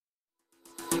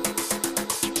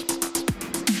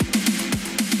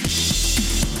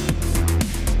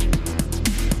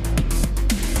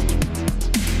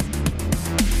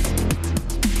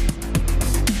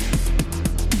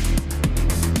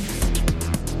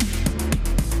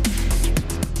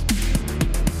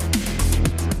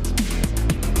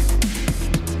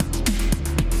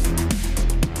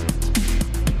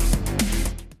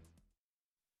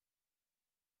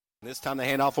time the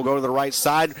handoff will go to the right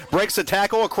side. Breaks the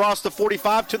tackle across the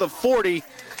 45 to the 40.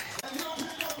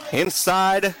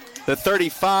 Inside the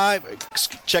 35.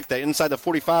 Check that. Inside the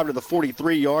 45 to the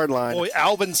 43-yard line. Boy,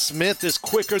 Alvin Smith is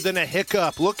quicker than a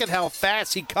hiccup. Look at how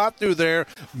fast he caught through there.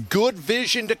 Good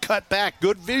vision to cut back.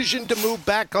 Good vision to move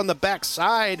back on the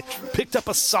backside. Picked up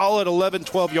a solid 11,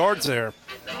 12 yards there.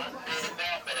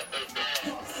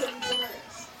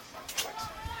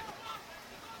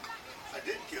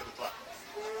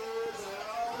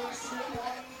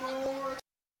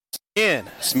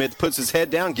 Smith puts his head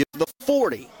down, gives the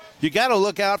 40. You got to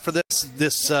look out for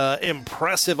this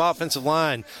impressive offensive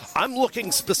line. I'm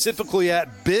looking specifically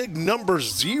at big number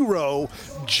 0,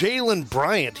 Jalen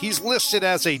Bryant. He's listed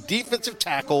as a defensive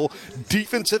tackle,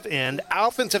 defensive end,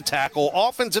 offensive tackle,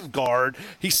 offensive guard.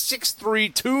 He's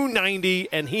 6'3", 290,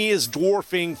 and he is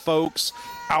dwarfing folks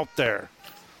out there.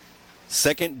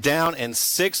 2nd down and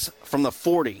 6 from the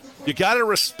 40. You got to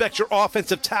respect your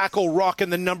offensive tackle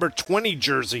rocking the number 20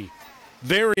 jersey.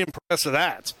 Very impressed with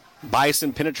that.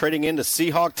 Bison penetrating into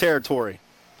Seahawk territory.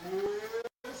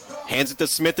 Hands it to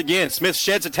Smith again. Smith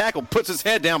sheds a tackle, puts his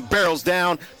head down, barrels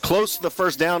down, close to the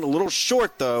first down, a little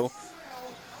short though.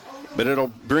 But it'll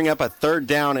bring up a 3rd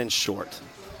down and short.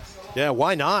 Yeah,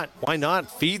 why not? Why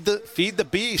not? Feed the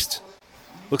beast.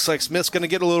 Looks like Smith's going to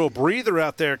get a little breather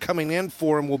out there. Coming in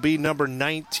for him will be number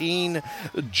 19,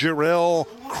 Jarrell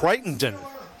Crittenden.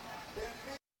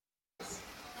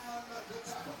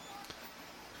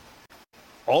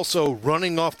 Also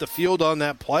running off the field on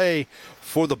that play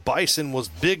for the Bison was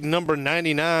big number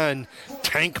 99,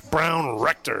 Tank Brown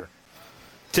Rector.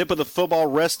 Tip of the football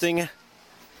resting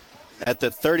at the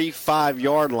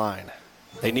 35-yard line.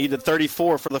 They need the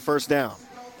 34 for the first down.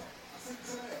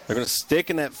 They're going to stick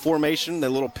in that formation, that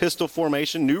little pistol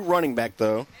formation. New running back,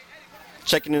 though.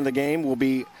 Checking into the game will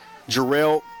be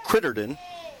Jarrell Crittenden.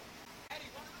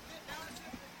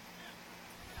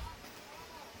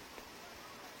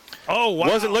 Oh, wow.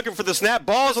 Wasn't looking for the snap.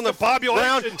 Ball's on the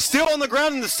ground. Still on the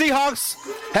ground, and the Seahawks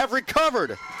have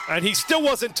recovered. And he still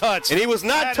wasn't touched. And he was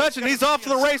not touched, and he's off to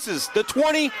the races. The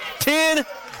 20-10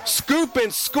 scoop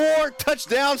and score.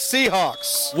 Touchdown,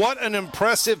 Seahawks. What an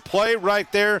impressive play right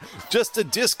there. Just a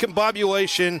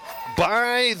discombobulation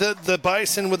by the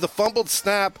Bison with the fumbled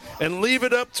snap and leave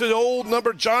it up to the old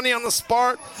number Johnny on the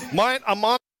spot.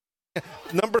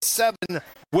 Number 7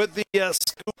 with the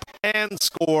scoop and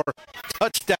score.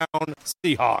 Touchdown,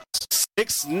 Seahawks.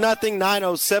 6-0,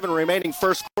 9:07 remaining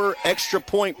first quarter. Extra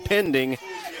point pending.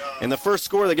 And the first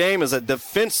score of the game is a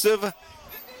defensive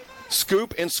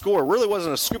scoop and score. Really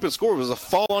wasn't a scoop and score. It was a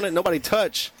fall on it, nobody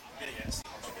touch.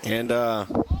 And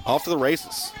off to the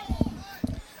races.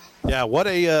 Yeah, what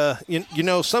a,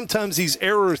 sometimes these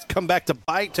errors come back to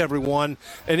bite everyone,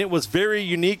 and it was very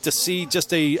unique to see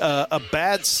just a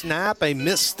bad snap, a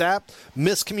misstep,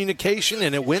 miscommunication,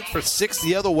 and it went for 6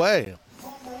 the other way.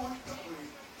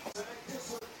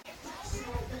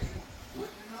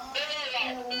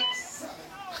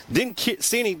 Didn't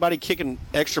see anybody kicking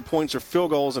extra points or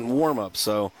field goals in warm-up,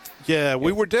 so. Yeah,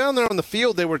 we were down there on the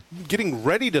field. They were getting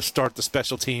ready to start the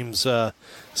special teams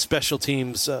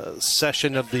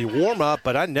session of the warm-up,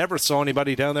 but I never saw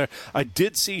anybody down there. I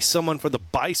did see someone for the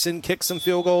Bison kick some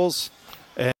field goals,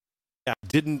 and I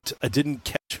didn't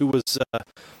catch who was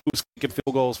kicking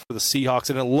field goals for the Seahawks,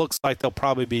 and it looks like they'll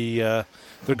probably be they're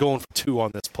going for 2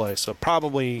 on this play, so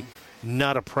probably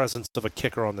not a presence of a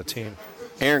kicker on the team.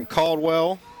 Aaron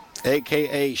Caldwell,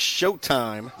 a.k.a.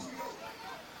 Showtime,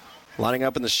 lining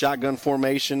up in the shotgun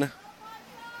formation.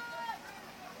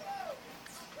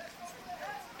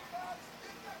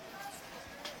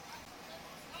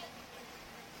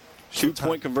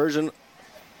 Two-point conversion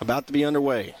about to be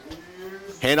underway.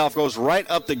 Handoff goes right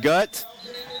up the gut,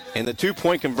 and the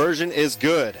 2-point conversion is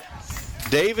good.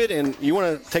 David, and you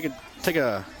want to take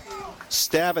a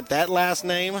stab at that last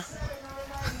name?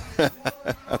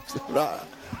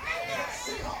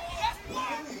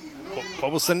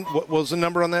 What was the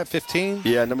number on that, 15?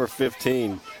 Yeah, number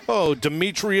 15. Oh,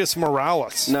 Demetrius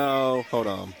Morales. No, hold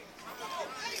on.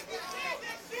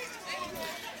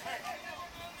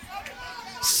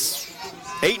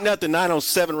 Eight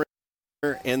 9:07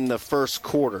 in the first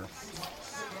quarter.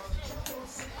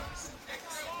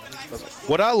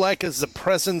 What I like is the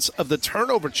presence of the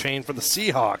turnover chain for the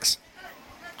Seahawks.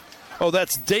 Oh,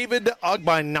 that's David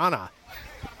Ogbagnana.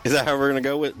 Is that how we're going to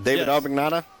go with David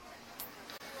Ogbagnana?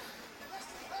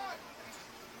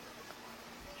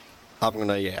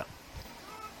 Ogbagnana, yeah.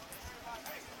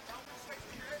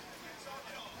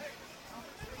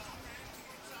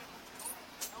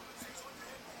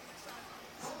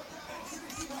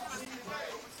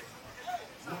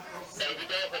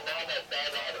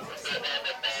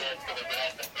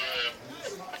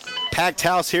 packed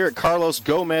house here at Carlos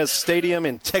Gomez Stadium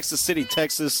in Texas City,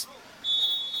 Texas.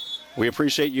 We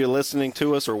appreciate you listening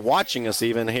to us or watching us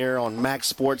even here on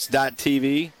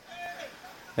MaxSports.tv.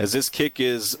 As this kick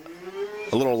is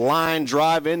a little line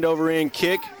drive, end over end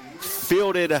kick,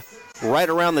 fielded right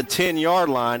around the 10-yard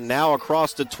line, now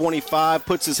across the 25,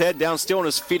 puts his head down, still on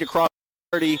his feet across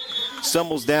the 30,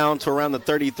 stumbles down to around the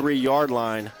 33-yard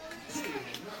line.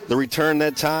 The return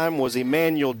that time was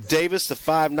Emmanuel Davis, the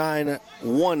 5'9",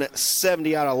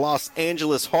 170 out of Los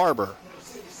Angeles Harbor.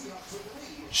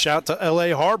 Shout to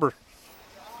L.A. Harbor.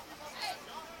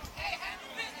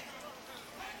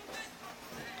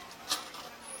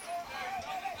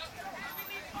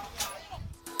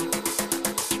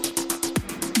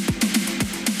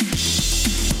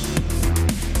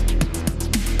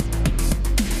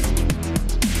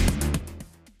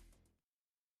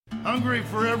 Hungry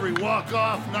for every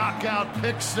walk-off, knockout,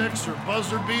 pick six, or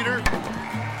buzzer beater?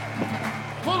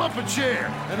 Pull up a chair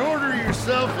and order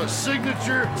yourself a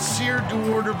signature seared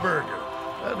to order burger.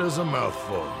 That is a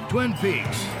mouthful. Twin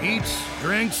Peaks, eats,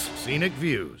 drinks, scenic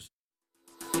views.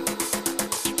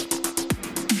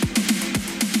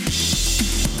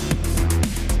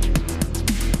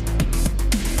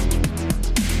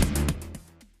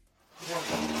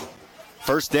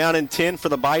 First down and 10 for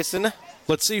the Bison.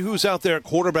 Let's see who's out there at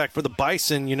quarterback for the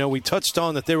Bison. You know, we touched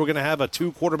on that they were going to have a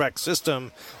 2-quarterback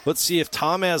system. Let's see if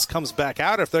Tomaz comes back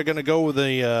out, if they're going to go with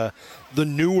the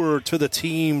newer to the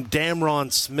team,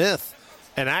 Damron Smith.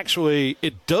 And actually,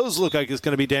 it does look like it's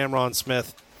going to be Damron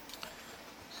Smith.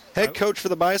 Head coach for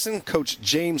the Bison, Coach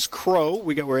James Crow.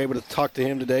 We were able to talk to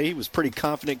him today. He was pretty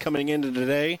confident coming into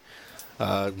today.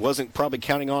 Wasn't probably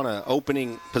counting on an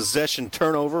opening possession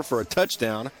turnover for a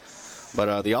touchdown.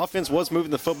 But the offense was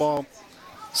moving the football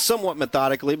somewhat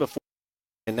methodically before,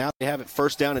 and now they have it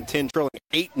first down and 10, trailing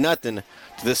 8-0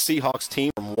 to the Seahawks team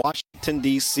from Washington,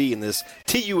 D.C. in this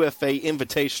TUFA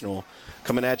Invitational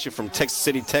coming at you from Texas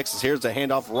City, Texas. Here's the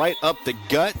handoff right up the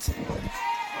gut.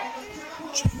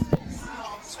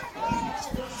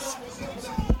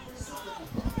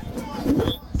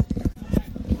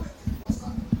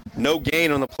 No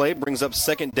gain on the play, brings up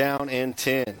second down and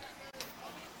 10.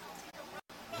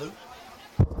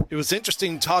 It was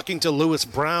interesting talking to Lewis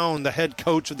Brown, the head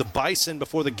coach of the Bison,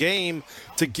 before the game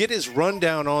to get his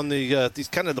rundown on these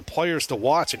kind of the players to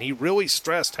watch, and he really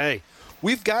stressed, hey,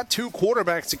 we've got 2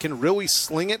 quarterbacks that can really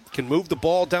sling it, can move the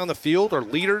ball down the field, are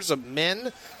leaders of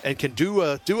men, and can do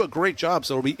a great job.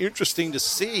 So it'll be interesting to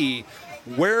see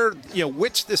where,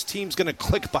 which this team's going to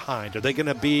click behind. Are they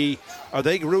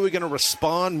really going to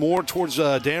respond more towards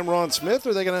Damron Smith, or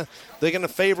are they going to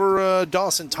favor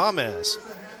Dawson Tomaz?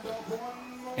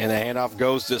 And the handoff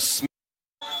goes to Smith.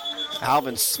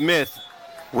 Alvin Smith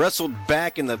wrestled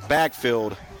back in the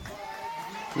backfield.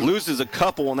 Loses a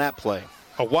couple on that play.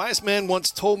 A wise man once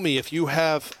told me if you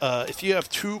have 2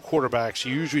 quarterbacks,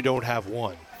 you usually don't have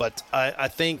one. But I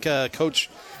think Coach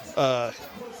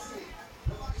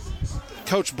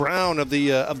Brown of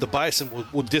the Bison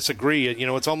will disagree.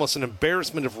 It's almost an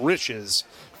embarrassment of riches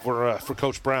for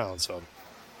Coach Brown. So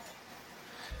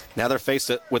now they're faced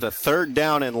with a third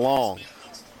down and long.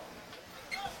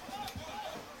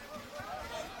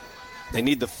 They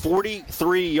need the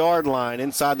 43-yard line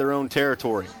inside their own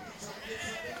territory.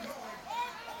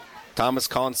 Thomas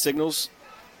calling signals.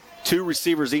 2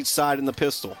 receivers each side in the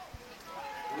pistol.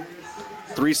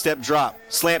 3-step drop.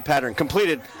 Slant pattern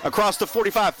completed across the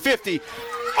 45, 50.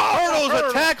 Hurdles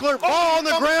a tackler. Ball on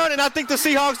the ground, and I think the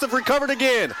Seahawks have recovered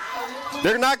again.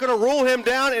 They're not going to rule him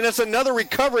down, and it's another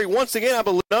recovery. Once again, I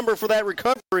believe the number for that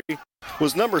recovery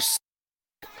was number 6.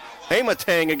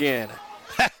 Amatang again.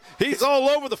 He's all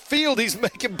over the field. He's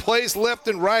making plays left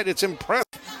and right. It's impressive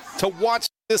to watch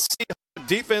this Seahawks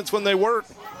defense when they work.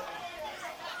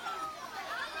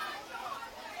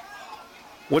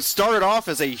 What started off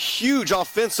as a huge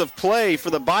offensive play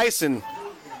for the Bison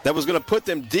that was going to put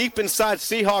them deep inside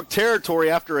Seahawk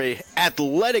territory after an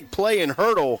athletic play and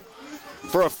hurdle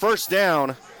for a first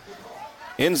down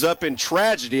ends up in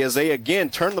tragedy as they again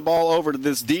turn the ball over to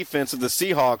this defense of the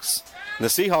Seahawks. And the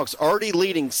Seahawks already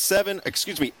leading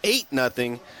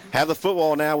 8-0, have the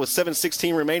football now with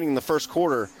 7:16 remaining in the first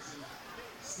quarter,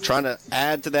 trying to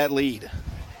add to that lead.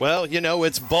 Well,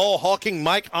 it's ball-hawking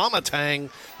Mike Amatang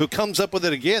who comes up with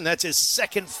it again. That's his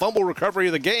second fumble recovery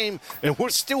of the game, and we're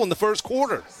still in the first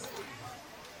quarter.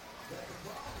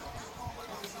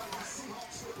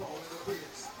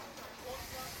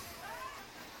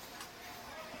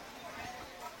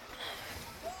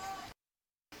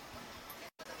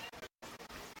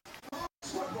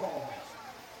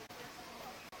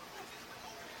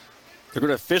 They're going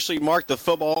to officially mark the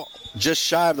football just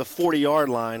shy of the 40-yard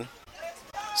line.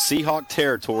 Seahawk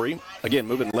territory. Again,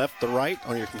 moving left to right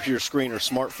on your computer screen or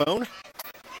smartphone.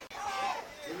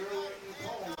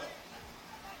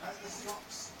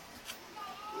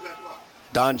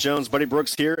 Don Jones, Buddy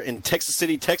Brooks here in Texas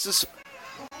City, Texas.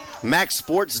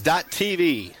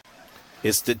 MaxSports.tv.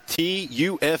 It's the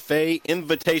TUFA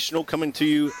Invitational coming to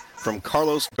you from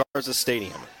Carlos Garza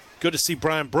Stadium. Good to see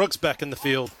Brian Brooks back in the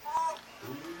field.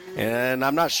 And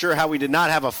I'm not sure how we did not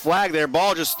have a flag there.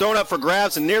 Ball just thrown up for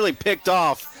grabs and nearly picked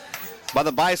off by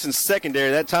the Bison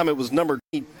secondary. That time it was number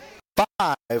 5,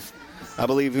 I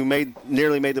believe, who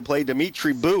nearly made the play,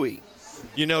 Dimitri Bowie.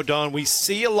 You know, Don, we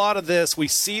see a lot of this. We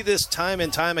see this time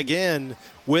and time again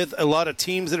with a lot of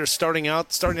teams that are starting out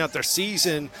their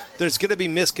season. There's going to be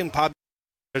miscompatibility.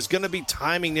 There's going to be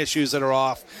timing issues that are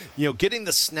off. You know, getting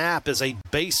the snap is a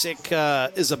basic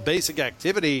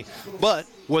activity, but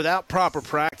without proper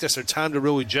practice or time to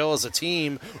really gel as a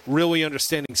team, really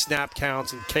understanding snap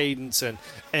counts and cadence and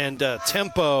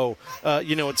tempo,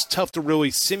 it's tough to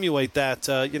really simulate that,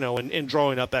 in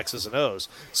drawing up X's and O's.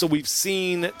 So we've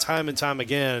seen time and time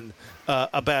again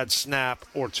a bad snap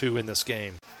or two in this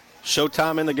game.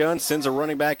 Showtime in the gun, sends a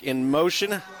running back in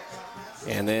motion.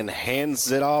 And then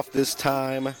hands it off this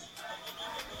time.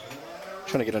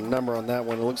 Trying to get a number on that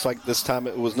one. It looks like this time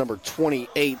it was number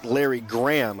 28, Larry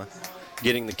Graham,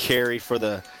 getting the carry for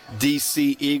the the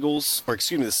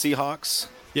Seahawks.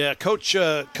 Yeah,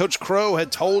 Coach Crow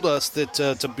had told us that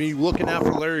to be looking out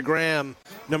for Larry Graham,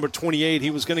 number 28.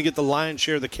 He was going to get the lion's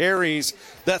share of the carries.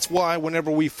 That's why whenever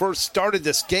we first started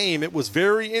this game, it was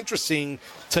very interesting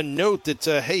to note that,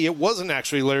 it wasn't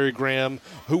actually Larry Graham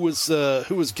who was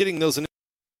getting those initial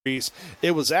carries.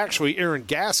 It was actually Aaron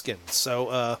Gaskin.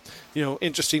 So,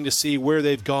 interesting to see where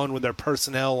they've gone with their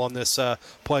personnel on this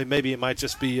play. Maybe it might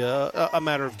just be a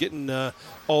matter of getting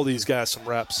all these guys some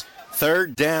reps.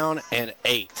 3rd down and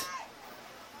 8.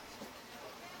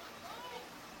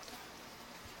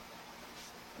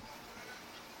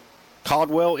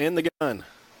 Caldwell in the gun.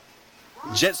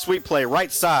 Jet sweep play, right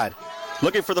side.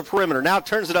 Looking for the perimeter. Now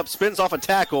turns it up, spins off a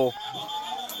tackle.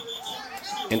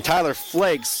 And Tyler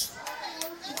Flakes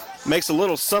makes a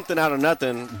little something out of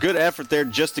nothing. Good effort there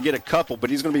just to get a couple, but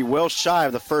he's going to be well shy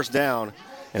of the first down.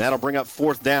 And that'll bring up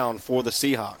 4th down for the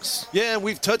Seahawks. Yeah,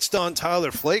 we've touched on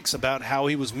Tyler Flakes about how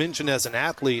he was mentioned as an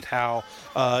athlete, how,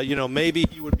 maybe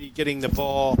he would be getting the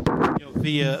ball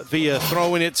via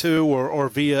throwing it to or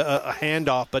via a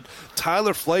handoff. But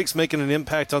Tyler Flakes making an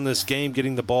impact on this game,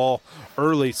 getting the ball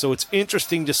early. So it's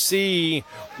interesting to see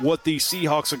what the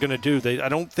Seahawks are going to do. I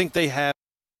don't think they have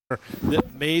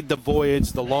that made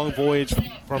the long voyage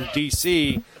from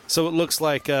D.C. So it looks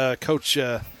like Coach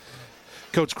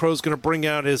Crow's going to bring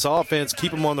out his offense,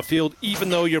 keep him on the field, even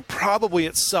though you're probably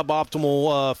at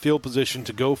suboptimal field position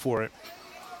to go for it.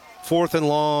 4th and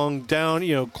long,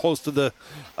 down, close to the,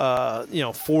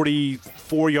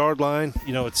 44-yard line.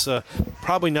 It's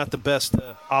probably not the best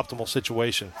optimal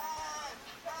situation.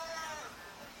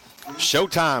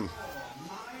 Showtime.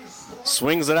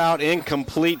 Swings it out,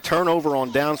 incomplete. Turnover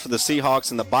on downs for the Seahawks,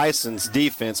 and the Bison's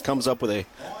defense comes up with a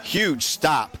huge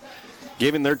stop,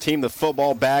 giving their team the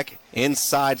football back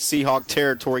inside Seahawk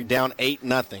territory, down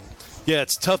 8-0. Yeah,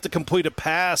 it's tough to complete a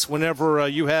pass whenever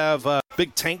you have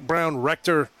Big Tank Brown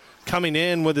Rector coming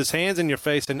in with his hands in your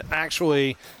face, and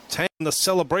actually Tank in the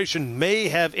celebration may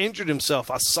have injured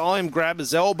himself. I saw him grab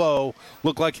his elbow.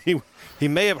 Looked like he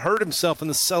may have hurt himself in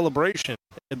the celebration.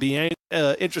 It'd be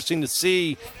interesting to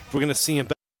see if we're going to see him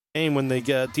back in the game when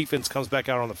the defense comes back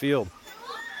out on the field.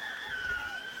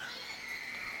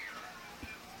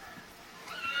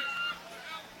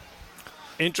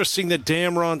 Interesting that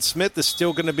Damron Smith is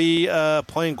still going to be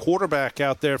playing quarterback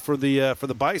out there for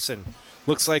the Bison.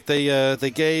 Looks like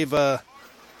they gave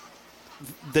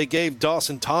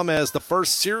Dawson Thomas the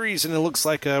first series, and it looks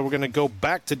like we're going to go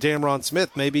back to Damron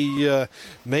Smith. Maybe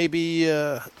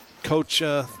coach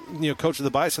of the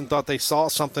Bison thought they saw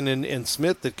something in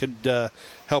Smith that could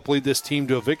help lead this team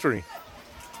to a victory.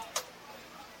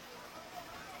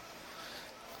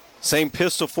 Same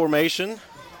pistol formation.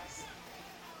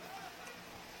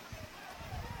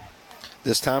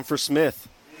 This time for Smith.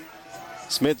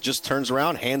 Smith just turns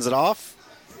around, hands it off.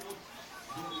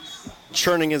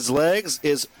 Churning his legs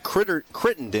is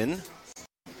Crittenden.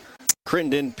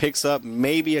 Crittenden picks up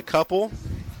maybe a couple.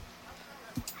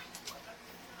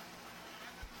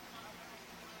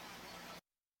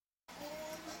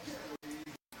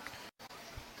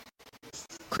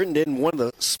 Crittenden, one of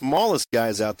the smallest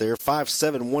guys out there,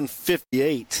 5'7",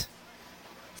 158,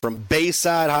 from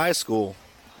Bayside High School.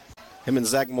 Him and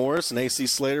Zach Morris and A.C.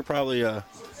 Slater probably had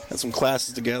some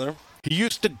classes together. He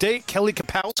used to date Kelly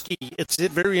Kapowski. It's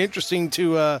very interesting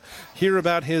to hear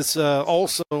about his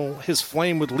also his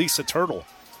flame with Lisa Turtle.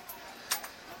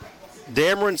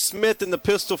 Dameron Smith in the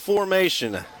pistol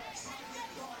formation.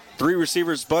 3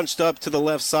 receivers bunched up to the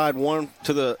left side, 1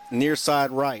 to the near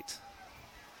side right.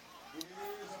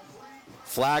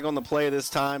 Flag on the play this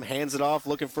time, hands it off,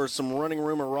 looking for some running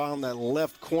room around that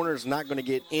left corner. Is not going to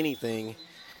get anything.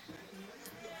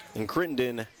 And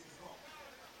Crittenden,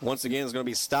 once again, is going to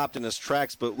be stopped in his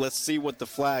tracks, but let's see what the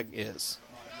flag is.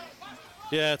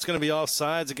 Yeah, it's going to be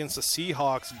offsides against the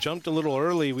Seahawks. Jumped a little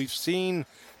early. We've seen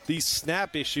these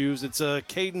snap issues. It's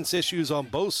cadence issues on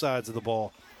both sides of the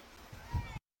ball.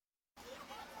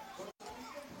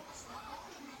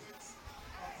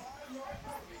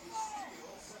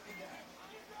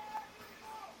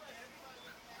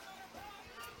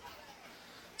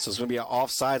 So it's going to be an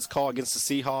offsides call against the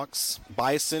Seahawks.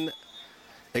 Bison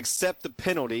accept the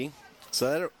penalty, so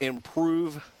that'll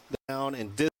improve down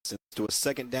and distance to a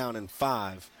 2nd down and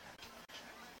 5.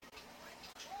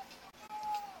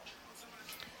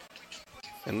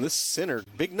 And this center,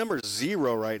 big number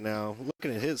 0 right now.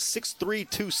 Looking at his 6'3",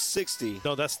 260.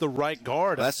 No, that's the right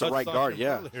guard. That's the right guard,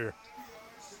 yeah. Earlier.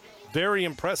 Very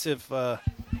impressive.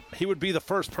 He would be the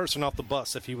first person off the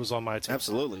bus if he was on my team.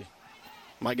 Absolutely.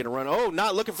 Might get a run. Oh,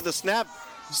 not looking for the snap.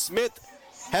 Smith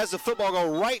has the football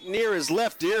go right near his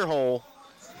left ear hole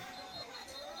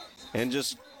and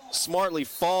just smartly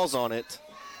falls on it.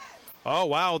 Oh,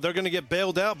 wow. They're going to get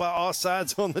bailed out by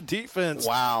offsides on the defense.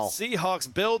 Wow.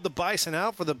 Seahawks bailed the Bison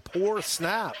out for the poor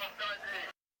snap.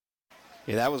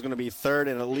 Yeah, that was going to be 3rd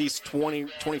and at least 20,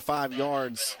 25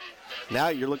 yards. Now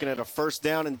you're looking at a 1st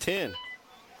down and 10.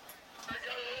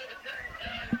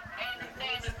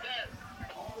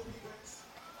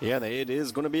 Yeah, it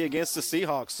is going to be against the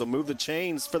Seahawks, so move the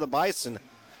chains for the Bison.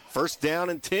 1st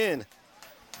down and 10.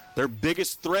 Their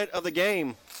biggest threat of the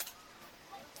game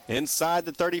inside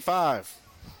the 35.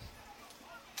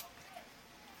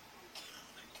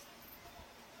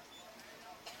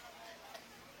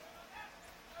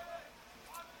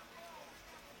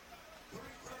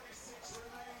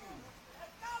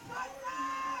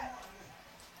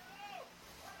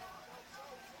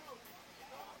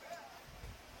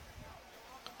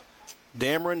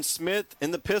 Dameron Smith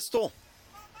in the pistol.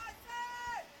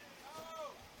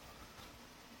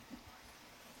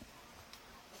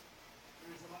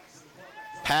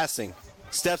 Passing.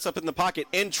 Steps up in the pocket,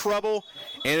 in trouble,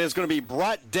 and is going to be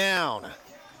brought down.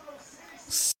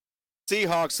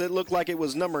 Seahawks, it looked like it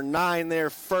was number 9 there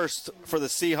first for the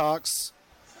Seahawks.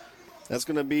 That's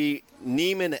going to be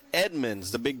Neiman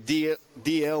Edmonds, the big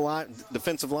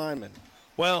defensive lineman.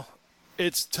 Well,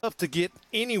 it's tough to get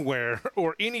anywhere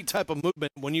or any type of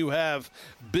movement when you have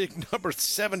big number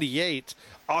 78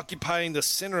 occupying the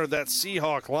center of that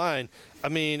Seahawk line. I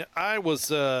mean,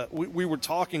 we were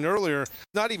talking earlier,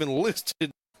 not even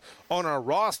listed on our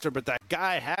roster, but that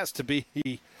guy has to be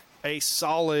a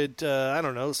solid,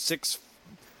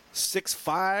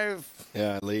 6'5".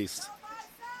 Yeah, at least.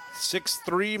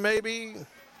 6'3", maybe,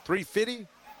 350,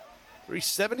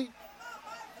 370.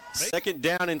 2nd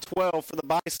down and 12 for the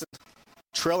Bison.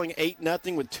 Trailing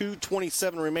 8-0 with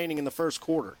 2:27 remaining in the first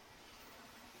quarter.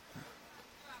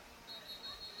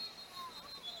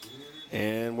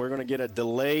 And we're going to get a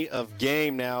delay of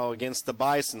game now against the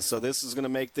Bison, so this is going to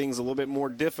make things a little bit more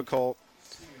difficult.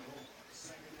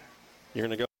 You're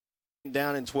going to go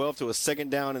down in 12 to a 2nd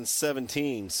down and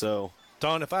 17. So,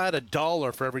 Don, if I had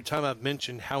 $1 for every time I've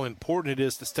mentioned how important it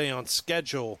is to stay on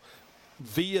schedule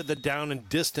via the down and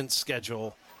distance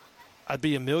schedule, I'd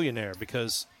be a millionaire,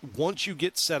 because once you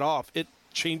get set off, it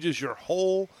changes your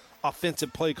whole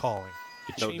offensive play calling.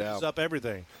 It changes up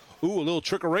everything. Ooh, a little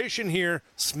trickeration here.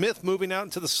 Smith moving out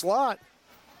into the slot.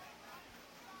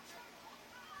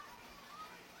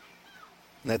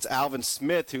 And that's Alvin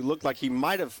Smith, who looked like he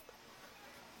might have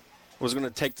was going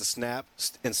to take the snap.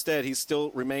 Instead, he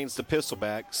still remains the pistol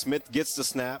back. Smith gets the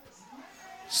snap.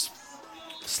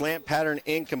 Slant pattern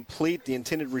incomplete. The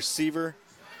intended receiver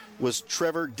was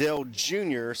Trevor Dell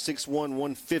Jr., 6'1",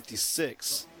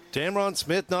 156. Dameron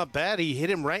Smith, not bad. He hit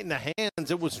him right in the hands.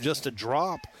 It was just a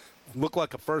drop. Looked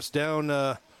like a first down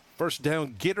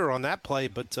getter on that play,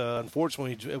 but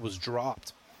unfortunately it was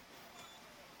dropped.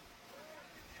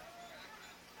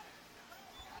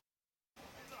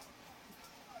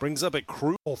 Brings up a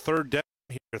crucial 3rd down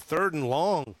here, 3rd and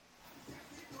long.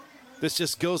 This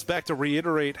just goes back to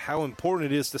reiterate how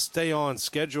important it is to stay on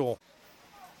schedule.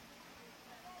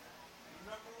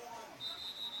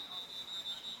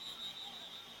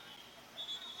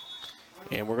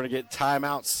 And we're going to get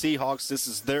timeout Seahawks. This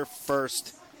is their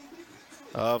first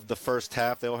of the first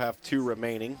half. They'll have 2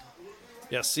 remaining.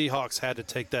 Yeah, Seahawks had to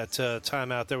take that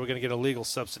timeout there. We're going to get a legal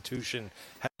substitution.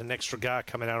 Had an extra guy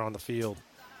coming out on the field.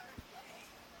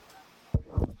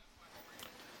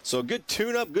 So a good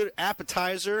tune-up, good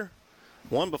appetizer.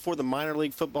 One before the minor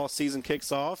league football season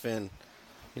kicks off. And,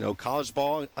 college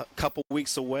ball a couple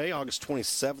weeks away. August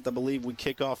 27th, I believe, we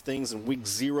kick off things in week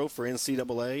 0 for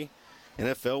NCAA.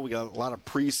 NFL, we got a lot of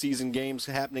preseason games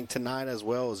happening tonight as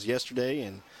well as yesterday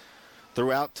and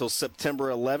throughout till September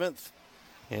 11th.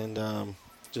 And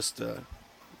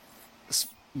it's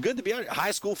good to be out.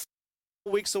 High school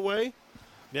weeks away.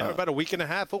 Yeah, we're about a week and a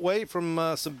half away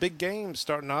from some big games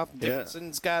starting off.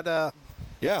 Dickinson's got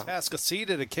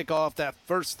Tascasita to kick off that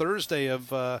first Thursday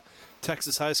of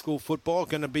Texas high school football.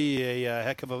 Going to be a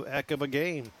heck of a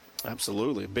game.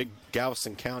 Absolutely. A big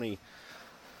Galveston County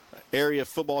area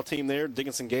football team there.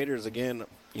 Dickinson Gators, again,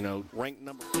 ranked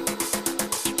number.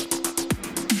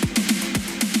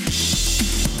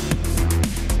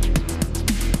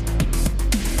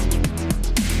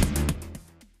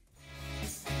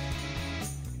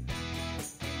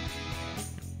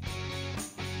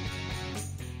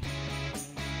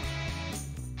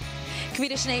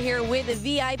 Kavita Shanae here with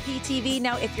VIP TV.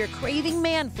 Now, if you're craving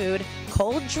man food,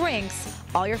 cold drinks,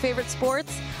 all your favorite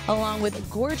sports, along with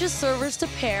gorgeous servers to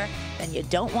pair, then you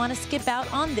don't want to skip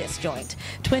out on this joint.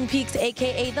 Twin Peaks,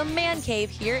 a.k.a. the Man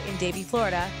Cave here in Davie,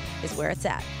 Florida, is where it's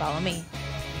at. Follow me.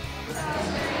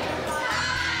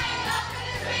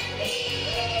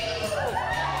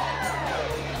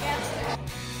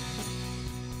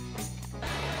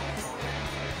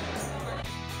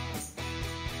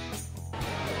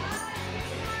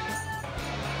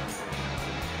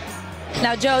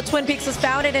 Now, Joe, Twin Peaks was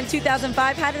founded in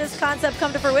 2005. How did this concept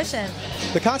come to fruition?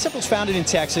 The concept was founded in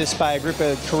Texas by a group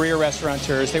of career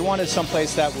restaurateurs. They wanted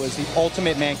someplace that was the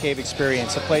ultimate man cave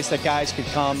experience, a place that guys could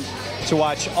come to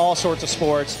watch all sorts of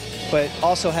sports, but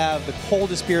also have the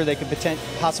coldest beer they could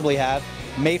possibly have,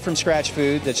 made from scratch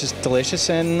food that's just delicious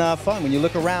and fun. When you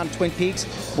look around Twin Peaks,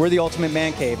 we're the ultimate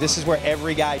man cave. This is where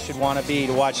every guy should want to be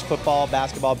to watch football,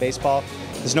 basketball, baseball.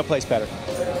 There's no place better.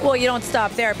 Well, you don't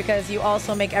stop there because you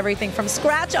also make everything from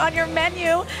scratch on your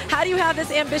menu. How do you have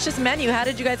this ambitious menu? How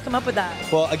did you guys come up with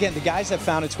that? Well, again, the guys that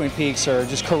founded Twin Peaks are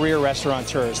just career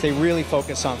restaurateurs. They really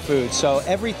focus on food. So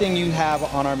everything you have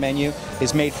on our menu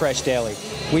is made fresh daily.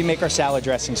 We make our salad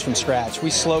dressings from scratch.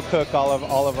 We slow cook all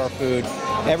of our food.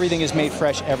 Everything is made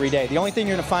fresh every day. The only thing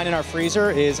you're going to find in our freezer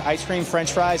is ice cream,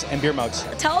 French fries, and beer mugs.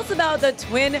 Tell us about the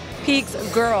Twin Peaks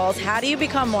girls. How do you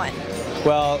become one?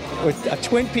 Well, with a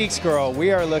Twin Peaks girl, we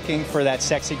are looking for that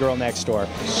sexy girl next door.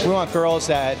 We want girls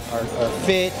that are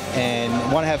fit and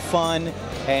want to have fun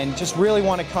and just really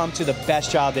want to come to the best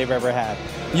job they've ever had.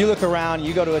 You look around,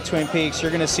 you go to a Twin Peaks,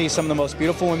 you're going to see some of the most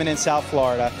beautiful women in South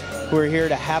Florida who are here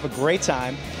to have a great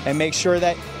time and make sure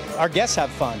that our guests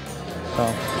have fun. So,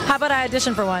 how about I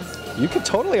audition for one? You could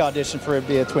totally audition for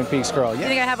be a Twin Peaks girl. Yeah. You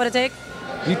think I have what it takes?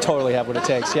 You totally have what it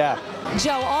takes, yeah.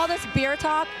 Joe, all this beer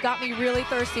talk got me really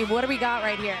thirsty. What do we got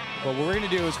right here? Well, what we're going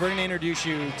to do is we're going to introduce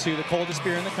you to the coldest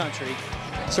beer in the country,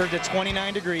 served at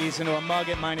 29 degrees into a mug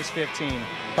at minus 15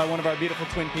 by one of our beautiful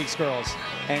Twin Peaks girls.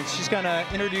 And she's going to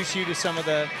introduce you to some of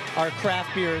our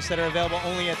craft beers that are available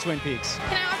only at Twin Peaks.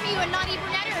 Can I offer you a Naughty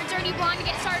Brunette or a Dirty Blonde to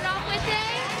get started off with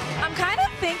today? I'm kind of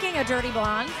thinking a Dirty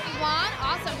Blonde. Blonde?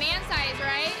 Awesome. Man size,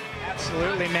 right?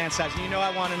 Absolutely man size. You know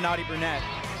I want a Naughty Brunette.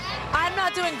 I'm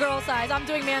not doing girl size. I'm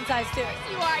doing man size, too.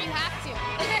 You are. You have to.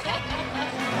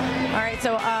 All right,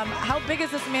 so how big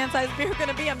is this man size beer going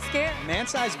to be? I'm scared. Man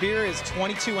size beer is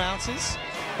 22 ounces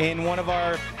in one of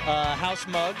our house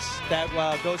mugs that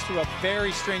goes through a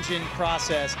very stringent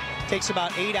process. Takes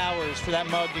about 8 hours for that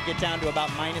mug to get down to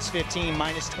about minus 15,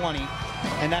 minus 20.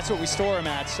 And that's what we store them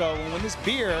at. So when this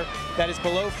beer that is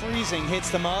below freezing hits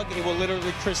the mug, it will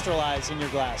literally crystallize in your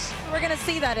glass. We're going to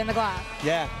see that in the glass.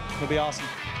 Yeah, it'll be awesome.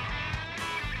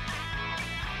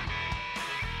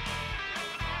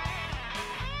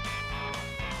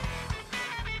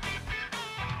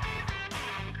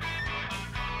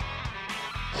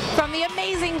 From the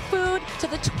amazing food to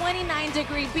the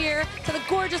 29-degree beer to the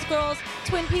gorgeous girls,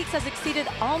 Twin Peaks has exceeded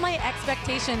all my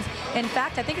expectations. In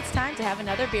fact, I think it's time to have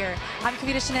another beer. I'm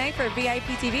Kavita Shanae for VIP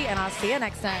TV, and I'll see you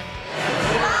next time.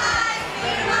 Bye.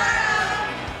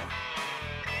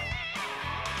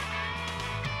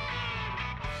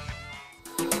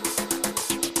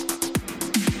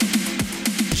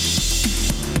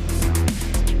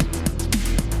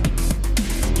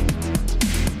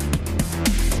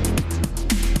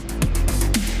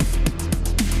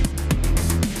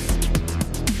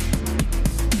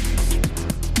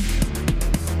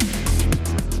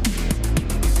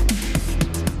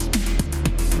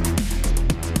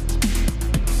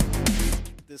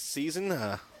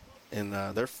 season in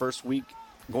their first week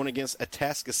going against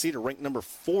Atascocita, ranked number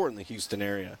 4 in the Houston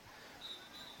area.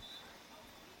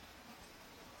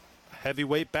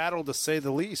 Heavyweight battle, to say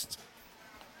the least.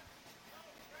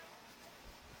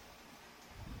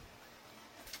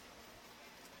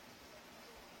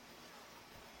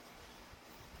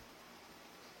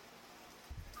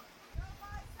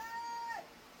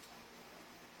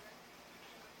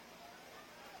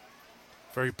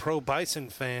 Very pro-Bison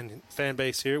fan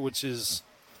base here, which is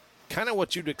kind of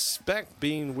what you'd expect,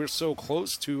 being we're so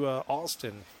close to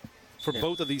Austin for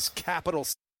both of these capital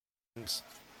teams.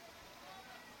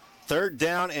 3rd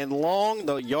down and long.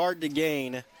 The yard to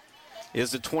gain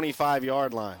is the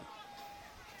 25-yard line.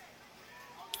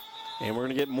 And we're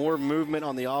going to get more movement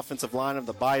on the offensive line of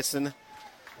the Bison.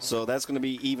 So that's going to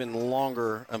be even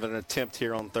longer of an attempt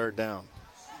here on 3rd down.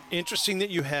 Interesting that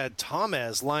you had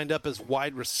Thomas lined up as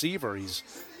wide receiver. He's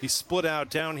split out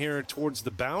down here towards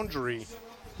the boundary.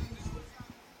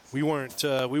 We weren't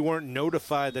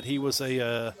notified that he was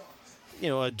a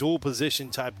dual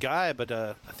position type guy, but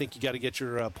I think you got to get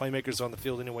your playmakers on the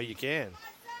field any way you can.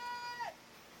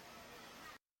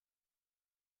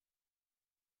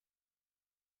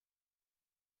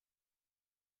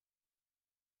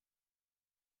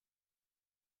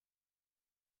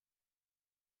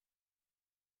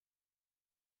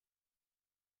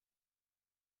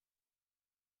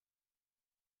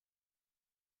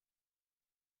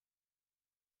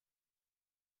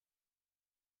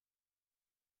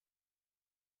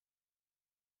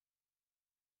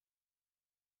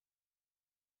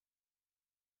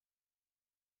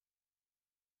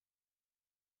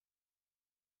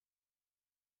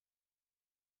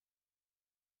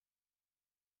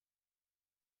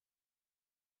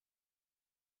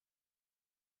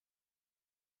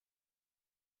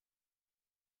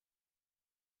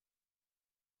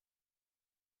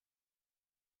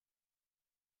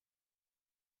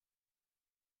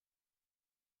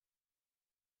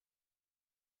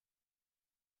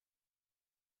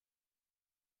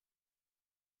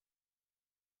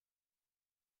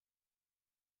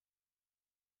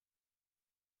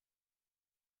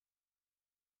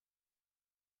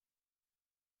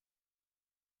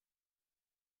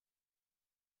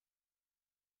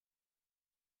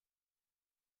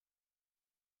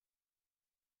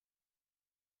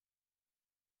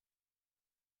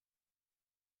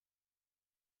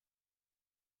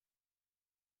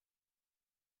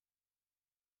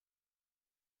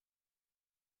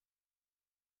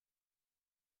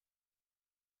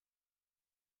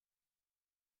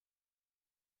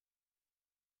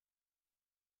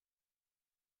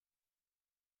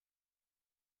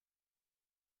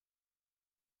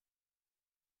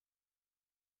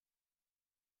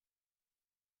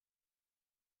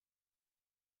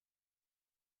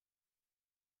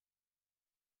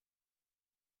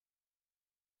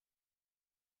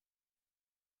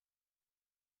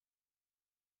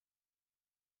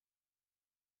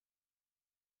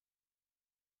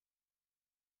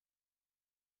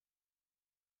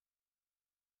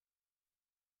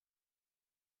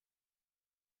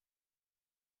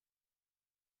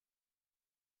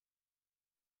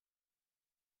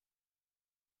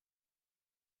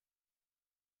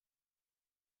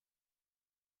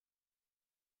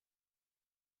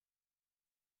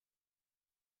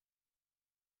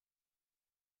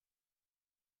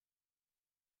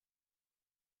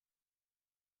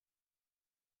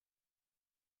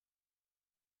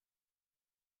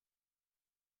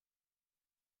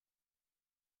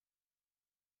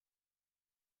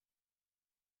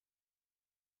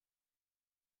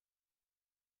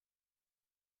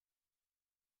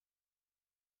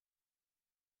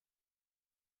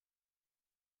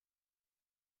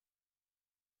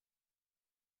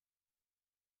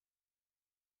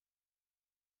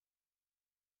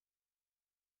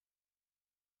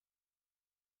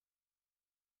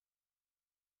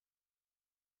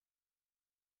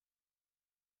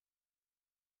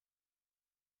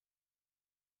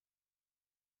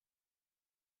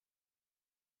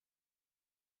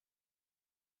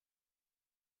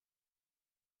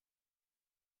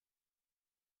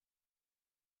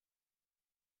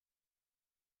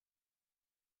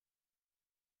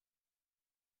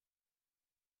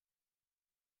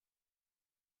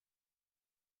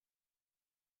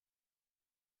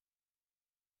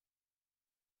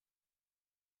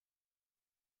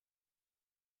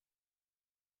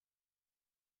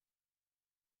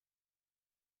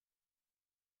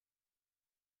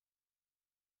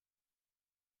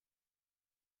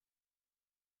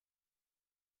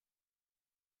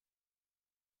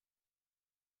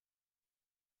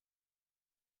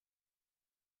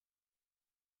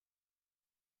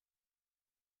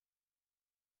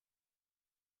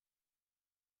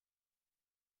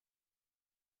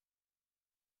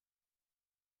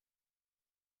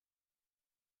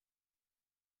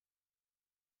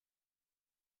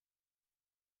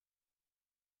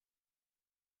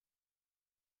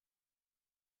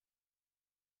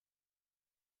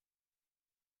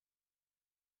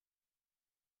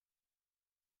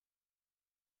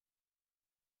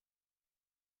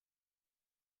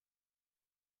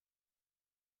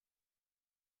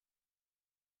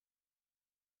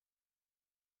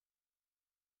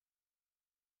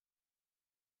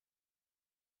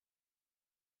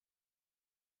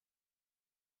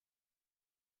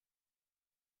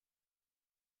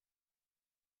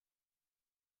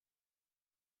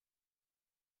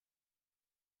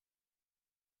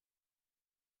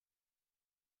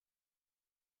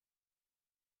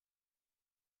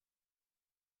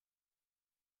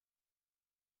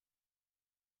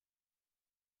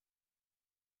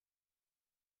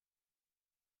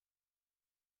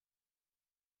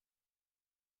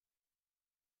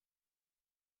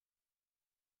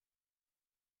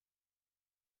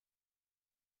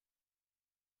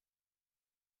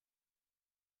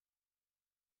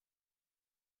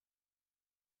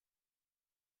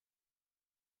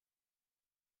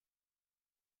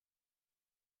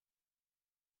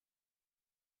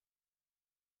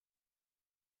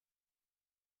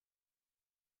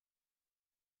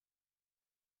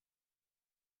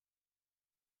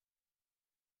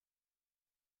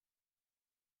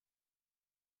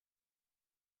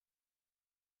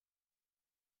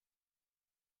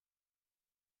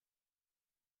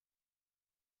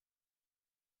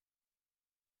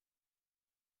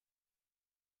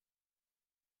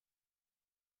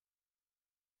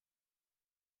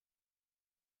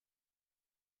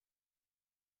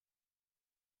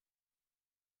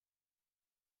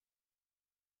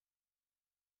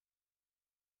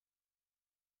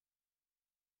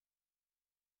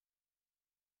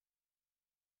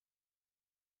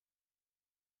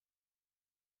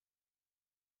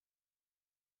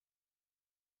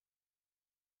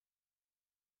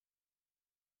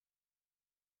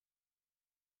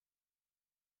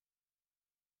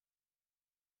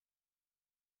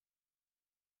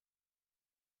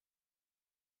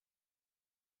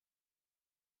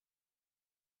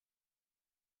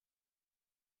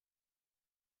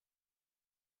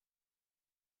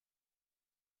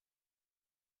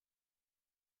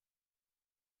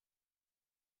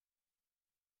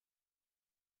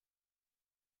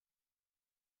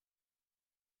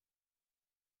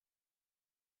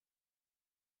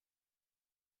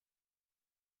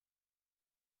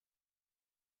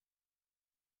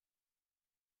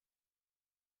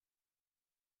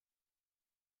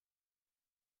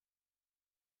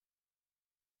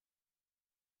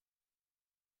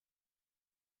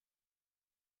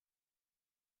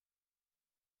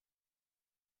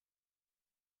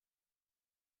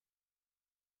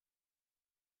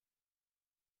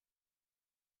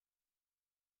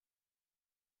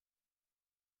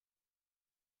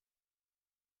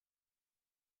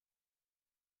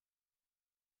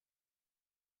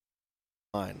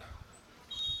 line.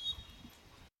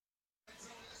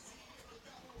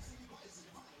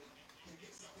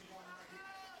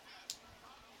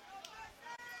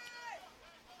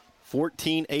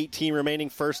 $14-18 remaining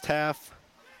first half.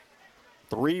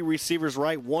 3 receivers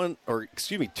right,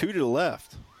 two to the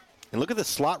left. And look at the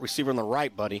slot receiver on the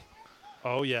right, buddy.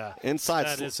 Oh, yeah. Inside.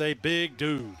 That is a big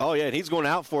dude. Oh, yeah, and he's going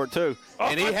out for it, too. Oh,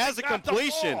 and he has a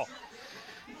completion.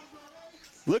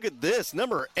 Look at this.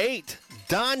 Number 8,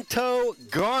 Donto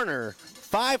Garner,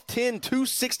 5'10",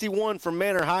 261 from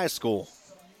Manor High School.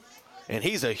 And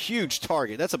he's a huge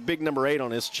target. That's a big number 8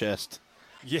 on his chest.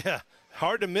 Yeah,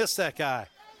 hard to miss that guy.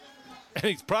 And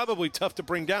he's probably tough to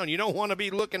bring down. You don't want to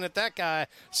be looking at that guy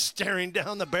staring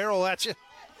down the barrel at you.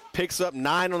 Picks up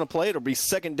 9 on the play. It'll be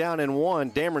 2nd down and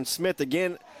 1. Dameron Smith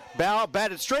again.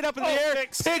 Batted straight up in the air.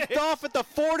 Picked off at the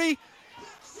 40.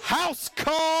 House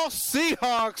call,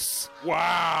 Seahawks.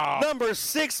 Wow. Number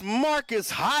 6,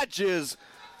 Marcus Hodges.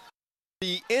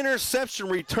 The interception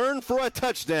return for a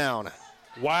touchdown.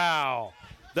 Wow.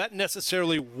 That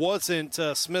necessarily wasn't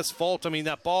Smith's fault. I mean,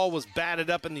 that ball was batted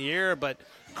up in the air, but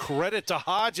credit to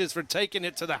Hodges for taking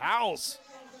it to the house.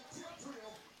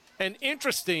 And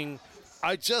interesting,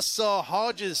 I just saw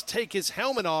Hodges take his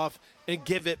helmet off and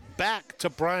give it back to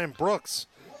Brian Brooks.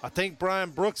 I think Brian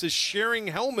Brooks is sharing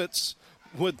helmets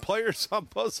with players on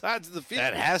both sides of the field.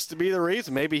 That has to be the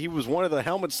reason. Maybe he was one of the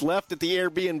helmets left at the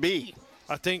Airbnb.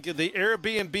 I think the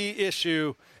Airbnb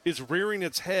issue is rearing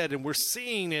its head, and we're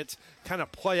seeing it kind of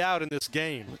play out in this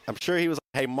game. I'm sure he was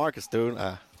like, hey, Marcus, dude,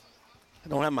 I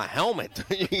don't have my helmet.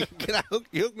 You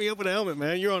hook me up with a helmet,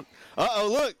 man. You're on. Uh-oh,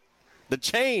 look, the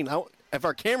chain. If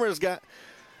our camera's got,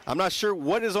 I'm not sure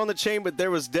what is on the chain, but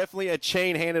there was definitely a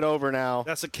chain handed over now.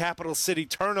 That's a Capital City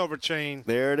turnover chain.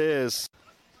 There it is.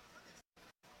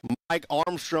 Mike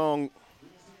Armstrong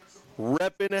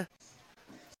repping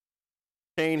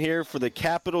chain here for the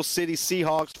Capital City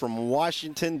Seahawks from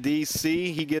Washington,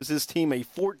 D.C. He gives his team a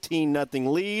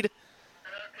 14-0 lead.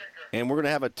 And we're going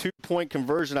to have a 2-point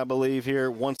conversion, I believe,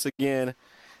 here once again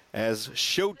as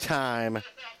Showtime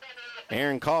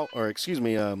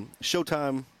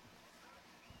Showtime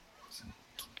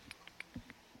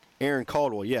Aaron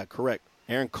Caldwell. Yeah, correct.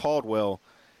 Aaron Caldwell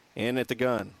in at the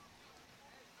gun.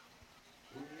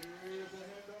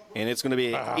 And it's going to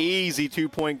be an easy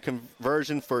 2-point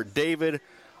conversion for David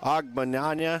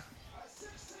Ogbanaya.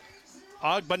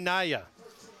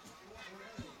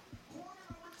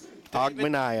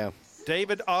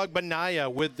 David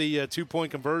Ogbanaya with the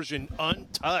 2-point conversion,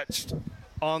 untouched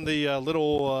on the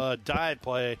little dive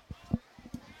play.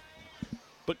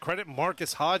 But credit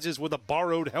Marcus Hodges with a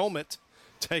borrowed helmet,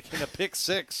 taking a pick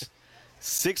 6.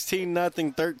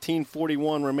 16-0,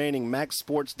 13:41 remaining.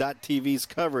 MaxSports.TV's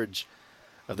coverage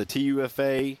of the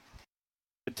TUFA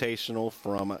Invitational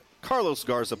from Carlos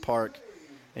Garza Park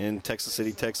in Texas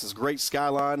City, Texas. Great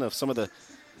skyline of some of the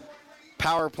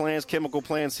power plants, chemical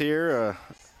plants here.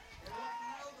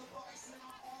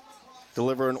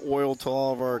 Delivering oil to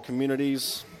all of our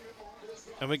communities.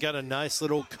 And we got a nice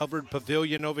little covered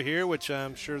pavilion over here, which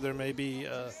I'm sure there may be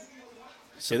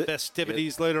some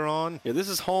festivities later on. Yeah, this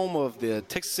is home of the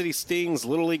Texas City Stings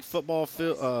Little League football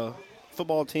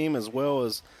team, as well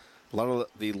as a lot of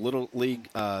the Little League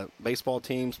baseball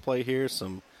teams play here.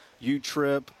 Some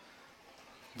U-Trip.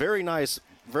 Very nice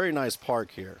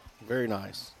park here. Very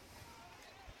nice.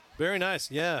 Very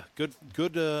nice, yeah. Good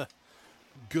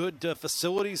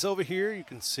facilities over here. You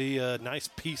can see a nice,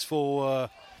 peaceful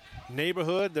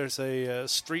neighborhood. There's a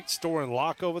street store and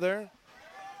lock over there in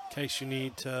case you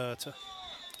need to a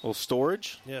little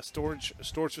storage. Yeah, storage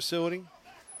facility.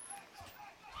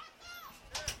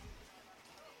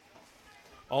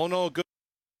 Oh, no, good.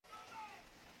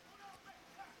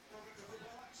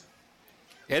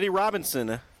 Eddie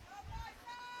Robinson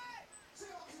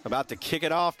about to kick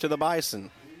it off to the Bison.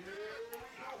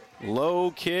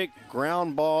 Low kick,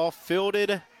 ground ball,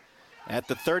 fielded at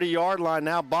the 30-yard line,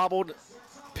 now bobbled,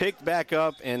 picked back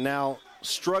up, and now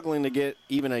struggling to get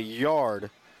even a yard.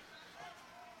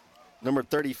 Number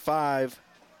 35,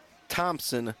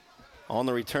 Thompson, on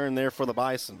the return there for the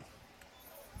Bison.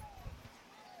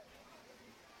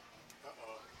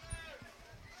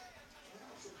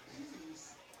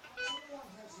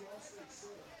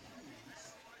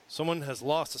 Someone has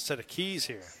lost a set of keys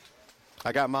here.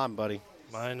 I got mine, buddy.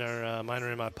 Mine are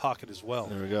in my pocket as well.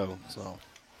 There we go. So.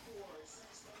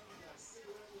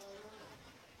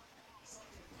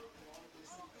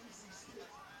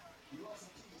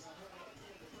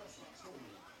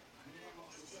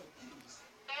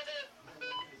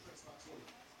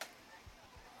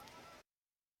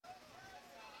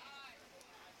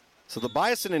 So the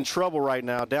Bison in trouble right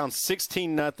now, down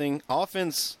 16-0.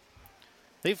 Offense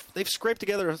they've scraped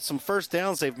together some first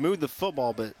downs. They've moved the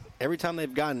football, but every time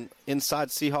they've gotten inside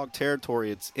Seahawk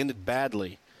territory, it's ended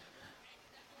badly.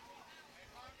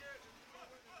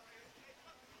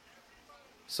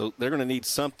 So they're going to need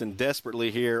something desperately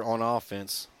here on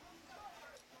offense.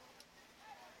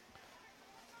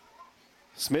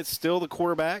 Smith's still the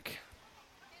quarterback.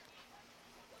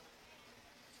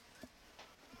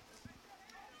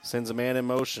 Sends a man in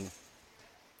motion.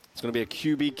 It's going to be a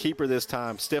QB keeper this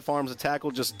time. Stiff arms the tackle,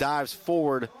 just dives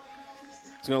forward.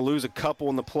 He's going to lose a couple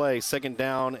in the play. Second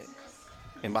down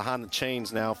and behind the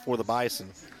chains now for the Bison.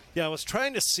 Yeah, I was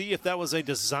trying to see if that was a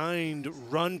designed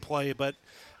run play, but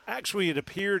actually it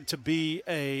appeared to be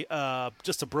a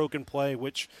just a broken play,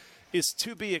 which is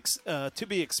to be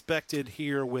expected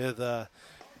here with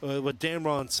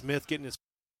Damron Smith getting his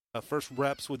first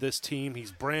reps with this team.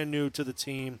 He's brand new to the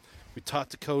team. We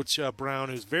talked to Coach Brown,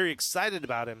 who's very excited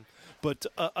about him. But,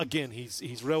 again,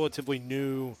 he's relatively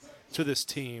new to this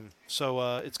team.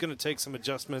 So it's going to take some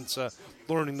adjustments,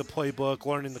 learning the playbook,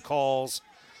 learning the calls,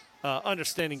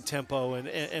 understanding tempo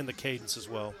and the cadence as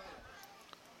well.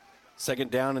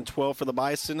 Second down and 12 for the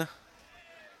Bison.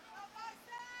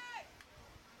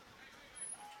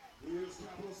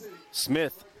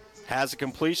 Smith has a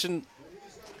completion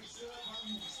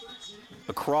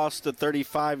across the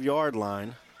 35-yard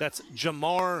line. That's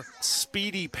Jamar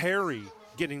Speedy Perry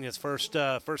getting his first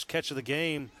catch of the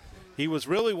game. He was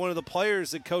really one of the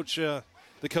players that Coach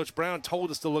Brown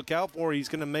told us to look out for. He's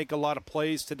going to make a lot of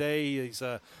plays today. He's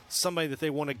somebody that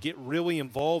they want to get really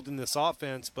involved in this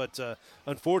offense. But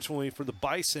unfortunately for the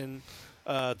Bison,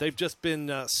 they've just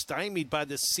been stymied by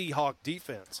this Seahawk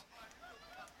defense.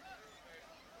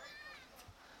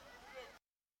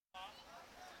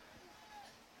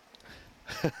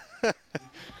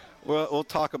 Well, we'll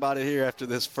talk about it here after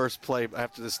this first play,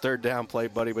 after this third down play,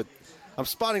 buddy. But I'm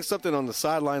spotting something on the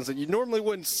sidelines that you normally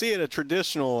wouldn't see at a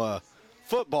traditional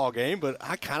football game, but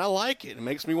I kind of like it. It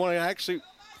makes me want to actually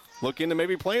look into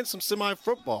maybe playing some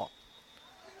semi-football.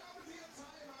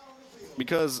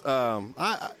 Because, in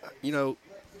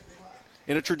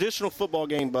a traditional football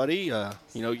game, buddy,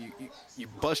 you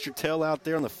bust your tail out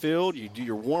there on the field, you do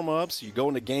your warm-ups, you go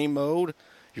into game mode,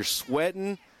 you're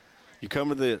sweating, you come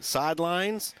to the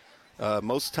sidelines.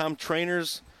 Most of the time,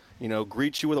 trainers,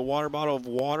 greet you with a water bottle of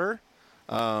water.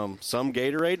 Some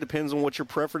Gatorade, depends on what your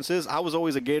preference is. I was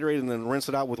always a Gatorade and then rinse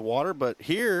it out with water. But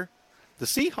here, the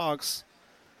Seahawks,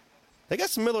 they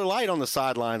got some Miller Lite on the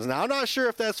sidelines. Now, I'm not sure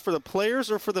if that's for the players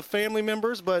or for the family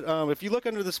members, but if you look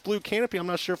under this blue canopy, I'm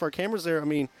not sure if our camera's there. I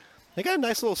mean, they got a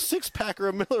nice little six-packer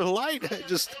of Miller Lite.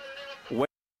 Just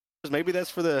maybe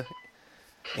that's for the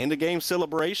end-of-game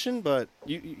celebration, but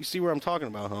you see where I'm talking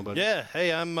about, huh, buddy? Yeah,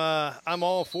 hey, I'm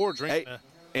all for drinking. Hey,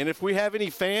 and if we have any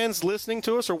fans listening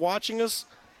to us or watching us,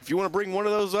 if you want to bring one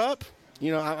of those up,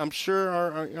 I'm sure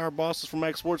our bosses from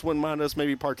Max Sports wouldn't mind us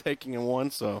maybe partaking in one.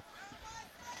 So,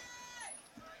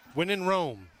 when in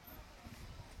Rome.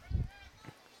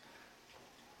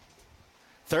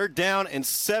 Third down and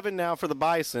 7 now for the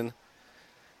Bison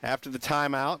after the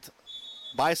timeout.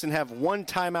 Bison have one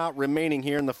timeout remaining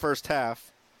here in the first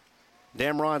half.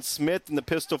 Damron Smith in the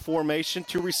pistol formation,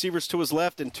 2 receivers to his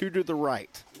left and 2 to the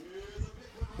right.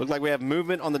 Look like we have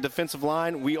movement on the defensive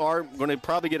line. We are going to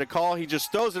probably get a call. He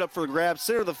just throws it up for the grab,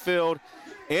 center of the field,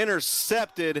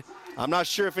 intercepted. I'm not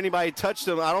sure if anybody touched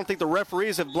him. I don't think the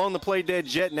referees have blown the play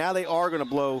dead yet. Now they are going to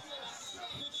blow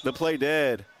the play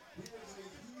dead.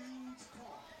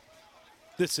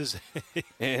 This is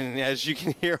and as you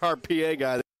can hear our PA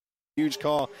guy, huge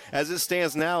call. As it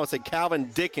stands now, it's a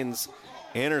Calvin Dickens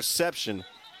interception.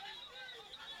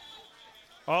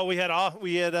 Oh, we had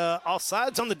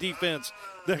offsides on the defense.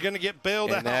 They're going to get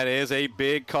bailed out. And that is a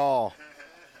big call.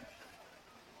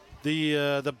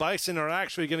 The Bison are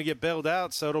actually going to get bailed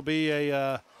out, so it'll be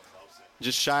a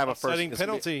just shy of a first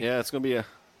penalty. It's going to be a.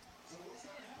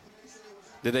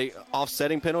 Did they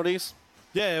offsetting penalties?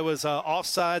 Yeah, it was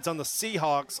offsides on the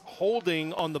Seahawks,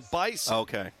 holding on the Bison.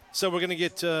 Okay. So we're going to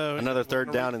get another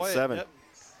third down and 7. Yep.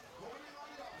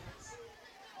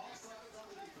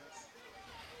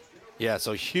 Yeah,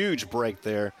 so huge break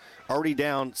there. Already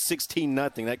down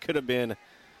 16-0. That could have been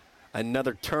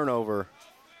another turnover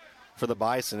for the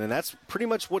Bison, and that's pretty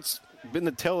much what's been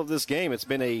the tale of this game. It's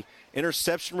been a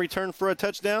interception return for a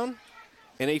touchdown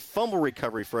and a fumble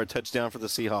recovery for a touchdown for the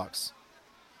Seahawks.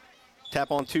 Tap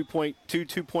on two-point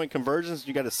conversions.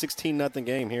 You got a 16-0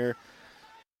 game here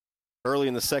early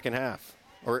in the second half,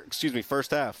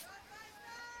 first half.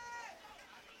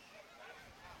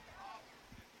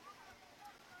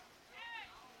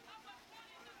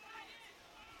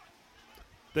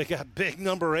 They got big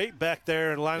number 8 back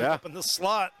there and lining up in the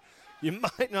slot. You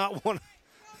might not want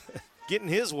getting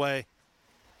his way.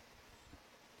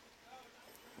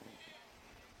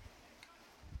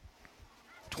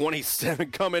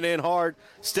 .27 coming in hard.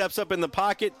 Steps up in the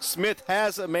pocket. Smith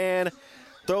has a man.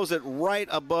 Throws it right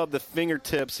above the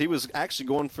fingertips. He was actually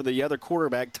going for the other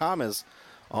quarterback, Thomas,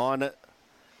 on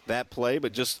that play,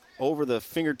 but just over the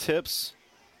fingertips.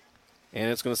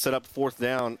 And it's going to set up 4th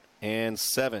down and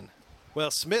 7. Well,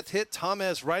 Smith hit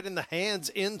Thomas right in the hands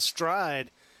in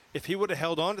stride. If he would have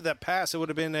held on to that pass, it would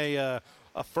have been a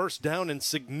first down and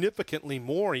significantly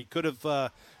more. He could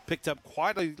have picked up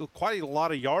quite a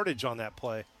lot of yardage on that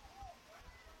play.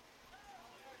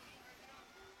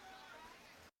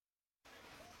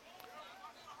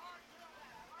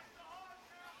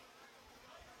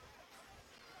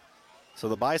 So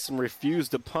the Bison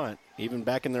refused to punt, even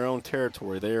back in their own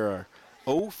territory. They are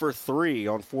 0 for 3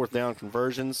 on 4th down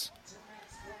conversions.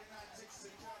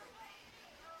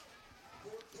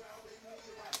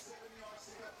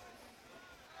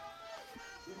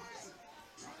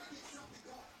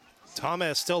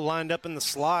 Thomas still lined up in the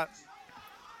slot.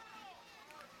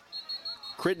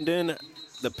 Crittenden,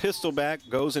 the pistol back,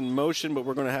 goes in motion, but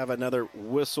we're going to have another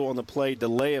whistle on the play,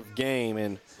 delay of game,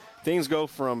 and things go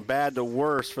from bad to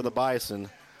worse for the Bison.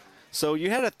 So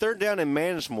you had a 4th down and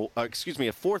manageable, a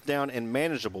 4th down and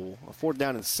manageable, a 4th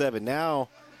down and 7. Now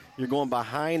you're going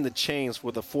behind the chains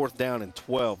with a 4th down and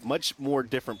 12. Much more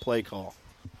different play call.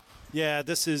 Yeah,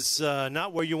 this is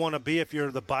not where you want to be if you're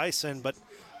the Bison, but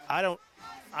I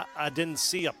didn't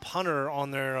see a punter on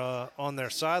their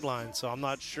sideline, so I'm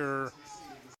not sure.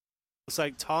 Looks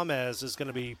like Thomas is going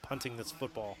to be punting this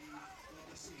football.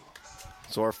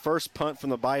 So our first punt from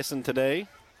the Bison today.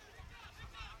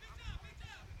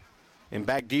 And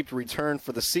back deep to return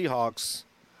for the Seahawks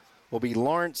will be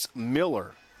Lawrence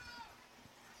Miller.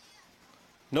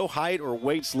 No height or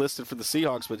weights listed for the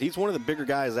Seahawks, but he's one of the bigger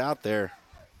guys out there.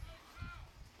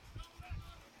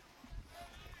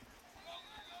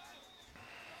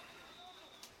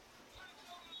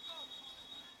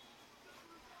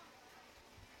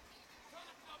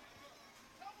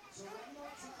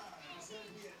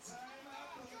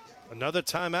 Another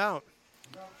timeout.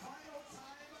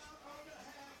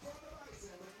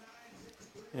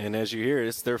 And as you hear,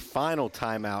 it's their final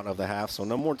timeout of the half, so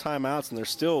no more timeouts, and there's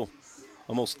still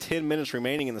almost 10 minutes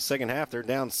remaining in the second half. They're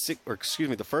down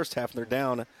the first half, and they're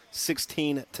down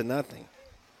 16-0.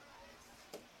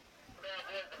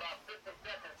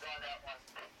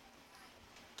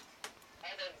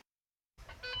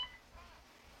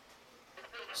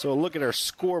 So look at our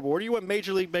scoreboard. Do you want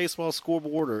Major League Baseball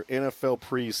scoreboard or NFL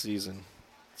preseason?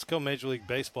 Let's go Major League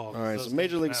Baseball. All right, so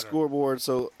Major League scoreboard.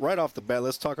 So right off the bat,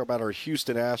 let's talk about our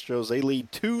Houston Astros. They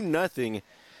lead 2-0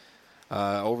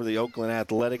 over the Oakland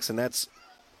Athletics, and that's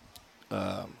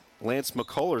Lance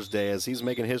McCullers' day as he's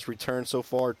making his return so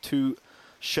far. 2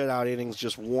 shutout innings,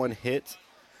 just 1 hit.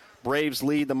 Braves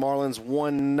lead the Marlins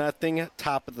 1-0,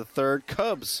 top of the third.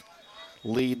 Cubs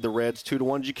lead the Reds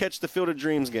 2-1. Did you catch the Field of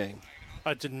Dreams game?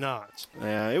 I did not.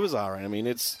 Yeah, it was all right. I mean,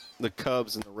 it's the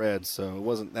Cubs and the Reds, so it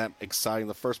wasn't that exciting.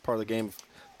 The first part of the game, of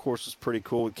course, was pretty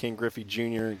cool with King Griffey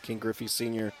Jr. and King Griffey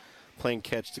Sr. playing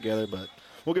catch together. But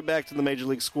we'll get back to the Major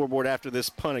League scoreboard after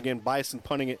this punt. Again, Bison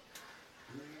punting it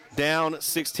down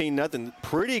 16-0.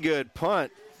 Pretty good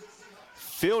punt.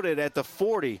 Fielded at the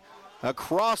 40.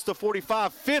 Across the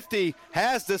 45, 50.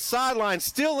 Has the sideline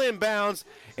still inbounds.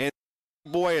 And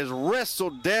boy is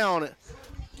wrestled down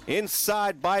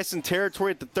inside Bison territory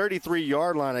at the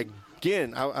 33-yard line.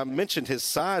 Again, I mentioned his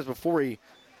size before he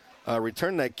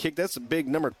returned that kick. That's a big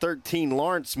number 13,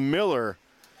 Lawrence Miller,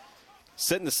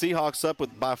 setting the Seahawks up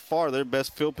with by far their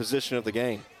best field position of the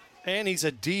game. And he's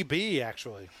a DB,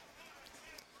 actually.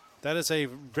 That is a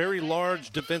very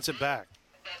large defensive back.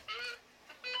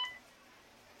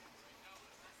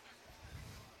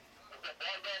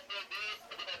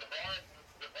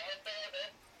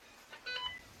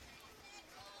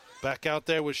 Back out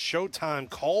there with Showtime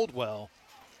Caldwell.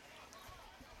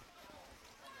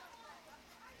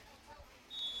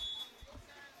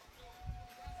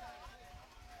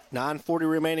 $9:40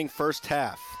 remaining first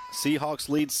half. Seahawks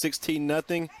lead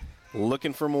 16-0.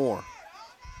 Looking for more.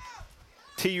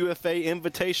 TUFA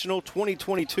Invitational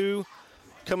 2022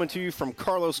 coming to you from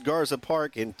Carlos Garza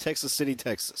Park in Texas City,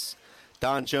 Texas.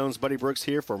 Don Jones, Buddy Brooks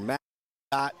here for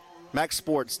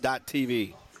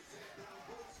MaxSports.tv.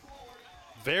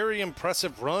 Very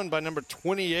impressive run by number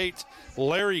 28,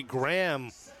 Larry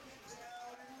Graham.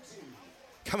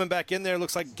 Coming back in there,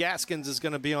 looks like Gaskins is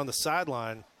going to be on the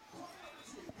sideline.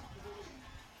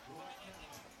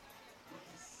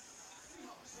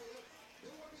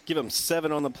 Give him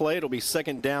 7 on the play. It'll be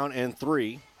 2nd down and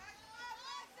 3.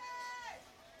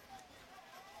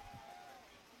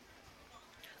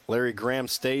 Larry Graham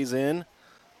stays in.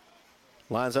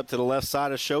 Lines up to the left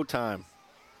side of Showtime.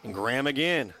 And Graham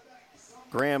again.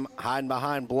 Graham hiding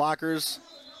behind blockers.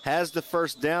 Has the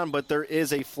first down, but there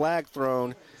is a flag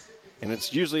thrown. And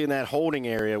it's usually in that holding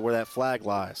area where that flag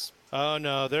lies. Oh,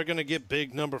 no. They're going to get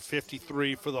big number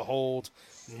 53 for the hold.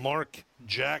 Mark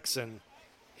Jackson.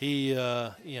 He,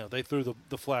 they threw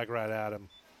the flag right at him.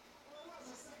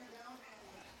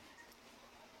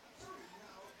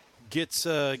 Gets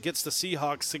the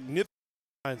Seahawks significant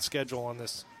schedule on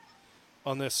this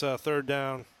third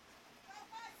down.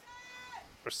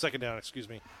 Or second down, excuse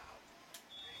me.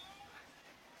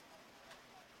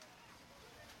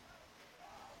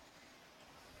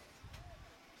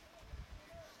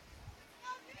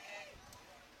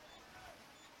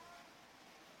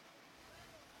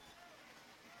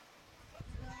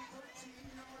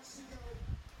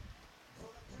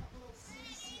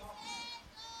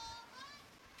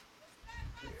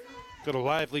 Got a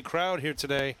lively crowd here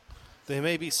today. They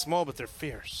may be small, but they're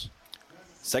fierce.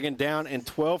 Second down and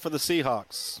 12 for the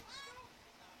Seahawks.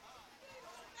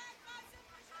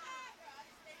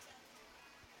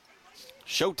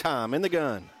 Showtime in the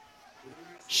gun.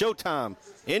 Showtime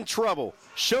in trouble.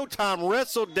 Showtime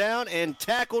wrestled down and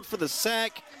tackled for the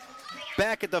sack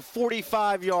back at the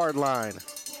 45-yard line.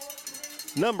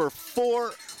 Number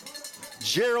 4,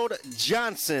 Gerald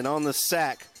Johnson on the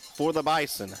sack for the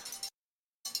Bison.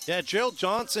 Yeah, Gerald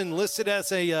Johnson listed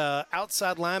as a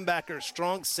outside linebacker,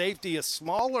 strong safety, a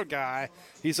smaller guy.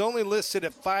 He's only listed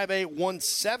at 5'8",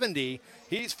 170.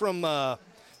 He's from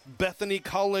Bethany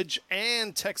College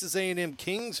and Texas A&M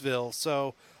Kingsville.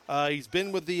 So he's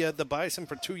been with the Bison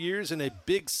for 2 years, and a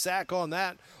big sack on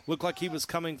that. Looked like he was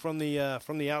coming from the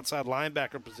outside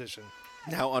linebacker position.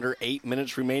 Now under 8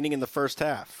 minutes remaining in the first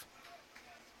half.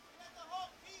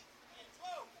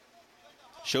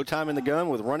 Showtime in the gun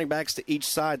with running backs to each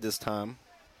side this time.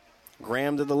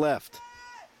 Graham to the left.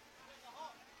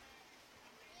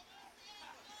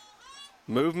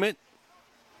 Movement.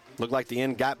 Looked like the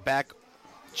end got back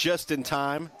just in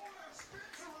time.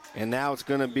 And now it's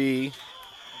going to be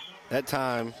that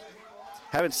time.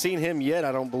 Haven't seen him yet,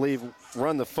 I don't believe,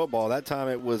 run the football. That time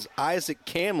it was Isaac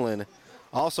Camlin,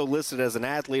 also listed as an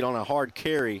athlete on a hard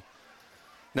carry.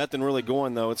 Nothing really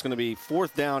going, though. It's going to be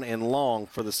fourth down and long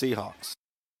for the Seahawks.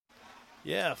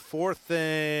 Yeah, 4th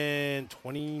and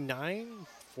 29.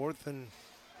 4th and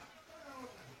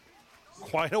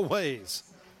quite a ways.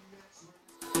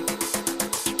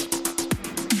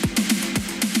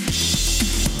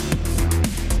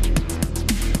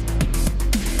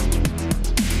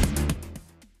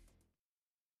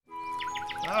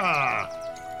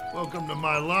 Welcome to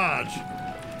my lodge.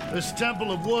 This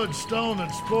temple of wood, stone,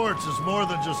 and sports is more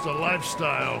than just a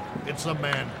lifestyle. It's a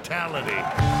mentality.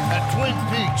 At Twin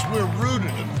Peaks, we're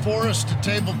rooted in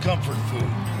forest-to-table comfort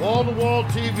food, wall-to-wall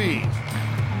TVs,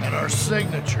 and our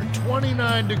signature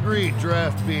 29-degree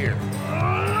draft beer.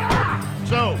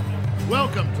 So,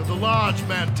 welcome to the lodge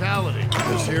mentality.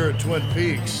 Because here at Twin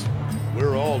Peaks,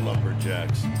 we're all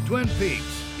lumberjacks. Twin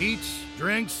Peaks, eats,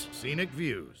 drinks, scenic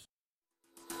views.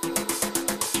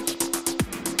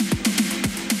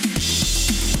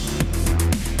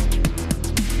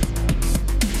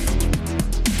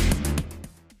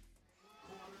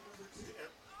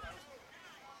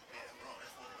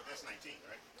 That's 19,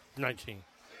 right? 19. Yeah.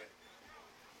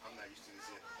 I'm not used to this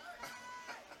yet.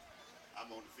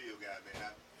 I'm on the field guy,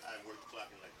 man. I haven't worked the clock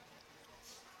in like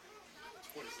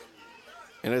 20-something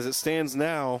years. And as it stands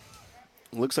now,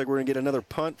 looks like we're going to get another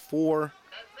punt for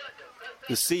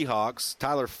the Seahawks.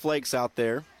 Tyler Flake's out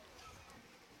there.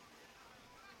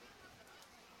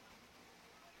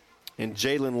 And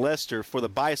Jalen Lester for the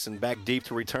Bison back deep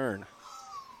to return.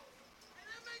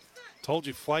 Told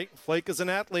you, Flake is an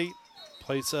athlete.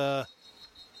 Plays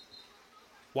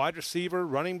wide receiver,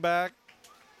 running back,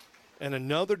 and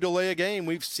another delay of game.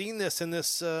 We've seen this in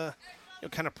this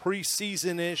kind of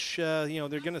preseason-ish. They're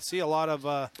going to see a lot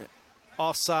of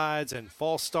offsides and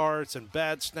false starts and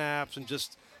bad snaps and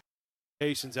just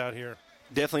patience out here.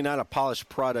 Definitely not a polished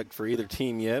product for either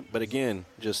team yet, but again,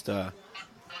 just the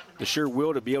sure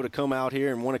will to be able to come out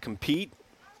here and want to compete,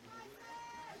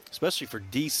 especially for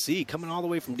D.C. Coming all the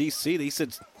way from D.C., he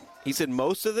said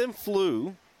most of them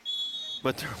flew,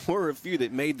 but there were a few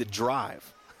that made the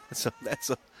drive. So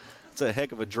that's a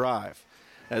heck of a drive.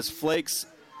 As Flakes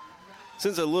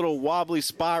sends a little wobbly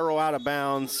spiral out of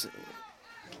bounds.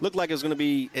 Looked like it was going to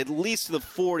be at least to the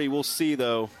 40. We'll see,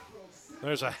 though.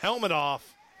 There's a helmet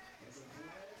off.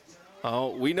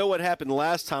 Oh, we know what happened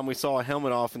last time we saw a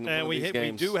helmet off in one of these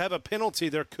games. We do have a penalty.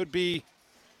 There could be,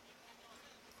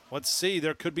 let's see,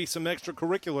 there could be some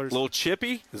extracurriculars. A little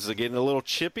chippy? This is getting a little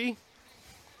chippy.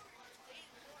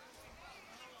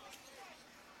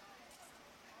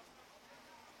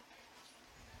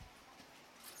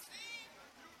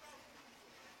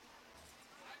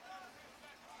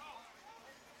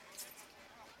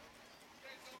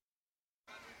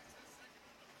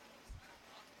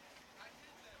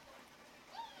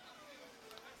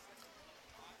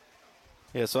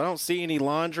 Yeah, so I don't see any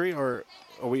laundry, or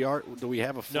do we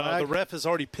have a flag? No, the ref has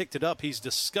already picked it up. He's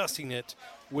discussing it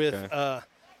with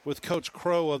Coach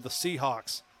Crow of the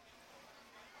Seahawks.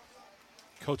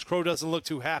 Coach Crow doesn't look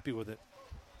too happy with it.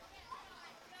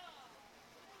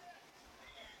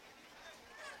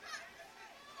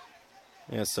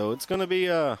 Yeah, so it's going to be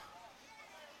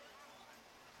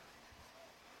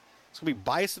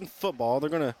Bison football. They're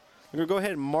going to go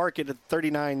ahead and mark it at the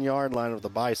 39-yard line of the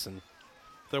Bison.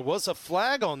 There was a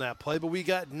flag on that play, but we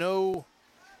got no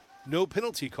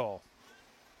penalty call.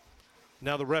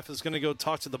 Now the ref is going to go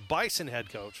talk to the Bison head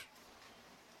coach.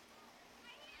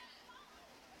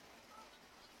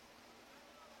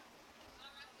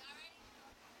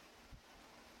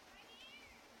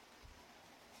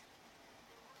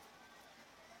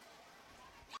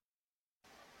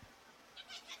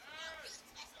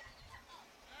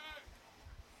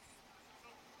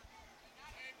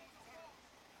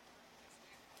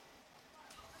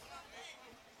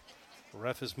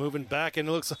 Ref is moving back, and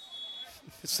it looks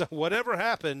so whatever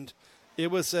happened, it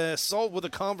was solved with a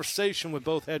conversation with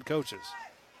both head coaches.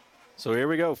 So here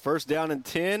we go. First down and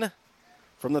 10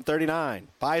 from the 39.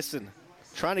 Bison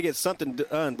trying to get something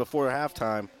done before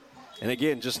halftime. And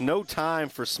again, just no time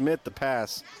for Smith to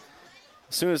pass.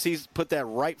 As soon as he's put that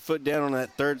right foot down on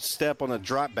that third step on the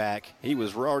drop back, he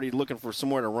was already looking for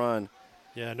somewhere to run.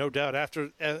 Yeah, no doubt.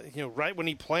 After right when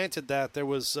he planted that, there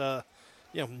was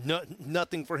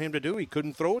nothing for him to do. He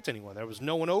couldn't throw it to anyone. There was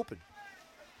no one open.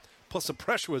 Plus, the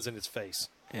pressure was in his face.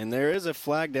 And there is a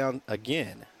flag down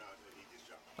again.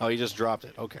 Oh, he just dropped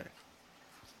it. Okay.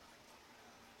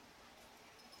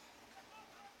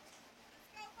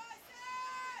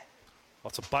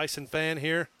 Lots of Bison fan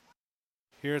here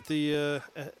at the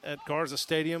at Garza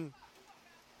Stadium.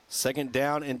 Second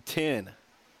down and 10.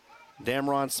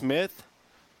 Damron Smith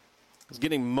is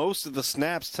getting most of the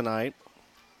snaps tonight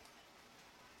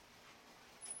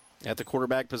at the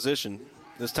quarterback position.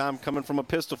 This time coming from a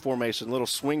pistol formation. Little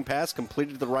swing pass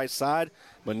completed to the right side,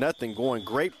 but nothing going.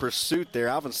 Great pursuit there.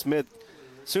 Alvin Smith,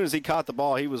 as soon as he caught the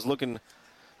ball, he was looking,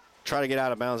 try to get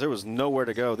out of bounds. There was nowhere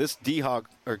to go. This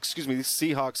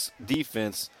Seahawks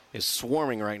defense is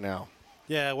swarming right now.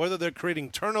 Yeah, whether they're creating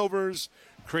turnovers,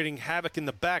 creating havoc in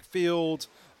the backfield,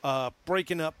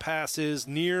 breaking up passes,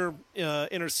 near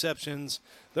interceptions,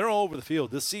 they're all over the field.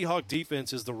 This Seahawk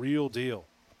defense is the real deal.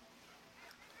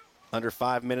 Under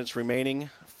 5 minutes remaining,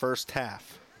 first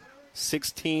half.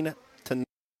 16-9.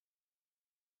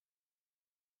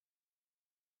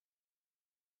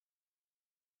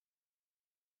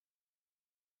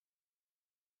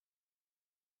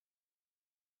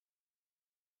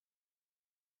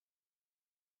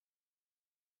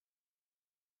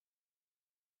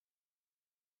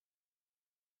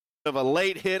 Of a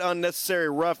late hit, unnecessary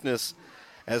roughness,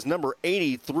 as number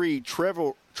 83,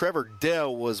 Trevor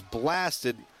Dell, was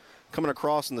blasted coming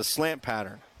across in the slant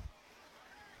pattern.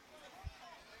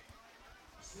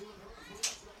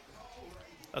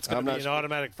 That's going to be an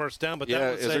automatic first down. But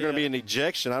yeah, is there going to be an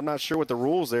ejection? I'm not sure what the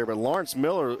rules there, but Lawrence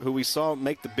Miller, who we saw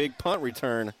make the big punt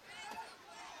return,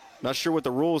 not sure what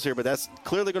the rules here, but that's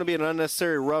clearly going to be an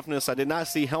unnecessary roughness. I did not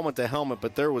see helmet to helmet,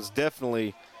 but there was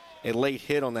definitely a late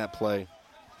hit on that play.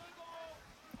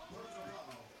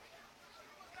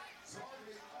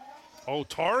 Oh,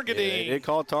 targeting. Yeah, they did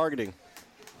call targeting.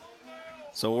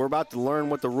 So we're about to learn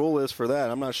what the rule is for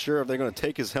that. I'm not sure if they're going to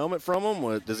take his helmet from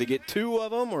him. Does he get two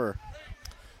of them? Or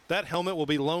that helmet will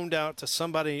be loaned out to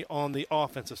somebody on the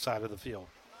offensive side of the field.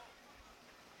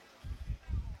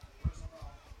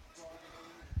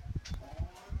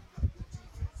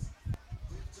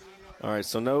 All right,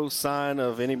 so no sign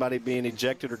of anybody being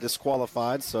ejected or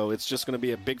disqualified, so it's just going to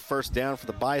be a big first down for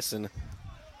the Bison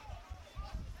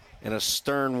and a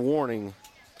stern warning.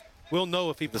 We'll know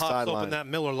if he pops open that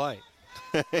Miller Lite.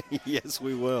 Yes,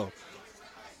 we will.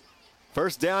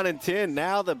 First down and 10.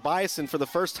 Now the Bison, for the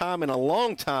first time in a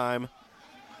long time,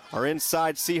 are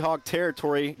inside Seahawk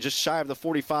territory, just shy of the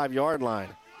 45-yard line.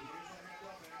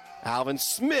 Alvin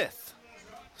Smith.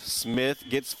 Smith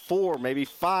gets 4, maybe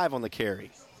 5 on the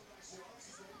carry.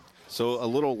 So a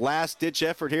little last-ditch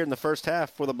effort here in the first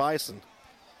half for the Bison.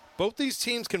 Both these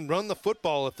teams can run the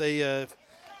football if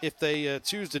they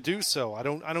choose to do so. I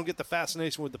don't get the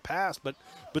fascination with the pass, but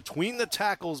between the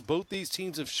tackles, both these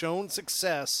teams have shown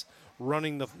success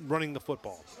running the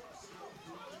football.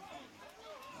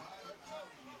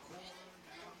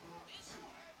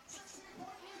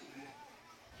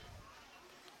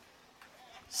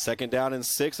 Second down and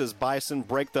 6 as Bison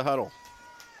break the huddle.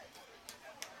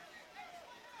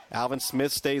 Alvin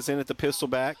Smith stays in at the pistol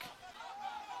back.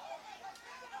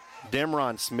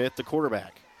 Damron Smith, the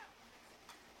quarterback.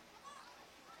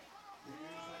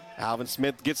 Alvin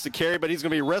Smith gets the carry, but he's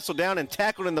going to be wrestled down and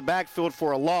tackled in the backfield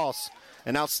for a loss.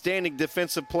 An outstanding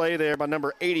defensive play there by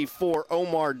number 84,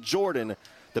 Omar Jordan,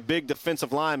 the big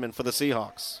defensive lineman for the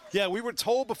Seahawks. Yeah, we were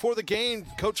told before the game,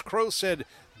 Coach Crow said,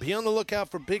 be on the lookout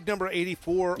for big number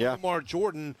 84, Omar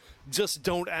Jordan. Just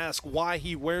don't ask why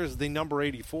he wears the number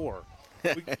 84.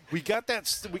 we got that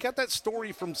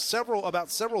story from several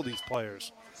of these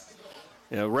players.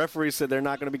 You know, referees said they're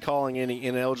not going to be calling any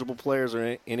ineligible players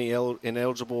or any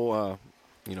ineligible,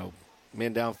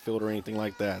 men downfield or anything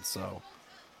like that. So,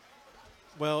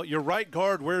 well, your right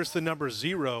guard wears the number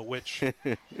 0, which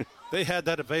they had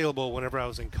that available whenever I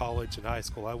was in college and high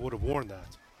school. I would have worn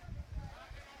that.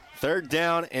 3rd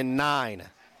down and 9.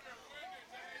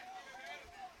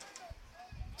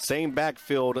 Same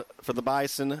backfield for the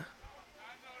Bison.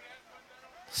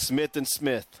 Smith and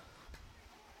Smith.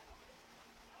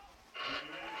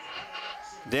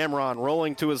 Damron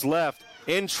rolling to his left.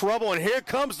 In trouble, and here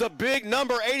comes the big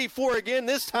number 84 again.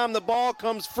 This time the ball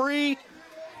comes free,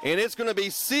 and it's going to be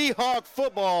Seahawk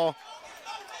football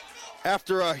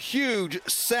after a huge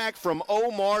sack from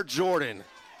Omar Jordan.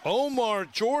 Omar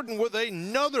Jordan with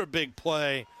another big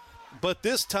play, but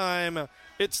this time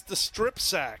it's the strip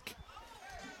sack.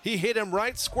 He hit him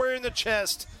right square in the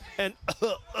chest, and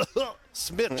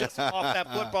Smith just off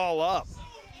that football up.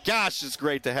 Gosh, it's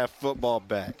great to have football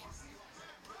back.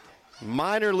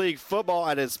 Minor league football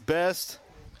at its best.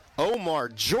 Omar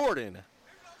Jordan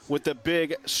with the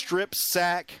big strip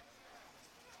sack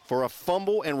for a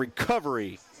fumble and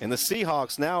recovery. And the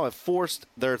Seahawks now have forced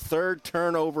their 3rd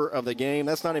turnover of the game.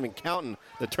 That's not even counting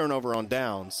the turnover on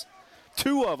downs.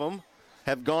 2 of them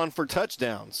have gone for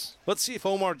touchdowns. Let's see if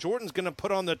Omar Jordan's going to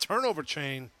put on the turnover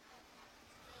chain.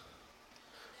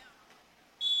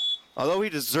 Although he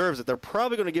deserves it, they're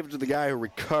probably going to give it to the guy who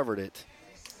recovered it.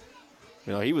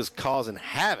 You know, he was causing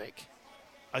havoc.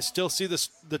 I still see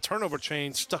the turnover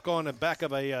chain stuck on the back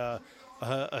of a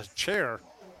chair.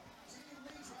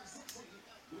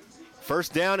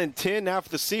 1st down and 10 now for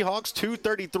the Seahawks.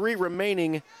 2:33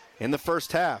 remaining in the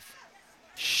first half.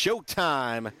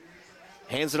 Showtime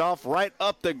hands it off right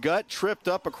up the gut, tripped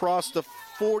up across the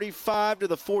 45 to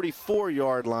the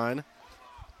 44-yard line.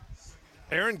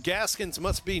 Aaron Gaskins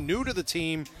must be new to the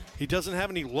team. He doesn't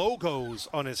have any logos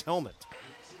on his helmet.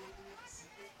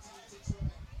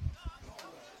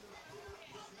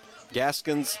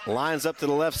 Gaskins lines up to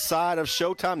the left side of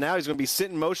Showtime. Now he's going to be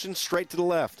sitting motion straight to the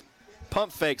left.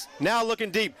 Pump fakes. Now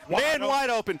looking deep. Wide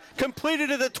open. Completed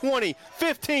to the 20,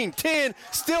 15, 10.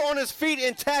 Still on his feet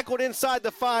and tackled inside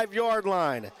the 5-yard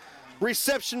line.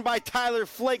 Reception by Tyler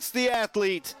Flakes, the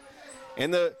athlete.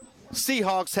 And the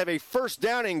Seahawks have a 1st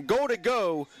down and goal to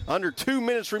go under 2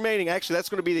 minutes remaining. Actually, that's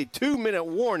going to be the 2-minute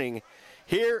warning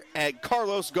here at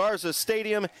Carlos Garza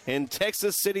Stadium in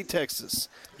Texas City, Texas.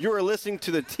 You are listening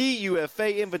to the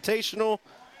TUFA Invitational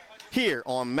here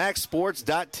on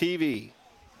MaxSports.tv.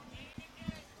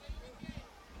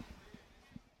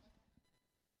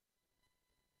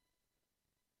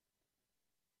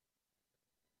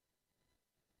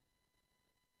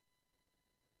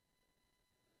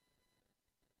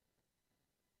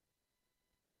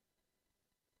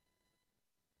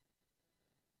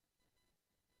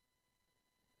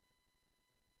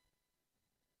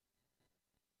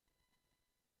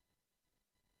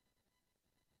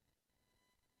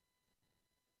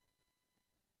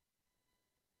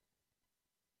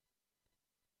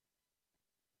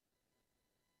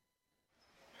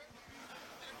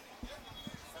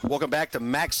 Welcome back to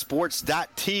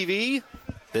MaxSports.tv,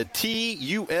 the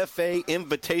TUFA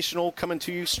Invitational coming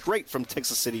to you straight from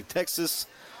Texas City, Texas.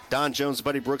 Don Jones,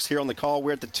 Buddy Brooks here on the call.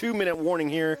 We're at the 2-minute warning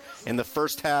here in the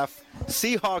first half.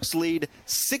 Seahawks lead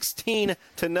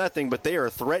 16-0, but they are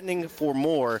threatening for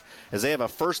more as they have a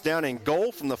 1st down and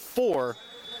goal from the 4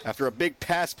 after a big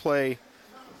pass play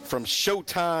from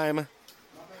Showtime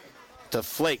to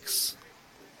Flakes.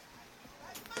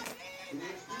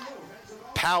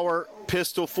 Power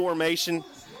pistol formation.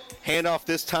 Handoff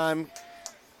this time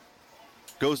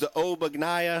goes to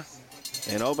Obagnaya,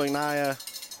 and Obagnaya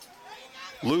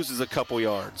loses a couple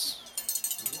yards.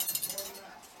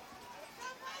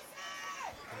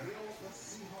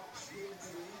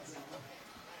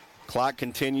 Clock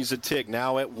continues to tick,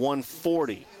 now at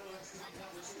 1:40.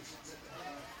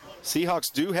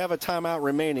 Seahawks do have a timeout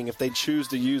remaining if they choose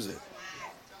to use it.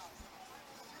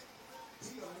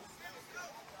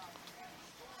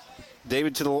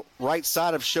 David to the right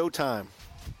side of Showtime.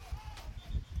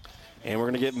 And we're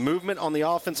going to get movement on the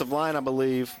offensive line, I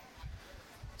believe.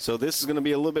 So this is going to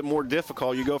be a little bit more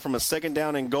difficult. You go from a 2nd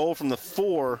down and goal from the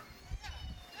 4.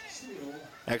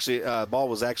 Actually, ball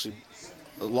was actually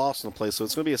loss in the play. So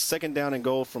it's going to be a second down and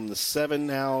goal from the 7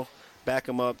 now. Back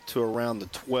them up to around the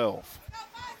 12.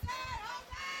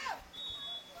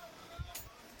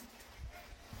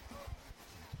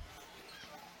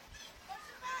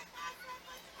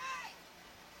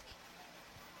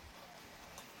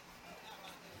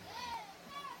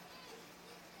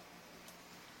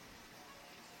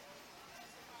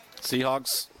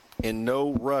 Seahawks in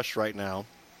no rush right now.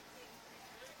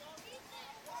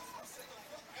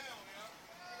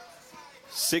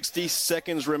 $60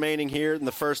 seconds remaining here in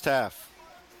the first half.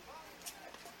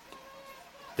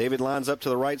 David lines up to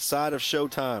the right side of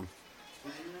Showtime.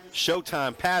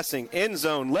 Showtime passing, end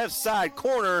zone, left side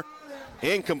corner,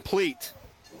 incomplete.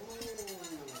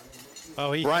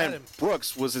 Oh, he Brian had him.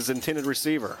 Brooks was his intended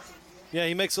receiver. Yeah,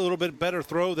 he makes a little bit better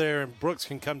throw there, and Brooks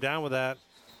can come down with that.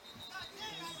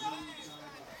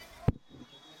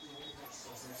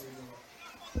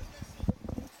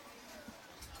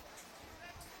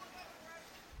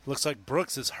 Looks like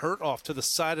Brooks is hurt off to the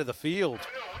side of the field.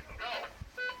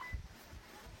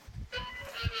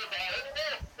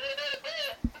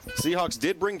 Seahawks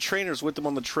did bring trainers with them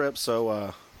on the trip,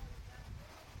 so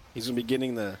he's going to be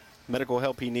getting the medical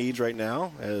help he needs right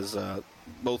now as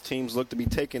both teams look to be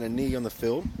taking a knee on the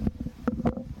field.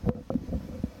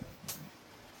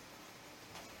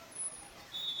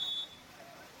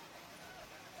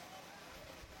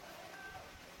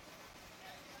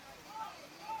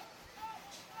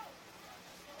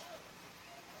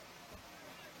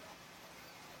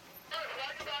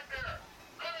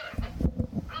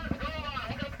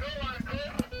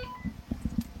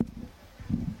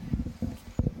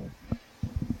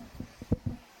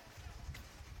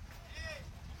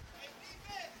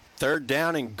 Third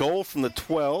down and goal from the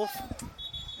 12.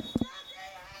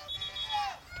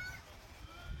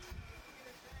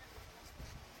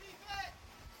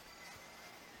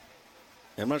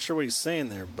 I'm not sure what he's saying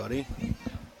there, buddy.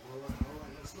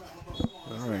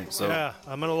 All right, so Yeah,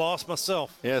 I'm going to lost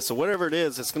myself. yeah, so whatever it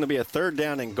is, it's going to be a third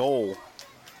down and goal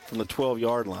from the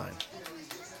 12-yard line.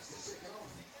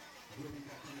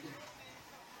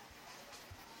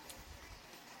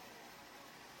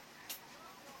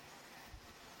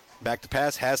 Back to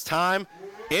pass, has time.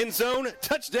 End zone,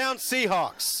 touchdown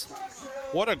Seahawks.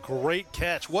 What a great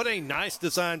catch. What a nice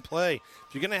design play.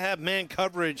 If you're going to have man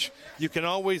coverage, you can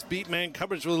always beat man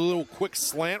coverage with a little quick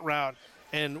slant route.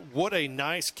 And what a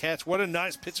nice catch. What a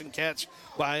nice pitch and catch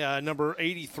by number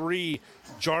 83,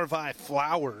 Jarvi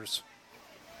Flowers.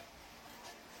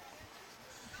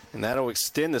 And that'll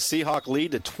extend the Seahawk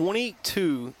lead to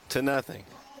 22-0.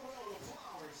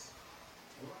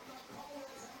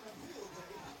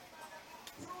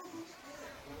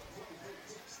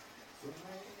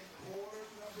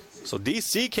 So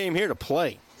DC came here to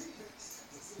play.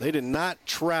 They did not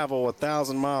travel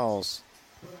 1,000 miles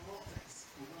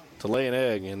to lay an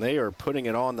egg, and they are putting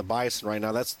it on the Bison right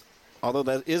now. Although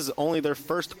that is only their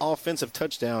first offensive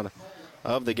touchdown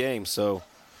of the game. So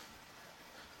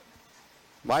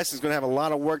Bison's going to have a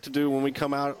lot of work to do when we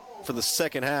come out for the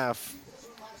second half.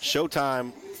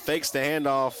 Showtime fakes the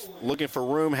handoff, looking for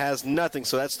room, has nothing.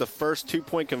 So that's the first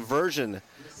two-point conversion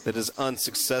that is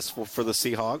unsuccessful for the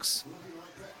Seahawks.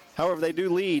 However, they do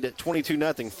lead at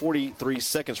 22-0, 43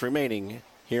 seconds remaining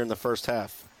here in the first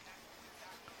half.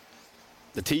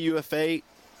 The TUFA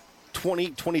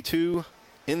 2022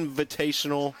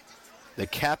 Invitational, the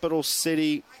Capital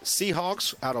City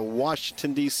Seahawks out of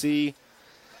Washington, D.C.,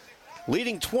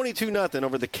 leading 22-0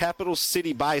 over the Capital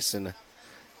City Bison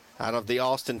out of the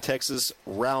Austin, Texas,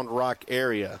 Round Rock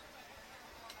area.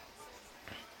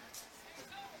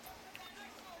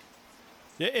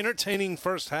 Yeah, entertaining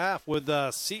first half with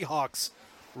Seahawks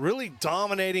really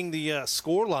dominating the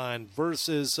score line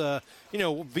versus, via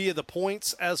the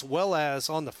points as well as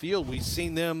on the field. We've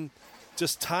seen them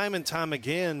just time and time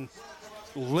again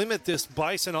limit this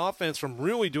Bison offense from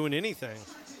really doing anything.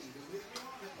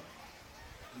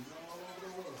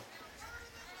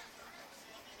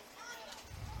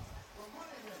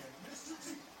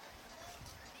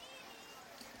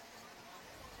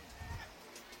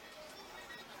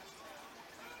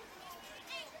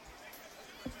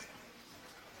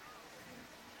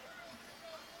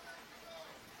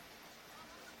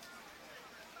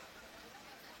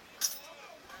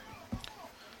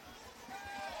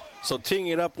 So teeing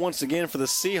it up once again for the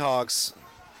Seahawks,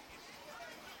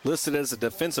 listed as a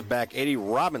defensive back, Eddie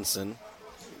Robinson.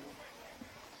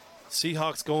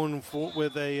 Seahawks going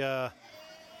with a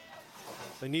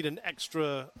they need an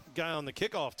extra guy on the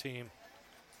kickoff team.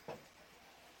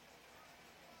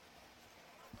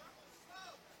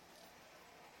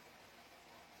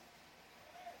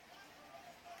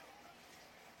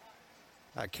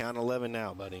 I count 11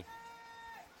 now, buddy.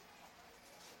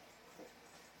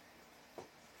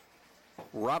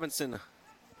 Robinson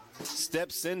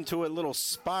steps into a little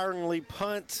spirally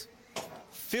punt,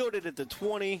 fielded at the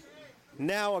 20,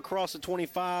 now across the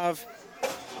 25.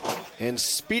 And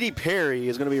Speedy Perry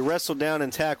is going to be wrestled down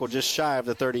and tackled just shy of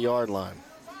the 30-yard line.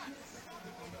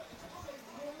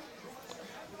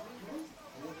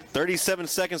 37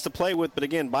 seconds to play with, but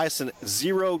again, Bison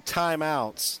 0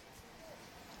 timeouts.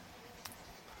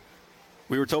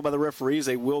 We were told by the referees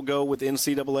they will go with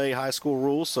NCAA high school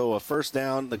rules, so a first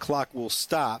down, the clock will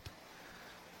stop,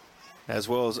 as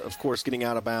well as, of course, getting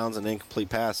out of bounds and incomplete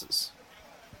passes.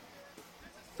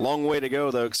 Long way to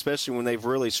go, though, especially when they've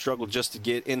really struggled just to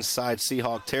get inside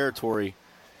Seahawk territory.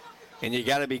 And you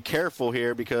got to be careful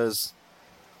here because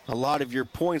a lot of your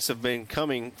points have been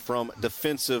coming from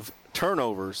defensive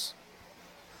turnovers.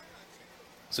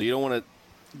 So you don't want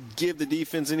to give the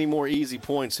defense any more easy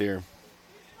points here.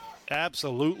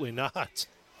 Absolutely not.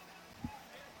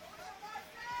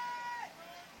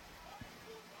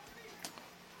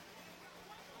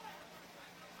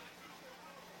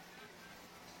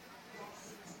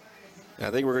 I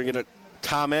think we're going to get a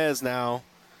Tomez now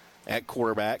at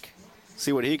quarterback.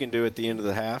 See what he can do at the end of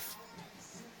the half.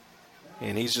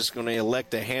 And he's just going to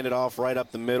elect to hand it off right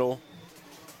up the middle.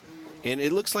 And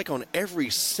it looks like on every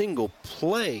single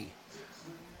play,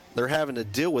 they're having to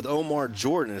deal with Omar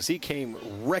Jordan as he came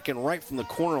wrecking right from the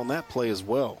corner on that play as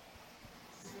well.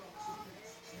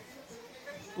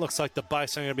 Looks like the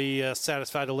Bison are going to be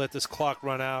satisfied to let this clock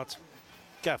run out.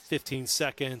 Got 15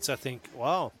 seconds, I think.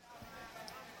 Wow.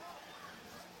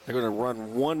 They're going to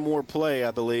run one more play,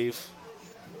 I believe.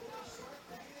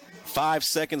 5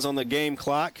 seconds on the game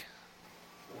clock.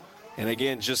 And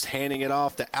again, just handing it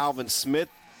off to Alvin Smith.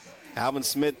 Alvin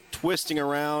Smith twisting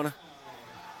around.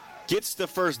 Gets the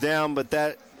first down, but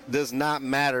that does not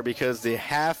matter because the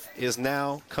half is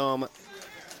now come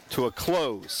to a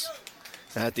close.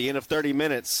 At the end of 30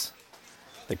 minutes,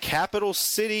 the Capital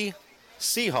City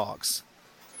Seahawks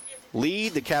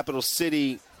lead the Capital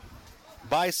City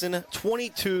Bison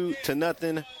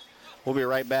 22-0. We'll be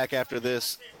right back after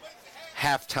this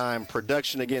halftime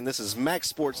production. Again, this is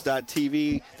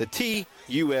MaxSports.tv, the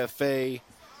TUFA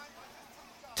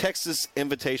Texas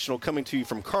Invitational coming to you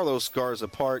from Carlos Garza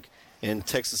Park in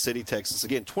Texas City, Texas.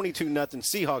 Again, 22-0.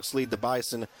 Seahawks lead the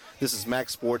Bison. This is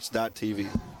MaxSports.tv.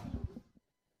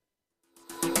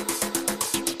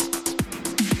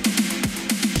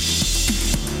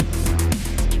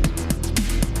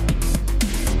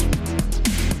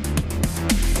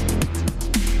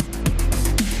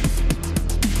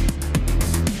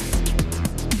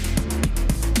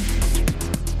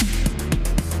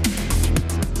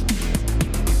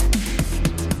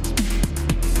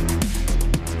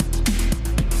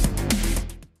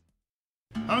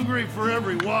 Hungry for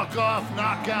every walk-off,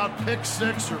 knockout, pick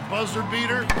six, or buzzer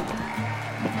beater?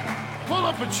 Pull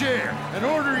up a chair and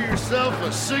order yourself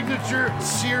a signature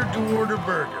seared-to-order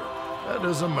burger. That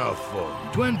is a mouthful.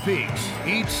 Twin Peaks.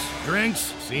 Eats, drinks,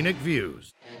 scenic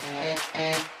views.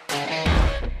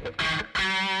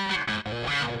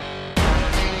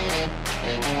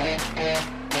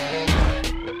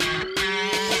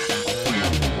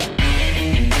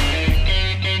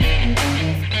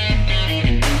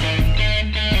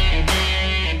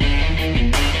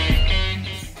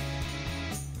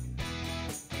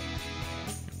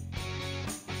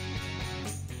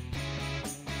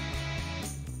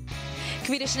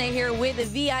 Kavita Shanae here with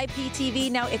VIP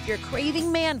TV. Now, if you're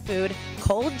craving man food,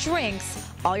 cold drinks,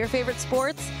 all your favorite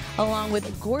sports, along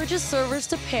with gorgeous servers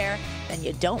to pair, then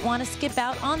you don't want to skip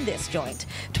out on this joint.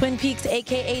 Twin Peaks,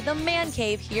 a.k.a. the Man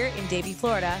Cave here in Davie,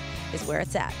 Florida, is where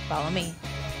it's at. Follow me.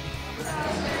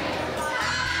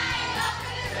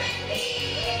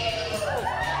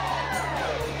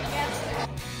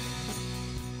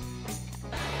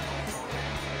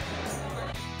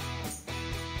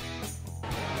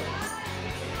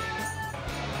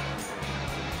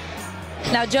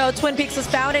 Now, Joe, Twin Peaks was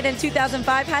founded in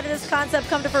 2005. How did this concept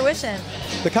come to fruition?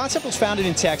 The concept was founded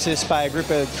in Texas by a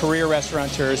group of career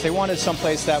restaurateurs. They wanted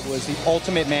someplace that was the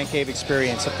ultimate man cave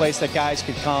experience, a place that guys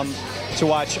could come to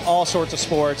watch all sorts of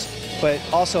sports, but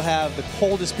also have the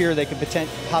coldest beer they could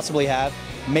possibly have,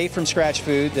 made from scratch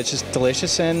food that's just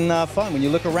delicious and fun. When you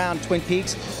look around Twin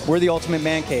Peaks, we're the ultimate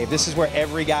man cave. This is where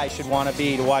every guy should want to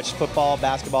be to watch football,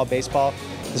 basketball, baseball.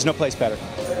 There's no place better.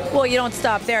 Well, you don't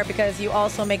stop there because you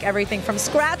also make everything from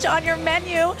scratch on your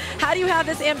menu. How do you have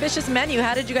this ambitious menu?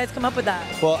 How did you guys come up with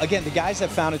that? Well, again, the guys that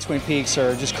founded Twin Peaks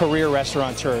are just career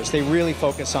restaurateurs. They really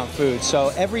focus on food. So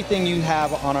everything you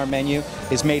have on our menu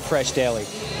is made fresh daily.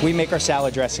 We make our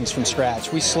salad dressings from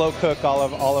scratch. We slow cook all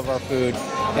of our food.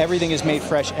 Everything is made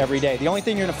fresh every day. The only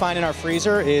thing you're going to find in our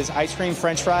freezer is ice cream,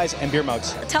 French fries, and beer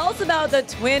mugs. Tell us about the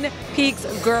Twin Peaks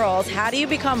girls. How do you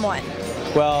become one?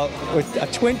 Well, with a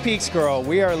Twin Peaks girl,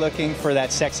 we are looking for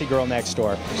that sexy girl next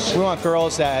door. We want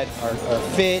girls that are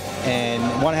fit and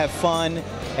want to have fun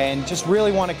and just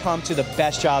really want to come to the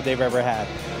best job they've ever had.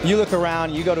 You look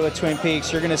around, you go to a Twin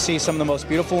Peaks, you're going to see some of the most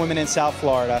beautiful women in South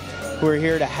Florida who are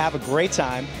here to have a great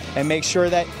time and make sure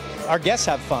that our guests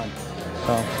have fun.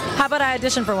 So, How about I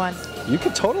audition for one? you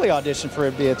could totally audition for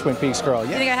it, be a Twin Peaks girl.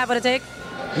 You Yeah, think I have what it takes?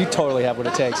 you totally have what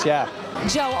it takes, yeah.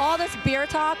 Joe, all this beer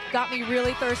talk got me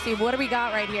really thirsty. What do we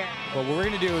got right here? Well, what we're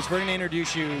going to do is we're going to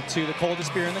introduce you to the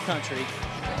coldest beer in the country,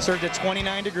 served at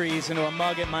 29 degrees into a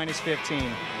mug at minus 15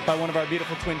 by one of our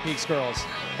beautiful Twin Peaks girls.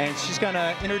 And she's going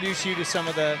to introduce you to some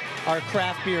of our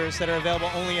craft beers that are available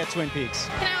only at Twin Peaks.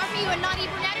 Can I offer you a naughty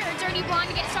brunette or a dirty blonde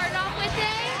to get started off with today?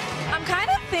 I'm kind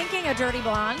of thinking a dirty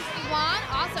blonde. Blonde?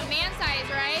 Awesome. Man size,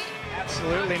 right?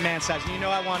 Absolutely man size. You know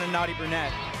I want a naughty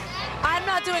brunette. I'm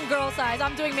not doing girl size.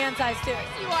 I'm doing man size too.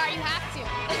 You are. You have to.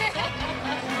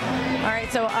 All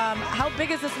right, so how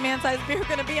big is this man size beer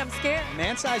going to be? I'm scared.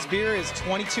 Man size beer is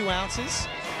 22 ounces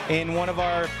in one of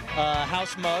our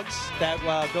house mugs that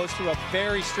goes through a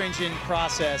very stringent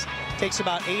process. Takes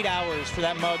about 8 hours for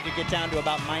that mug to get down to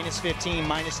about minus 15,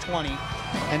 minus 20,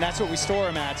 and that's what we store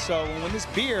them at. So when this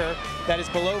beer that is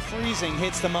below freezing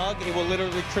hits the mug, it will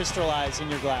literally crystallize in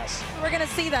your glass. We're going to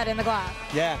see that in the glass.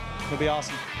 Yeah, it'll be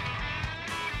awesome.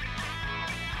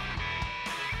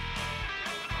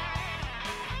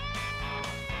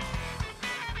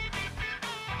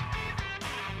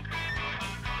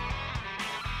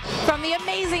 From the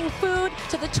amazing food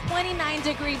to the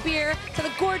 29-degree beer to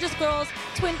the gorgeous girls,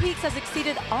 Twin Peaks has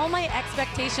exceeded all my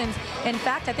expectations. In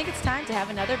fact, I think it's time to have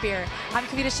another beer. I'm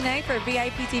Kavita Shanae for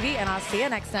VIP TV, and I'll see you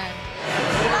next time.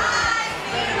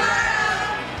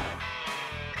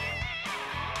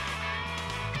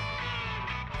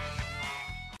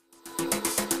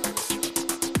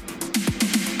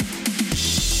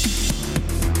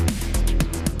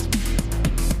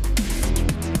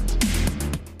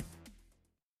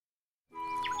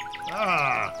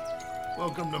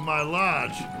 Welcome to my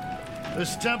lodge.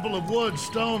 This temple of wood,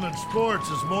 stone, and sports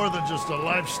is more than just a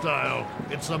lifestyle.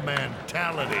 It's a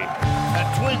mentality.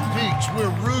 At Twin Peaks,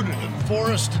 we're rooted in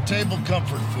forest-to-table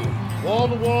comfort food,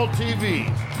 wall-to-wall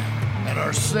TVs, and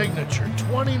our signature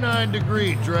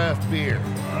 29-degree draft beer.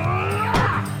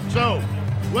 So,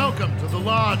 welcome to the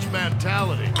lodge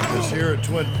mentality. Because here at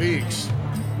Twin Peaks,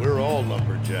 we're all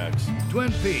lumberjacks.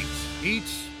 Twin Peaks,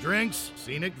 eats, drinks,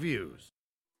 scenic views.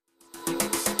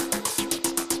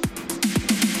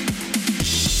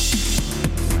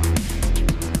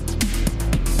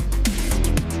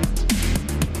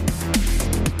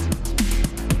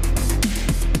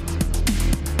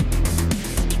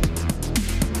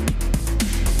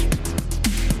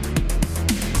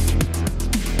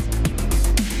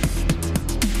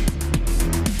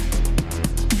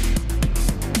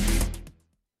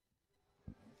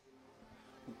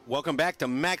 Welcome back to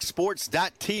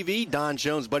MaxSports.tv. Don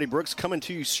Jones, Buddy Brooks, coming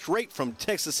to you straight from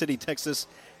Texas City, Texas,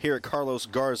 here at Carlos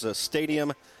Garza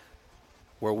Stadium,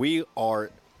 where we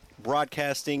are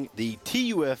broadcasting the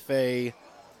TUFA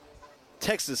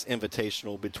Texas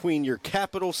Invitational between your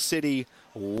capital city,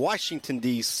 Washington,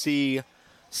 D.C.,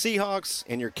 Seahawks,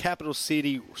 and your capital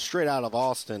city, straight out of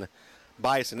Austin,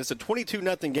 Bison. It's a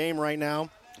 22-0 game right now.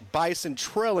 Bison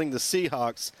trailing the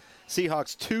Seahawks.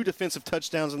 Seahawks 2 defensive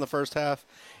touchdowns in the first half,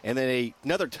 and then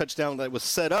another touchdown that was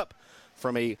set up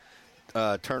from a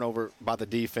turnover by the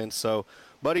defense. So,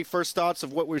 Buddy, first thoughts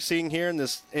of what we're seeing here in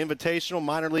this invitational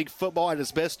minor league football at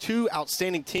its best. 2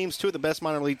 outstanding teams, 2 of the best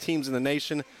minor league teams in the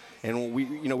nation, and we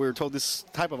were told this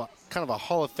type of kind of a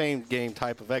Hall of Fame game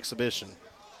type of exhibition.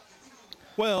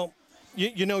 Well,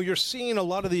 you're seeing a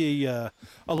lot of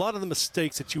the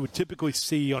mistakes that you would typically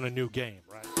see on a new game,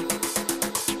 right?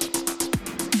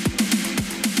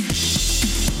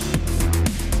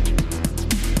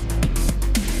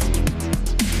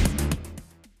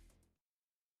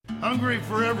 Hungry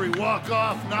for every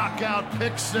walk-off, knockout,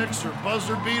 pick six, or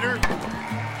buzzer beater?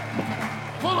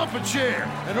 Pull up a chair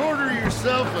and order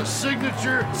yourself a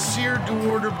signature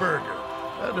seared-to-order burger.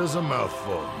 That is a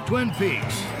mouthful. Twin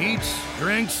Peaks, eats,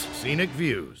 drinks, scenic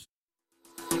views.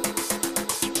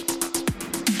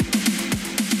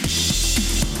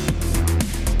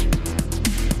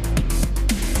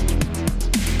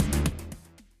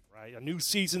 A new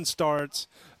season starts.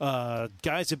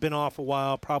 Guys have been off a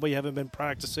while, probably haven't been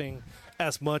practicing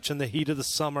as much in the heat of the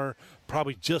summer,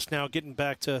 probably just now getting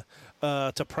back to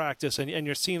practice, and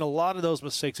you're seeing a lot of those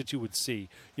mistakes that you would see.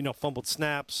 Fumbled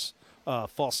snaps,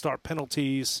 false start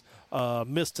penalties,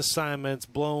 missed assignments,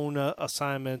 blown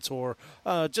assignments, or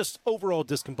just overall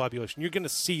discombobulation. You're going to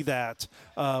see that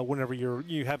whenever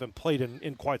you haven't played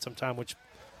in quite some time, which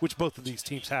both of these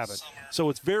teams haven't. So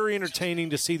it's very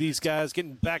entertaining to see these guys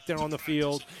getting back there on the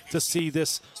field, to see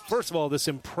this, first of all, this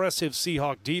impressive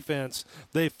Seahawk defense.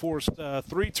 They've forced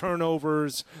 3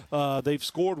 turnovers. They've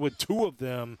scored with 2 of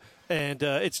them, and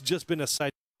it's just been a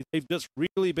sight. They've just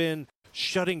really been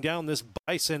shutting down this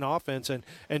Bison offense.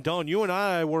 And Don, you and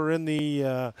I were in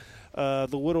the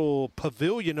little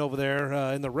pavilion over there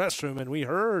in the restroom, and we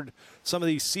heard some of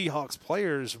these Seahawks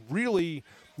players really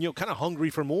 – kind of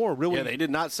hungry for more. Really, yeah, they did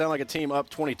not sound like a team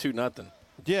up 22-0.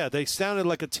 Yeah, they sounded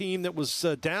like a team that was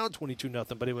down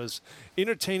 22-0. But it was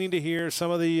entertaining to hear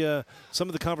some of the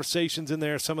conversations in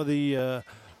there, some of the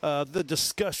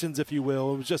discussions, if you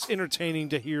will. It was just entertaining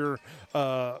to hear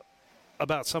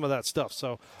about some of that stuff.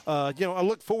 So, I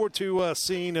look forward to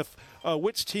seeing if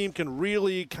which team can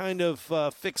really kind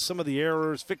of fix some of the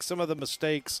errors, fix some of the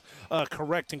mistakes,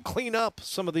 correct and clean up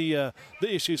some of the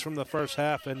issues from the first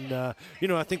half. And,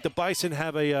 I think the Bison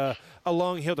have a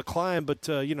long hill to climb, but,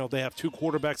 they have 2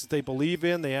 quarterbacks that they believe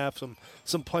in. They have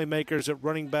some playmakers at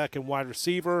running back and wide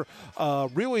receiver.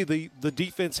 Really, the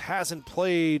defense hasn't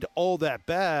played all that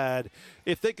bad.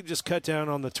 If they could just cut down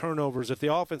on the turnovers, if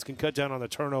the offense can cut down on the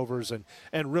turnovers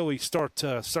and really start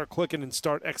clicking and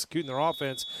start executing their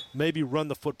offense, maybe run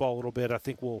the football a little bit, I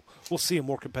think we'll see a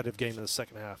more competitive game in the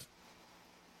second half.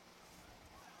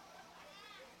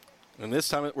 And this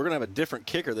time, we're going to have a different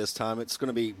kicker this time. It's going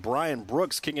to be Brian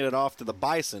Brooks kicking it off to the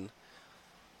Bison.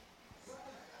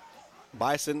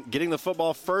 Bison getting the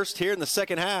football first here in the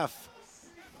second half.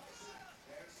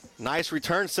 Nice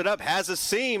return set up, has a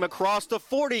seam across the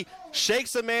 40,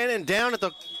 shakes a man and down at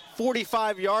the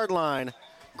 45-yard line.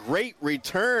 Great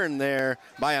return there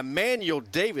by Emmanuel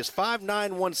Davis, 5'9",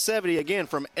 170, again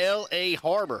from L.A.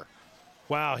 Harbor.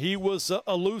 Wow, he was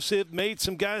elusive, made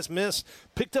some guys miss,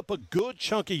 picked up a good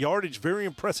chunk of yardage. Very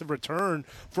impressive return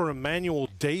for Emmanuel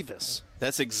Davis.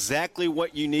 That's exactly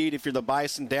what you need if you're the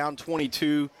Bison, down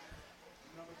 22.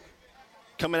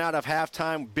 Coming out of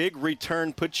halftime, big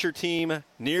return, puts your team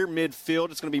near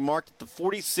midfield. It's going to be marked at the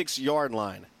 46-yard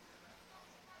line.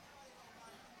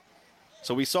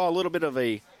 So we saw a little bit of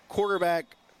a quarterback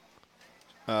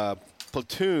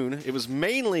platoon. It was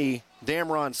mainly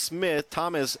Damron Smith.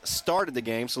 Thomas started the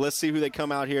game, so let's see who they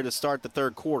come out here to start the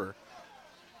third quarter.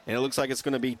 And it looks like it's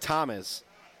going to be Thomas.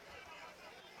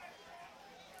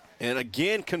 And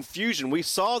again, confusion. We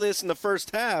saw this in the first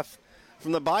half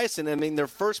from the Bison. I mean, their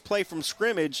first play from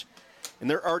scrimmage, and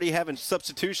they're already having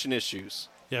substitution issues.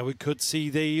 Yeah, we could see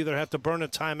they either have to burn a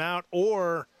timeout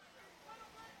or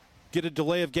get a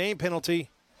delay of game penalty.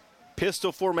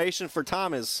 Pistol formation for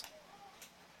Thomas.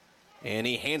 And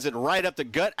he hands it right up the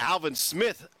gut. Alvin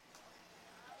Smith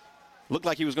looked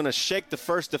like he was going to shake the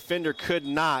first defender, could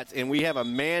not. And we have a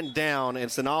man down.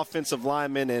 It's an offensive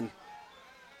lineman, and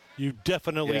you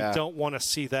definitely don't want to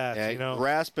see that. Yeah,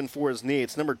 grasping for his knee.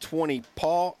 It's number 20,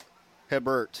 Paul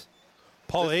Hebert.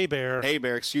 Paul Hebert.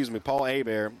 Paul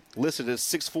Hebert, listed as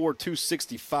 6'4",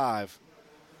 265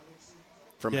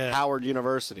 from Howard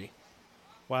University.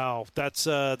 Wow, that's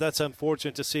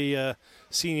unfortunate to see an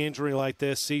injury like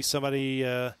this. See somebody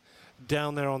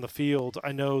down there on the field.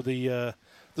 I know the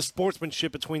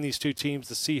sportsmanship between these two teams.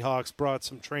 The Seahawks brought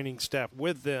some training staff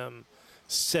with them.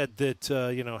 Said that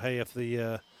hey,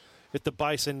 if the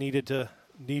Bison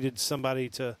needed somebody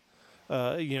to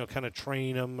kind of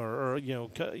train them or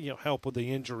help with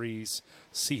the injuries,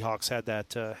 Seahawks had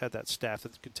that staff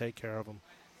that could take care of them.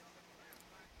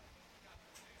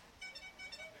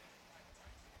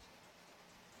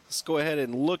 Let's go ahead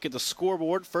and look at the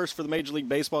scoreboard. First for the Major League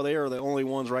Baseball, they are the only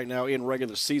ones right now in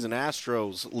regular season.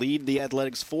 Astros lead the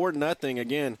Athletics 4-0.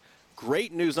 Again,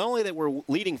 great news. Not only that we're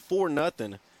leading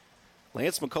 4-0,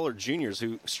 Lance McCullers Jr.,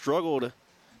 who struggled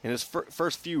in his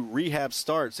first few rehab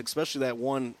starts, especially that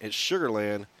one at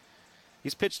Sugarland,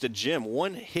 he's pitched a gem.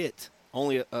 1 hit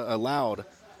only allowed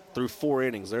through 4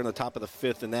 innings. They're in the top of the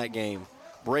 5th in that game.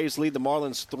 Braves lead the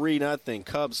Marlins 3-0.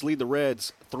 Cubs lead the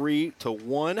Reds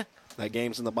 3-1. That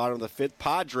game's in the bottom of the 5th.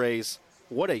 Padres,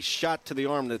 what a shot to the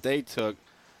arm that they took.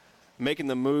 Making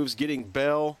the moves, getting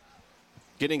Bell,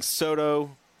 getting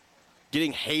Soto,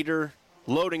 getting Hader,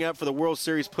 loading up for the World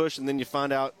Series push, and then you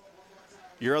find out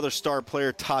your other star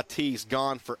player, Tatis,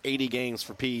 gone for 80 games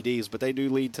for PEDs. But they do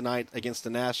lead tonight against the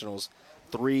Nationals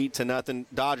 3-0.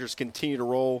 Dodgers continue to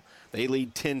roll. They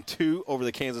lead 10-2 over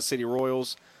the Kansas City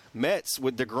Royals. Mets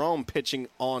with DeGrom pitching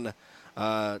on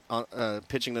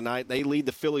pitching tonight. They lead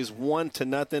the Phillies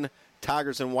 1-0.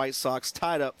 Tigers and White Sox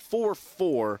tied up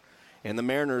 4-4. And the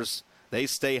Mariners, they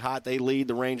stay hot. They lead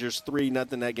the Rangers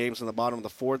 3-0. That game's in the bottom of the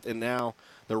fourth. And now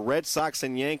the Red Sox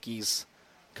and Yankees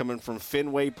coming from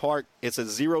Fenway Park. It's a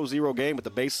 0-0 game, but the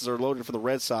bases are loaded for the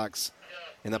Red Sox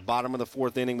in the bottom of the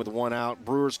fourth inning with one out.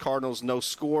 Brewers, Cardinals, no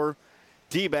score.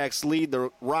 D-backs lead the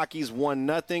Rockies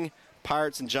 1-0.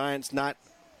 Pirates and Giants not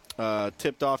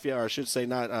tipped off yet, or I should say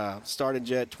not started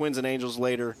yet. Twins and Angels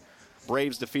later.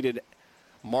 Braves defeated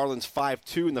Marlins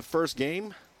 5-2 in the first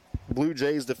game. Blue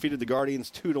Jays defeated the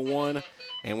Guardians 2-1.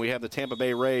 And we have the Tampa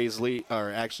Bay Rays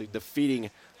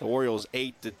defeating the Orioles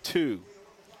 8-2.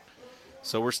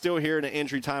 So we're still here in an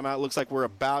injury timeout. Looks like we're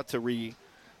about to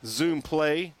resume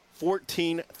play.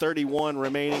 14:31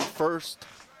 remaining.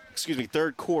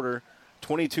 Third quarter.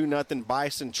 22-0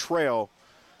 Bison trail.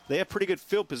 They have pretty good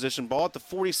field position. Ball at the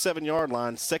 47-yard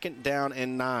line. 2nd down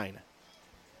and 9.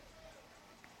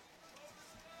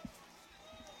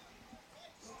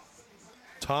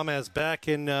 Thomas back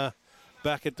at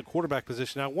the quarterback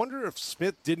position. I wonder if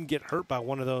Smith didn't get hurt by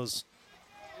one of those.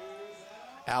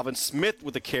 Alvin Smith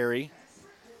with the carry.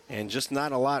 And just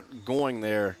not a lot going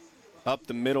there up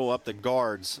the middle, up the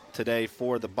guards today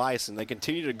for the Bison. They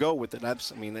continue to go with it.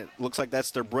 It looks like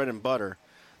that's their bread and butter.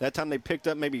 That time they picked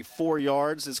up maybe 4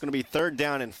 yards. It's going to be 3rd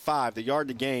down and 5. The yard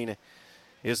to gain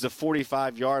is the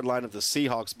 45-yard line of the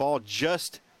Seahawks. Ball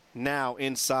just now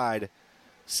inside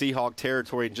Seahawk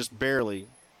territory, just barely.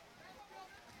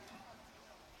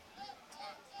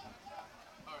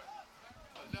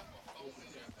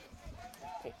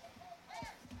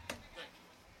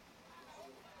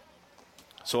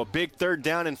 So a big 3rd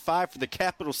down and 5 for the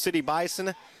Capital City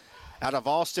Bison out of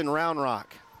Austin Round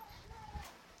Rock.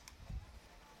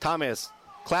 Thomas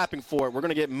clapping for it. We're going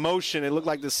to get motion. It looked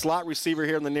like the slot receiver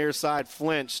here on the near side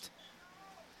flinched.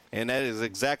 And that is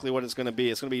exactly what it's going to be.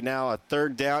 It's going to be now a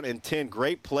 3rd down and 10.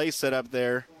 Great play set up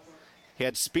there. He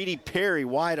had Speedy Perry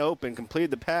wide open,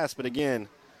 completed the pass, but again,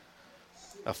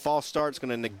 a false start is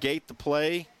going to negate the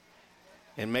play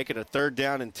and make it a 3rd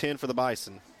down and 10 for the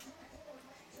Bison.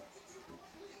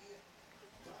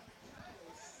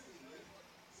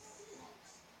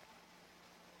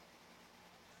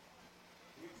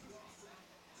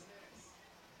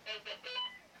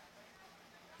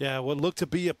 Yeah, what looked to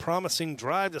be a promising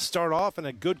drive to start off and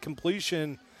a good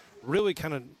completion. Really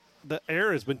kind of the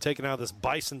air has been taken out of this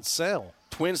Bison cell.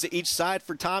 Twins to each side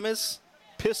for Thomas.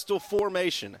 Pistol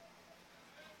formation.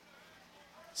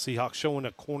 Seahawks showing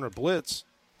a corner blitz.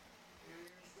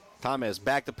 Thomas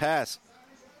back to pass.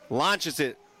 Launches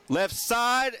it. Left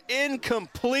side,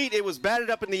 incomplete. It was batted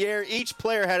up in the air. Each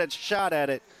player had a shot at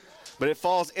it, but it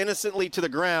falls innocently to the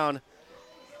ground.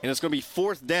 And it's going to be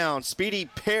 4th down. Speedy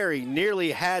Perry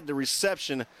nearly had the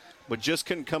reception, but just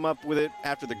couldn't come up with it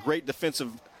after the great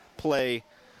defensive play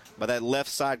by that left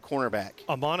side cornerback.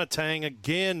 Amonatang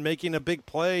again making a big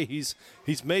play. He's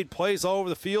made plays all over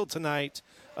the field tonight.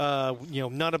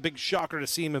 Not a big shocker to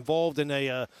see him involved in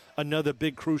another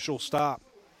big crucial stop.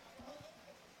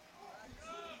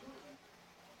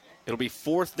 It'll be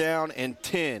 4th down and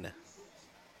 10.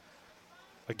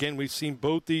 Again, we've seen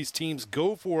both these teams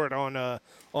go for it on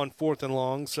 4th and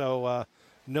long, so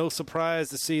no surprise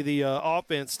to see the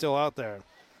offense still out there.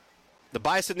 The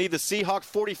Bison need the Seahawks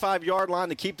 45-yard line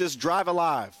to keep this drive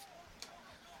alive.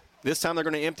 This time they're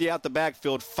going to empty out the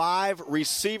backfield. 5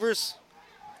 receivers,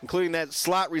 including that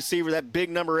slot receiver, that big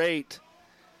number 8,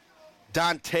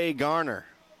 Dante Garner.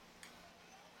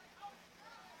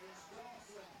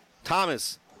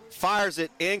 Thomas fires it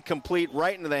incomplete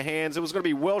right into the hands. It was going to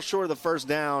be well short of the 1st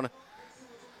down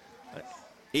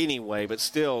anyway, but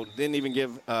still didn't even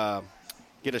get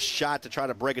a shot to try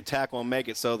to break a tackle and make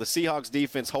it. So the Seahawks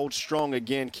defense holds strong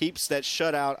again, keeps that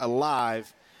shutout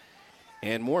alive,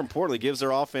 and more importantly, gives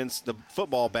their offense the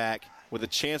football back with a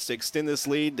chance to extend this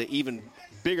lead to even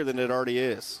bigger than it already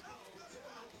is.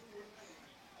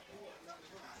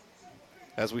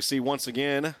 As we see once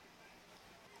again,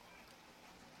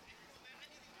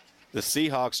 the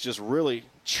Seahawks just really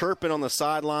chirping on the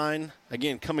sideline.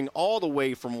 Again, coming all the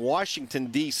way from Washington,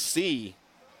 D.C.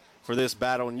 for this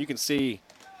battle. And you can see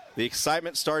the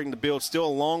excitement starting to build. Still a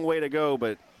long way to go,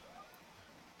 but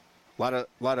a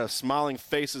lot of smiling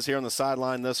faces here on the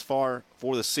sideline thus far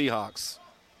for the Seahawks.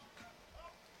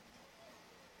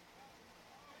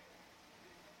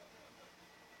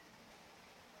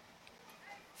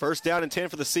 First down and 10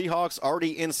 for the Seahawks,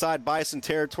 already inside Bison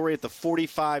territory at the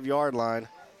 45-yard line.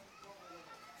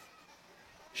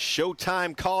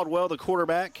 Showtime Caldwell, the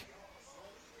quarterback.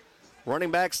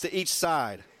 Running backs to each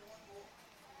side.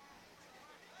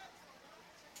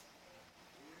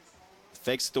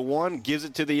 Fakes it to one, gives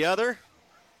it to the other.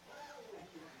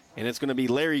 And it's going to be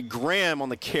Larry Graham on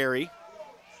the carry.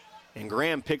 And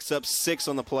Graham picks up 6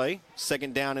 on the play.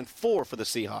 2nd down and 4 for the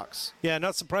Seahawks. Yeah,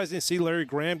 not surprising to see Larry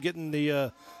Graham getting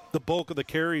the bulk of the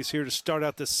carries here to start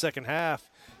out this second half.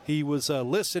 He was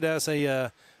listed as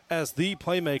the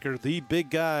playmaker, the big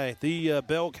guy, the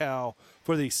bell cow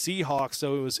for the Seahawks.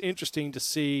 So it was interesting to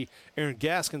see Aaron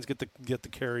Gaskins get the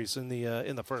carries in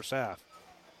the first half.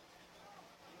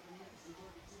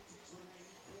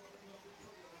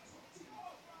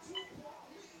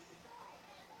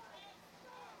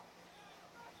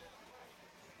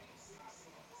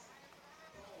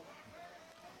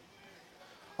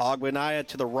 Ogbenaya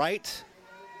to the right.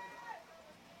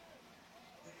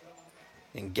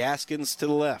 And Gaskins to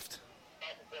the left.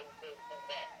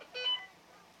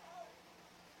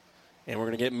 And we're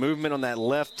going to get movement on that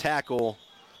left tackle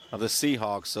of the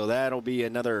Seahawks. So that'll be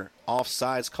another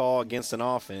offsides call against an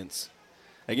offense.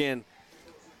 Again,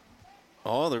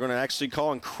 they're going to actually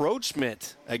call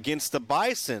encroachment against the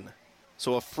Bison.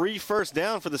 So a free first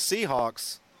down for the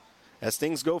Seahawks as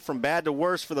things go from bad to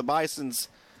worse for the Bisons.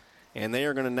 And they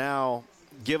are going to now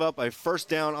give up a first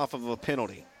down off of a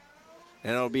penalty.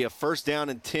 And it'll be a first down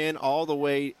and 10 all the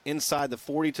way inside the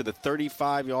 40 to the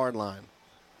 35-yard line.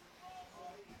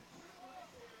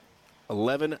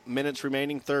 11 minutes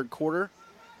remaining, third quarter.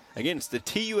 Again, it's the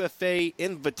TUFA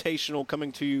Invitational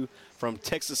coming to you from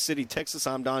Texas City, Texas.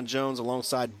 I'm Don Jones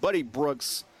alongside Buddy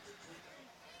Brooks,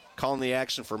 calling the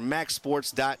action for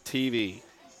MaxSports.tv.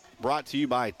 Brought to you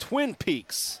by Twin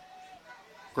Peaks.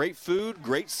 Great food,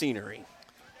 great scenery.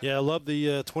 Yeah, I love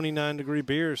the 29-degree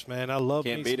beers, man. I love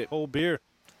Can't me beat some it. cold beer.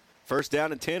 First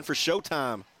down and 10 for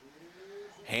Showtime.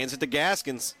 Hands it to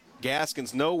Gaskins.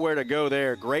 Gaskins nowhere to go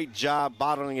there. Great job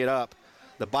bottling it up.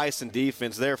 The Bison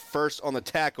defense, their first on the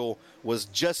tackle was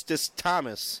Justice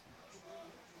Thomas.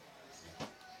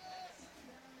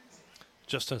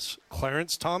 Justice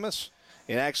Clarence Thomas?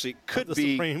 It actually could the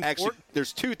be. Supreme Actually, Court?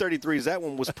 there's 233s. That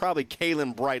one was probably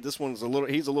Kalen Bright. This one's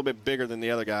he's a little bit bigger than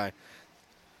the other guy.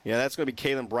 Yeah, that's going to be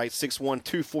Kalen Bright, 6'1",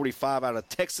 245 out of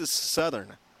Texas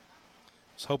Southern. I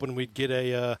was hoping we'd get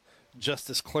a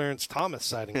Justice Clarence Thomas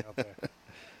sighting out there.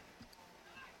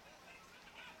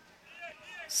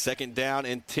 2nd down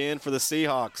and 10 for the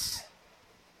Seahawks.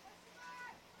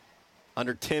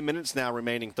 Under 10 minutes now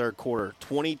remaining third quarter.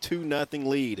 22-0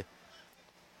 lead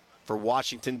for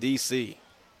Washington, D.C.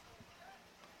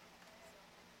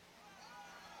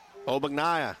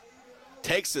 Obagnaya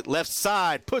takes it left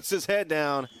side, puts his head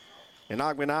down, and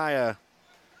Ogbenaya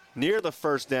near the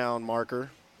first down marker.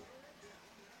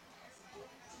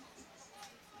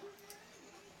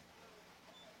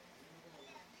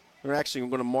 We're actually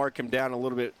going to mark him down a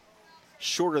little bit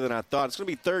shorter than I thought. It's going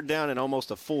to be 3rd down and almost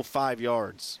a full 5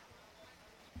 yards.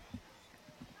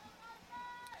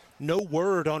 No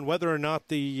word on whether or not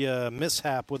the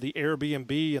mishap with the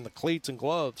Airbnb and the cleats and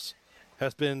gloves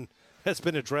has been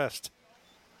addressed.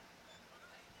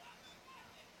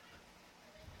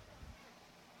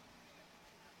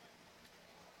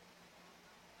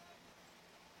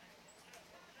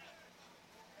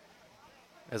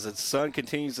 As the sun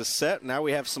continues to set, now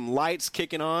we have some lights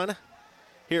kicking on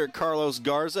here at Carlos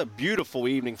Garza. Beautiful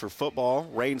evening for football.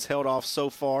 Rain's held off so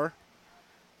far.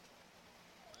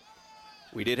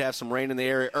 We did have some rain in the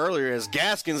area earlier as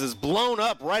Gaskins is blown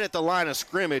up right at the line of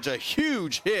scrimmage. A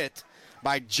huge hit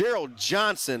by Gerald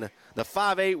Johnson, the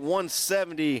 5'8",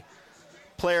 170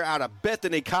 player out of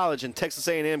Bethany College in Texas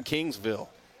A&M Kingsville.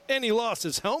 And he lost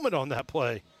his helmet on that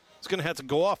play. He's going to have to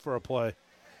go off for a play.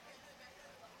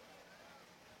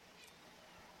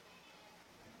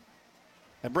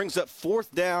 That brings up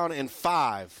 4th down and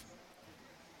 5.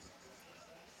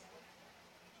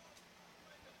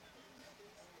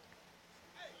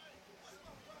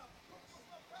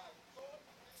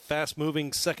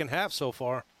 Fast-moving second half so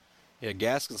far. Yeah,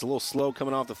 Gaskins a little slow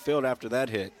coming off the field after that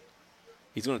hit.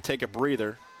 He's going to take a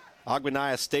breather.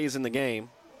 Ogbenaya stays in the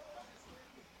game.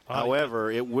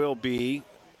 However, it will be.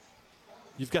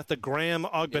 You've got the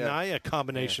Graham-Ogbenaya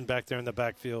combination back there in the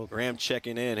backfield. Graham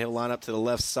checking in. He'll line up to the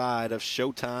left side of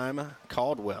Showtime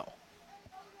Caldwell.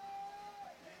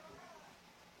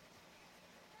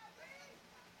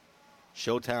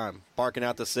 Showtime barking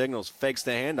out the signals, fakes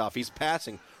the handoff. He's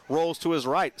passing, rolls to his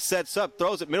right, sets up,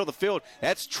 throws it middle of the field.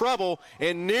 That's trouble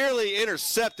and nearly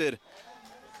intercepted.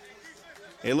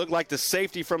 It looked like the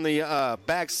safety from the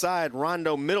backside,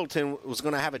 Rondo Middleton, was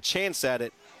going to have a chance at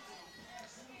it.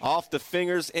 Off the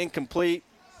fingers, incomplete.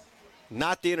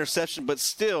 Not the interception, but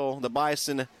still the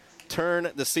Bison turn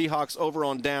the Seahawks over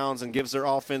on downs and gives their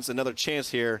offense another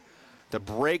chance here to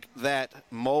break that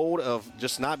mold of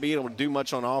just not being able to do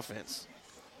much on offense.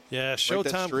 Yeah, Break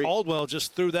that Showtime streak. Caldwell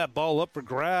just threw that ball up for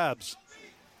grabs.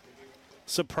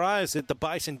 Surprised that the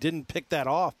Bison didn't pick that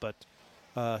off, but,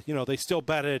 they still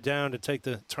batted it down to take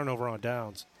the turnover on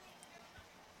downs.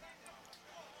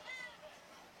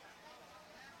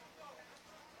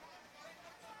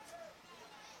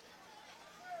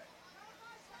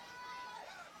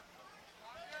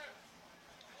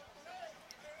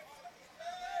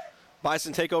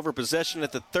 Bison take over possession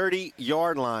at the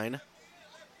 30-yard line.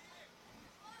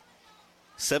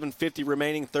 7:50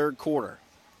 remaining third quarter.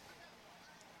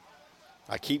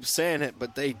 I keep saying it,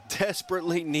 but they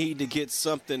desperately need to get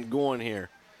something going here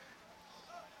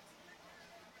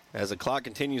as the clock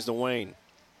continues to wane.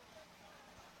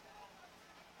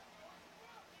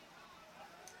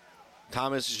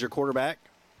 Thomas is your quarterback.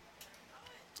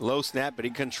 Low snap, but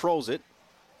he controls it.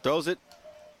 Throws it.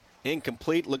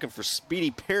 Incomplete, looking for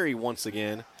Speedy Perry once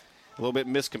again. A little bit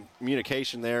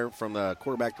miscommunication there from the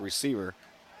quarterback to receiver.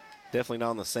 Definitely not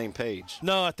on the same page.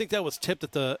 No, I think that was tipped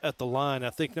at the line. I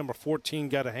think number 14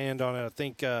 got a hand on it. I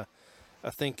think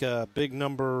big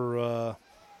number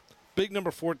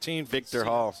 14, Victor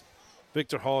Hall.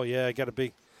 Victor Hall, yeah, got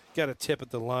a tip at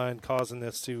the line, causing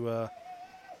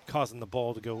the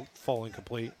ball to go fall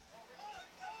incomplete.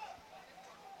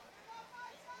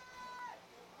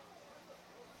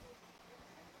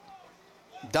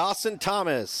 Dawson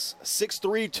Thomas,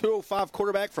 6'3", 205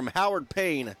 quarterback from Howard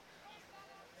Payne.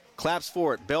 Claps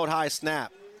for it, belt high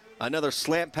snap. Another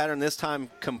slant pattern, this time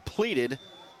completed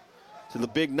to the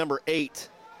big number 8,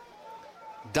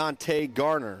 Dante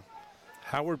Garner.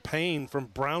 Howard Payne from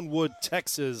Brownwood,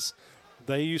 Texas.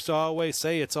 They used to always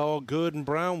say it's all good in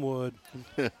Brownwood.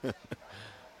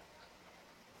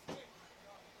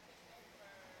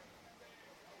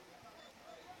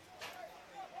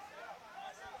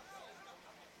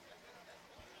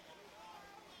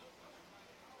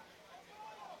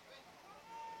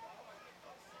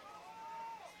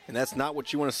 And that's not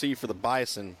what you want to see for the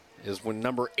Bison, is when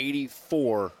number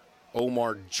 84,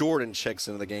 Omar Jordan, checks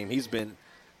into the game. He's been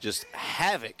just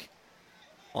havoc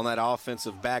on that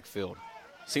offensive backfield.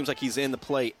 Seems like he's in the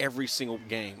play every single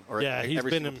game, or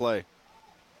every single play.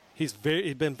 He's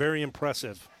been very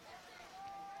impressive.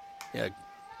 Yeah,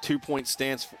 2-point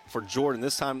stance for Jordan.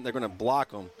 This time they're going to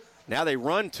block him. Now they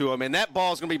run to him, and that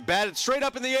ball is going to be batted straight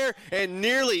up in the air and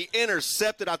nearly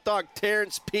intercepted. I thought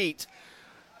Terrence Pete,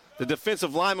 the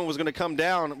defensive lineman, was going to come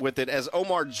down with it as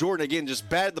Omar Jordan, again, just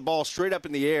batted the ball straight up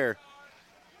in the air.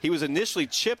 He was initially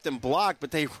chipped and blocked,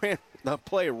 but they ran the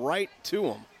play right to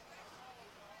him.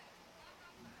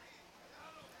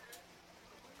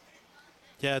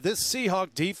 Yeah, this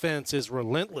Seahawk defense is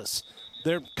relentless.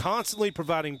 They're constantly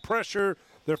providing pressure.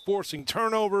 They're forcing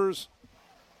turnovers.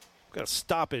 Got a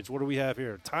stoppage. What do we have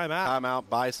here? Timeout. Timeout,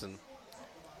 Bison.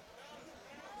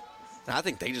 I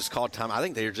think they just called time. I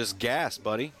think they're just gassed,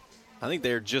 buddy. I think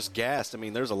they're just gassed. I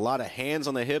mean, there's a lot of hands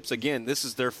on the hips. Again, this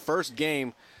is their first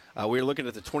game. We're looking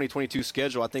at the 2022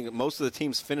 schedule. I think most of the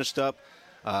teams finished up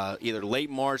either late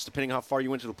March, depending how far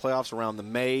you went to the playoffs, around the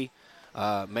May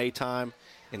time.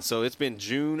 And so it's been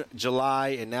June, July,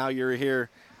 and now you're here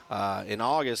in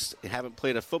August and haven't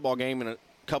played a football game in a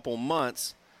couple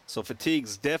months. So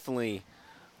fatigue's definitely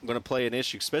going to play an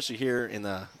issue, especially here in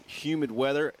the humid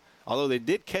weather. Although they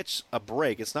did catch a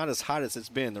break, it's not as hot as it's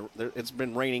been. It's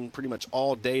been raining pretty much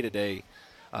all day today,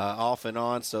 off and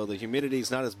on. So the humidity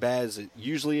is not as bad as it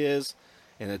usually is,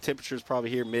 and the temperature is probably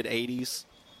here mid-80s.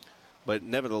 But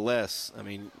nevertheless, I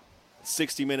mean,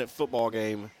 60-minute football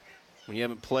game when you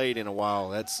haven't played in a while.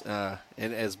 That's and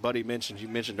as Buddy mentioned, you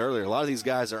mentioned earlier, a lot of these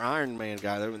guys are Iron Man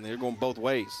guys. They're going both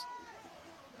ways.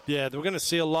 Yeah, we're going to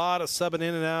see a lot of subbing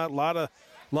in and out, a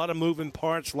lot of moving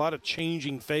parts, a lot of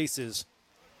changing faces.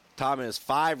 Thomas,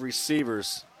 5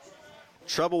 receivers.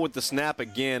 Trouble with the snap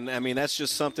again. I mean, that's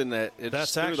just something that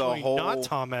that's threw actually the whole. Not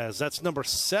Thomas. That's number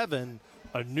 7,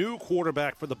 a new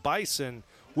quarterback for the Bison.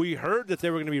 We heard that they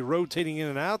were going to be rotating in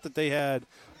and out, that they had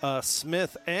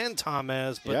Smith and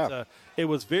Thomas, but it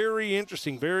was very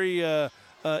interesting, very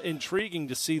intriguing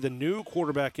to see the new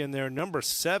quarterback in there, number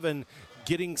 7,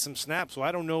 getting some snaps. So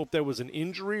I don't know if there was an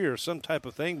injury or some type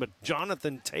of thing, but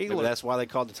Jonathan Taylor. Maybe that's why they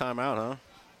called the timeout, huh?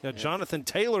 Yeah, Jonathan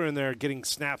Taylor in there getting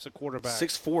snaps at quarterback.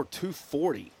 6'4",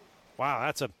 240.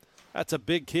 Wow, that's a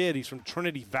big kid. He's from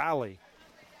Trinity Valley.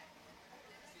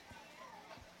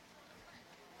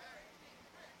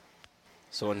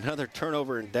 So another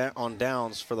turnover on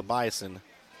downs for the Bison.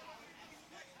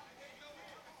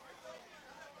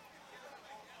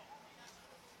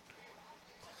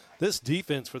 This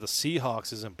defense for the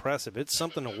Seahawks is impressive. It's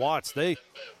something to watch. They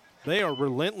are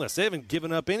relentless. They haven't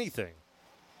given up anything.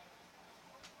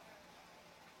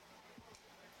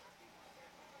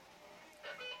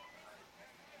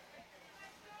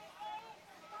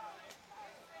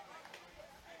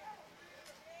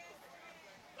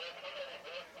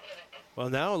 Well,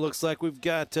 now it looks like we've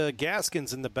got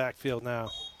Gaskins in the backfield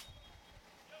now.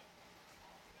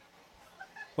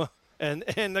 Well, and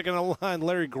they're going to line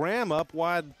Larry Graham up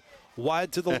wide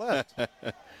to the left.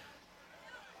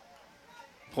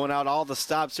 Point out all the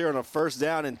stops here on a 1st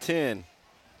down and 10.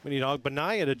 We need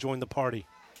Ogbanaya to join the party.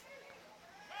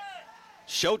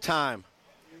 Showtime.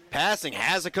 Passing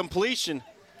has a completion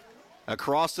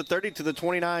across the 30 to the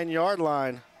 29-yard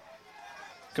line.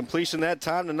 Completion that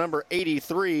time to number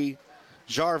 83,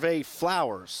 Jarvey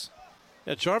Flowers.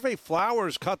 Yeah, Jarvey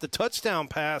Flowers caught the touchdown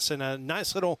pass and a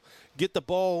nice little get the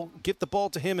ball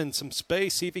to him in some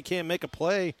space, see if he can't make a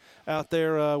play out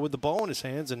there with the ball in his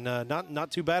hands, and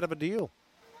not too bad of a deal.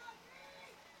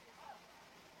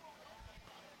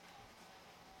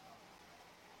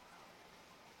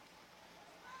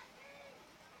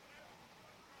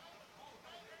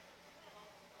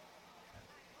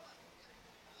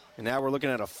 And now we're looking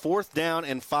at a 4th down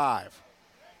and 5.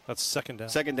 That's 2nd down.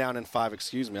 2nd down and 5,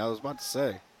 excuse me. I was about to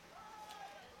say.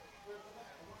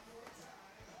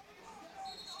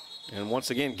 And once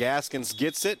again, Gaskins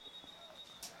gets it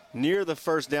near the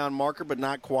 1st down marker, but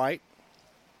not quite.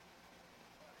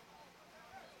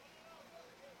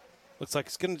 Looks like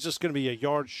it's just going to be a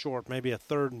yard short, maybe a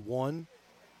 3rd and 1.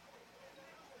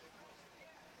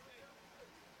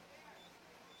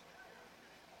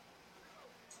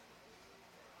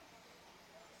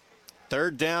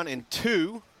 Third down and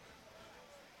 2.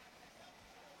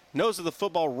 Nose of the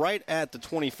football right at the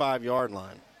 25-yard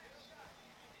line.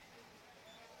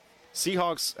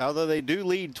 Seahawks, although they do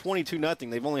lead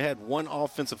 22-0, they've only had one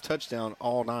offensive touchdown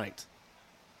all night.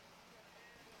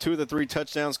 2 of the 3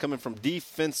 touchdowns coming from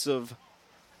defensive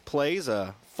plays,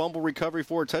 a fumble recovery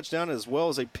for a touchdown, as well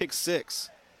as a pick 6.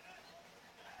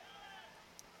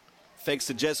 Fakes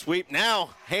the jet sweep,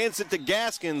 now hands it to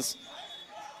Gaskins.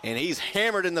 And he's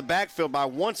hammered in the backfield by,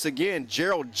 once again,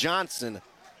 Gerald Johnson.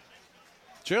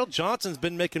 Gerald Johnson's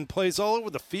been making plays all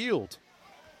over the field.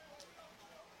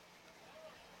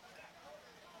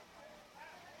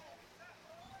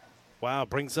 Wow,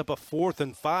 brings up a 4th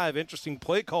and 5. Interesting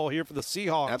play call here for the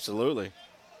Seahawks. Absolutely.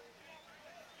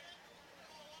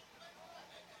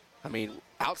 I mean,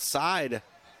 outside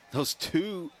those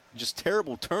 2 just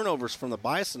terrible turnovers from the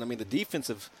Bison, I mean, the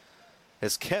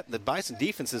Bison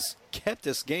defense has kept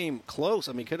this game close.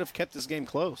 I mean, could have kept this game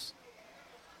close.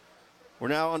 We're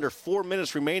now under 4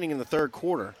 minutes remaining in the 3rd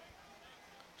quarter.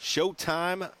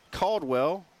 Showtime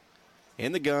Caldwell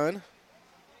in the gun.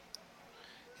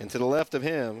 And to the left of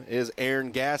him is Aaron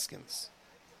Gaskins.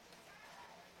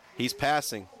 He's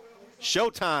passing.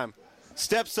 Showtime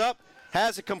steps up,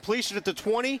 has a completion at the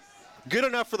 20. Good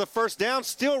enough for the 1st down,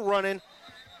 still running.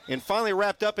 And finally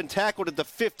wrapped up and tackled at the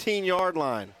 15-yard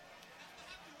line.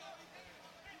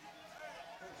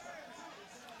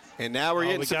 And now we're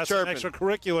getting some chirping. Some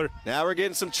extracurricular. Now we're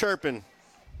getting some chirping.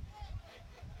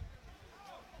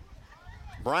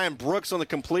 Brian Brooks on the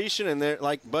completion, and there,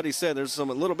 like Buddy said, there's a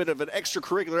little bit of an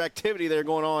extracurricular activity there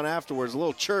going on afterwards. A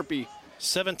little chirpy.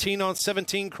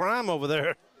 17-on-17 crime over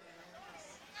there.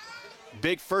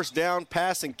 Big 1st down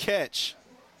pass and catch.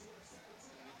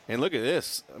 And look at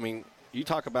this. I mean, you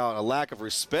talk about a lack of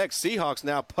respect. Seahawks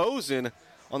now posing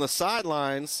on the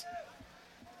sidelines.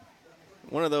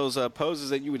 One of those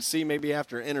poses that you would see maybe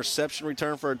after an interception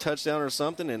return for a touchdown or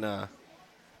something. And, I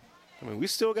mean, we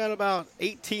still got about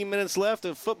 18 minutes left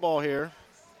of football here.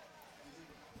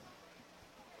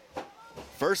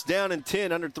 1st down and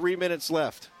 10, under 3 minutes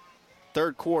left.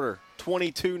 3rd quarter,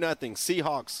 22-0.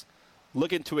 Seahawks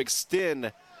looking to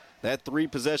extend that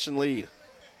 3-possession lead.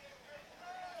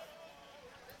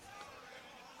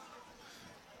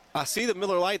 I see the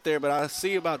Miller Lite there, but I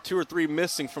see about 2 or 3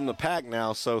 missing from the pack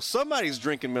now. So somebody's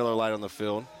drinking Miller Lite on the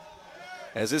field.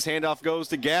 As this handoff goes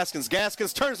to Gaskins.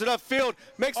 Gaskins turns it upfield,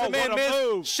 makes the man miss,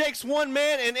 move. Shakes one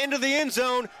man and into the end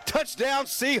zone. Touchdown,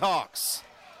 Seahawks.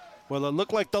 Well, it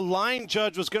looked like the line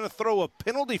judge was going to throw a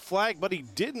penalty flag, but he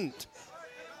didn't.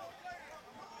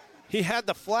 He had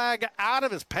the flag out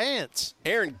of his pants.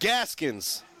 Aaron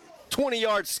Gaskins,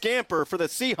 20-yard scamper for the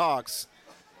Seahawks.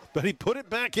 But he put it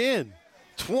back in.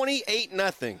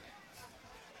 28-0.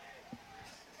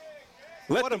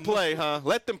 Let them play, huh?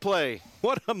 Let them play.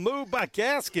 What a move by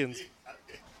Gaskins.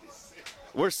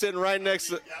 We're sitting right next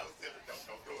to...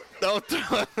 Don't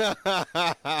throw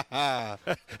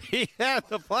it. He had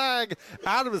the flag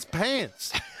out of his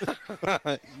pants.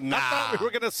 I thought we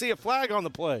were going to see a flag on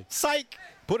the play. Psych.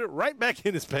 Put it right back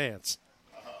in his pants.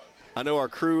 I know our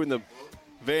crew in the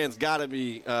van's got to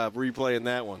be replaying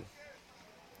that one.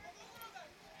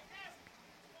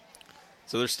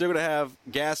 So they're still going to have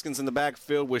Gaskins in the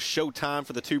backfield with Showtime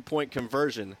for the 2-point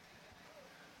conversion.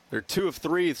 They're 2 of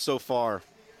 3 so far.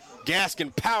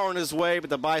 Gaskin powering his way, but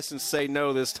the Bison say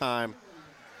no this time.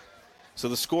 So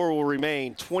the score will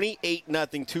remain 28-0,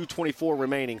 2:24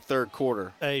 remaining, third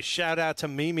quarter. A shout-out to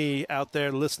Mimi out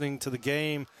there listening to the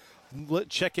game,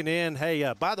 checking in.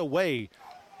 Hey, by the way,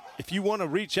 if you want to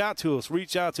reach out to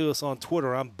us on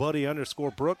Twitter. I'm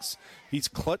Buddy_Brooks. He's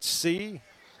Clutch C.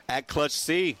 At Clutch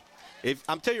C.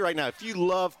 I'm telling you right now, if you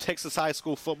love Texas high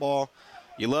school football,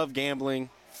 you love gambling,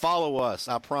 follow us.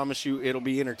 I promise you it'll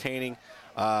be entertaining.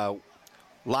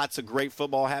 Lots of great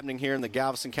football happening here in the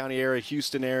Galveston County area,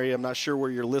 Houston area. I'm not sure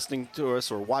where you're listening to us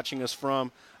or watching us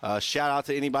from. Shout out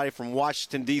to anybody from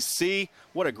Washington, D.C.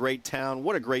 What a great town.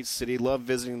 What a great city. Love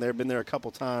visiting there. Been there a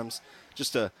couple times.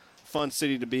 Just a fun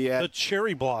city to be at. The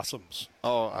cherry blossoms.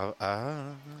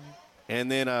 And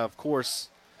then, of course,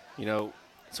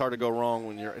 it's hard to go wrong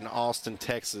when you're in Austin,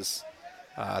 Texas.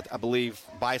 I believe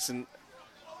Bison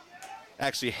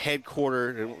actually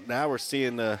headquartered. Now we're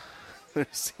seeing the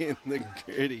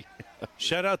gritty.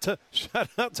 Shout out to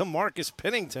Marcus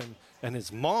Pennington and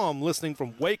his mom listening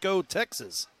from Waco,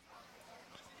 Texas.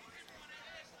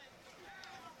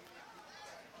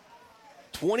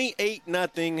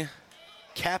 28-0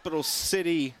 Capital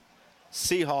City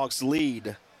Seahawks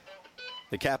lead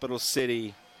the Capital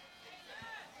City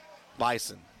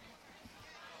Bison.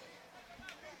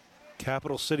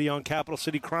 Capital City on Capital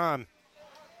City crime.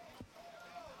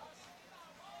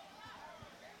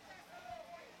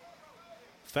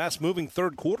 Fast-moving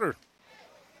third quarter.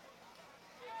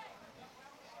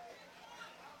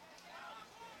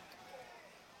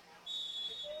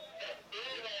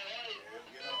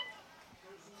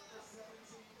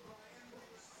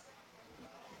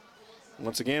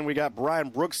 Once again, we got Brian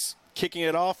Brooks kicking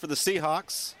it off for the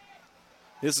Seahawks.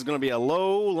 This is going to be a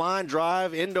low line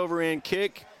drive, end-over-end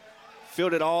kick.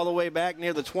 Fielded all the way back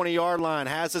near the 20-yard line.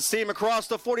 Has a seam across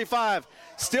the 45.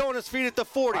 Still on his feet at the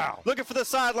 40. Wow. Looking for the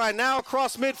sideline. Now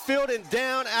across midfield and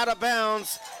down out of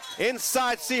bounds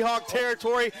inside Seahawk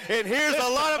territory. And here's a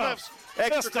lot of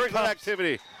extracurricular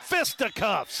activity.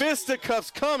 Fisticuffs. Fisticuffs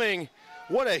coming.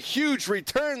 What a huge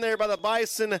return there by the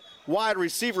Bison wide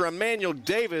receiver, Emmanuel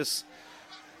Davis.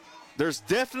 There's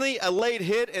definitely a late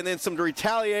hit and then some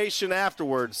retaliation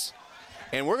afterwards.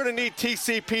 And we're going to need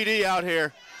TCPD out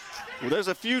here. Well, there's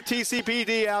a few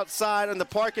TCPD outside in the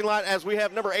parking lot as we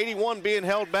have number 81 being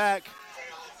held back.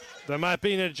 There might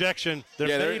be an ejection.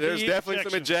 There's definitely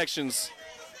some ejections.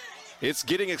 It's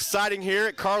getting exciting here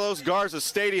at Carlos Garza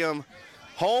Stadium,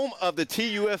 home of the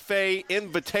TUFA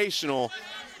Invitational.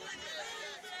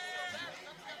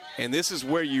 And this is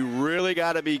where you really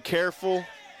got to be careful.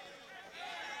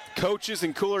 Coaches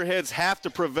and cooler heads have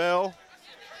to prevail.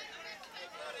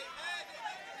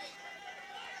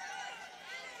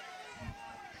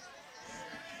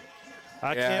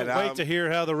 I can't wait to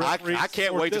hear how the referees I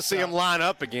can't wait to see them line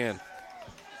up again.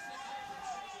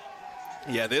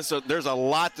 Yeah, there's a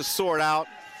lot to sort out.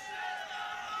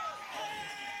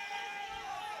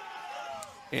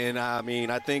 And,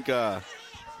 I think our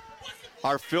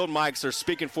field mics are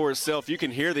speaking for itself. You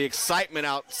can hear the excitement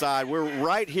outside. We're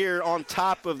right here on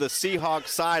top of the Seahawks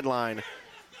sideline.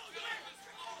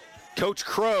 Coach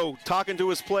Crow talking to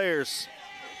his players.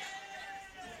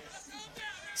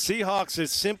 Seahawks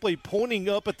is simply pointing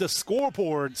up at the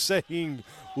scoreboard saying,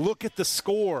 look at the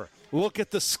score. Look at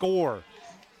the score.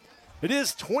 It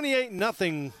is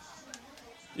 28-0.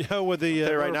 With the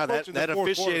right now, that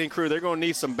officiating crew, they're going to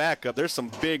need some backup. There's some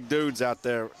big dudes out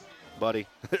there, buddy.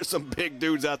 There's some big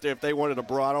dudes out there. If they wanted a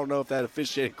brawl, I don't know if that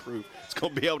officiating crew is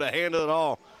going to be able to handle it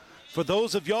all. For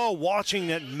those of y'all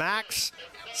watching at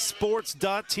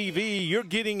MaxSports.tv, you're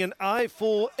getting an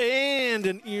eyeful and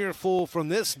an earful from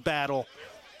this battle.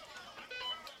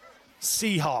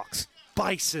 Seahawks,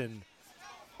 Bison.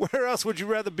 Where else would you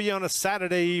rather be on a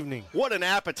Saturday evening? What an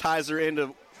appetizer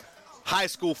into high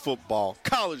school football,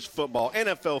 college football,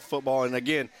 NFL football. And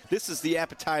again, this is the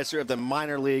appetizer of the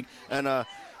minor league. And,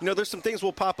 there's some things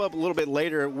will pop up a little bit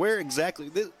later. Where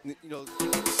exactly,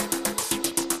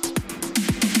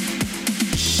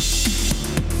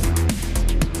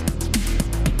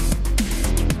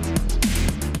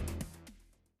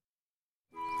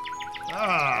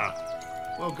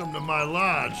 Welcome to my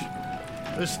lodge.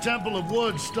 This temple of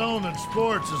wood, stone, and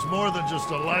sports is more than just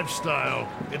a lifestyle.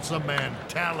 It's a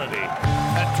mentality.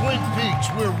 At Twin Peaks,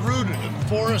 we're rooted in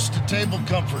forest-to-table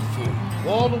comfort food,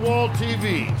 wall-to-wall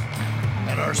TVs,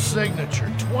 and our signature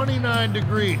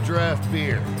 29-degree draft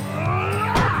beer.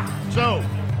 So,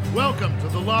 welcome to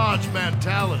the lodge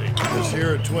mentality. Because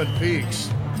here at Twin Peaks,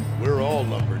 we're all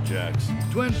lumberjacks.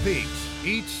 Twin Peaks,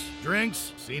 eats,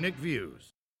 drinks, scenic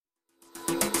views.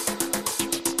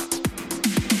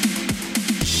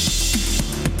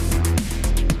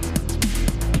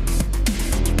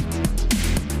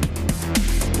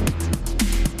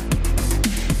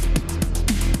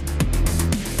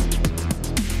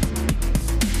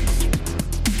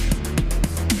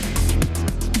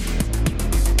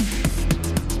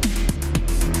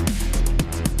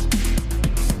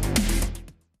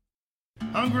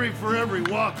 for every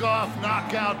walk-off,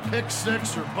 knockout, pick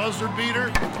six, or buzzer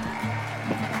beater?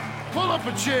 Pull up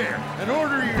a chair and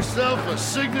order yourself a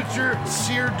signature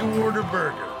seared to order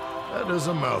burger. That is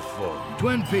a mouthful.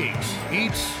 Twin Peaks.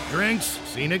 Eats, drinks,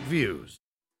 scenic views.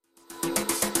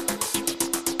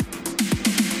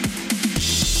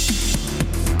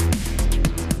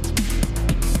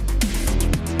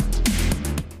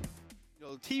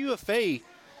 TUFA,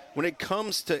 when it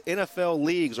comes to NFL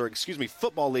leagues, or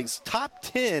football leagues, top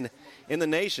 10 in the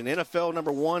nation. NFL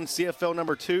number 1, CFL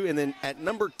number 2, and then at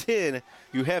number 10,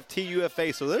 you have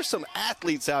TUFA. So there's some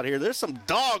athletes out here. There's some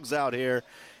dogs out here,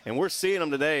 and we're seeing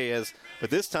them today. But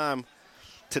this time,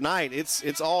 tonight,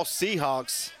 it's all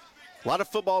Seahawks. A lot of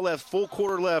football left, full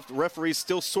quarter left. Referees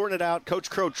still sorting it out. Coach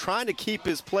Crow trying to keep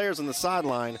his players on the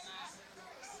sideline,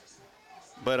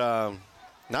 but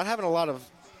not having a lot of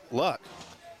luck.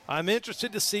 I'm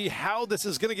interested to see how this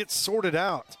is going to get sorted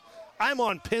out. I'm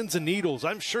on pins and needles.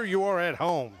 I'm sure you are at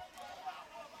home.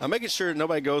 I'm making sure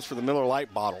nobody goes for the Miller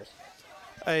Lite bottle.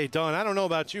 Hey, Don, I don't know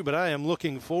about you, but I am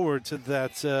looking forward to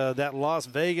that Las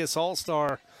Vegas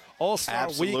All-Star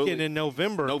weekend in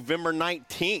November. November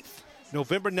 19th.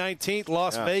 November 19th,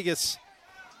 Las Vegas.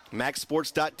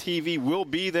 MaxSports.tv will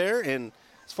be there, and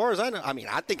as far as I know,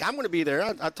 I think I'm going to be there.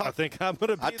 I think I'm going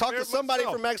to be there. I talked to somebody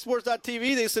myself. from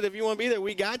MaxSports.tv. They said if you want to be there,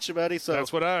 we got you, buddy. So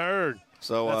that's what I heard.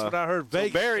 So that's what I heard.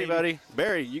 Vegas, so Barry, buddy,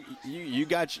 Barry, you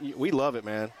got you. We love it,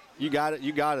 man. You got it.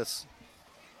 You got us.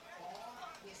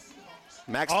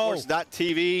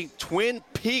 MaxSports.tv. Twin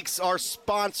Peaks are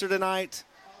sponsor tonight.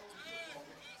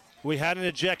 We had an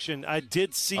ejection. I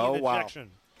did see an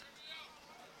ejection.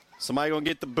 Somebody going to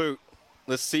get the boot.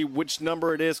 Let's see which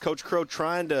number it is. Coach Crow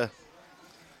trying to.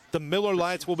 The Miller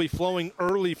Lights will be flowing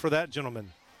early for that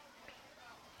gentleman.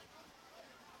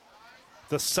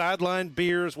 The sideline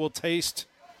beers will taste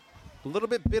a little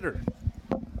bit bitter.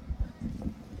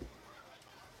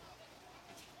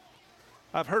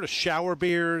 I've heard of shower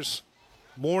beers,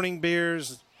 morning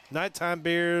beers, nighttime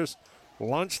beers,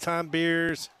 lunchtime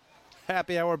beers,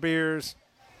 happy hour beers,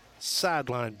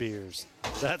 sideline beers.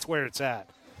 That's where it's at.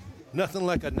 Nothing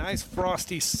like a nice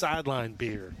frosty sideline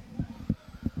beer.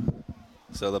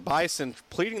 So the Bison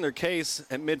pleading their case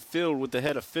at midfield with the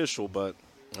head official, but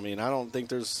I don't think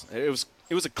there's. It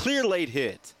was a clear late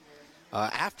hit.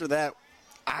 After that,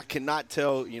 I cannot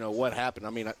tell what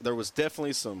happened. There was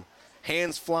definitely some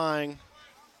hands flying,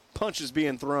 punches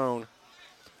being thrown.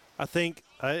 I think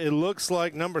it looks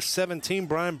like number 17,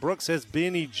 Brian Brooks, has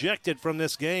been ejected from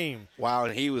this game. Wow,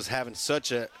 and he was having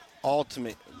such a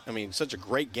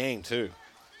great game too.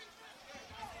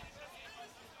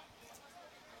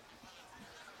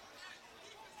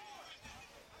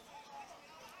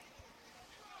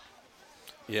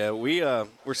 Yeah,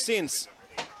 we're seeing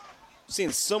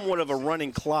somewhat of a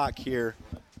running clock here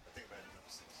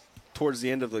towards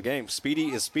the end of the game.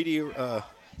 Speedy, we're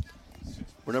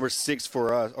number 6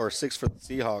 for us, or 6 for the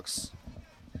Seahawks.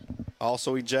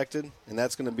 Also ejected, and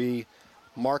that's going to be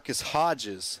Marcus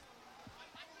Hodges.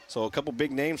 So a couple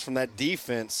big names from that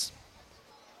defense.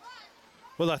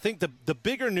 Well, I think the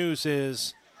bigger news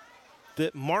is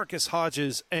that Marcus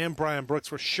Hodges and Brian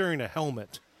Brooks were sharing a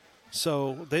helmet.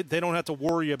 So they don't have to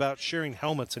worry about sharing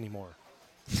helmets anymore.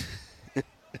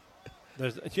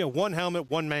 There's one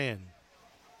helmet, one man.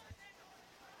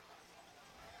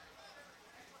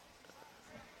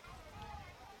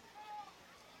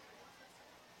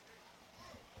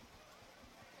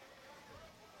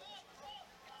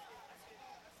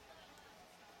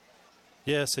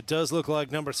 Yes, it does look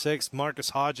like number 6,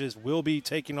 Marcus Hodges, will be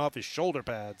taking off his shoulder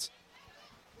pads.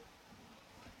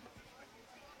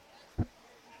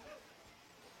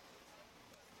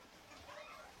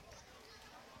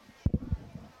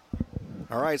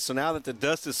 All right, so now that the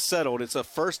dust is settled, it's a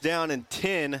 1st down and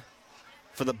 10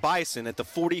 for the Bison at the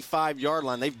 45-yard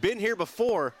line. They've been here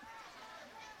before,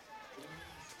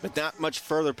 but not much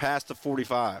further past the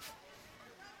 45.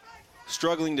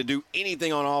 Struggling to do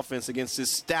anything on offense against this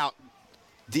stout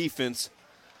defense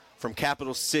from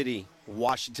Capital City,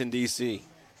 Washington, D.C.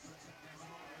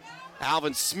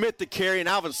 Alvin Smith the carry, and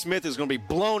Alvin Smith is going to be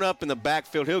blown up in the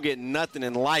backfield. He'll get nothing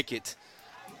and like it.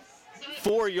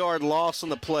 4-yard loss on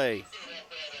the play.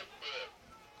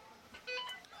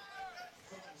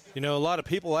 A lot of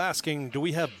people asking, do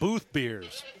we have booth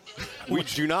beers? We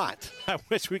do not. I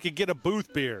wish we could get a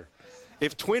booth beer.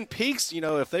 If Twin Peaks,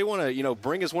 if they want to,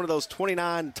 bring us one of those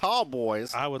 29 tall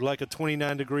boys. I would like a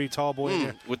 29-degree tall boy in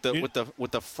there.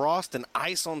 With the frost and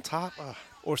ice on top.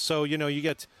 Or so, you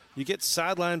get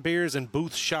sideline beers and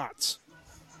booth shots.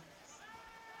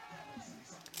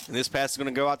 And this pass is going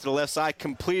to go out to the left side,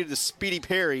 completed to Speedy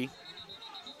Perry.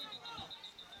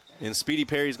 And Speedy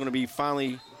Perry is going to be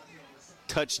finally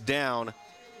touchdown.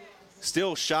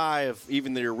 Still shy of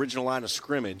even the original line of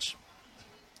scrimmage.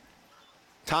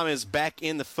 Thomas back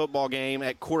in the football game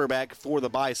at quarterback for the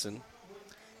Bison.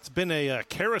 It's been a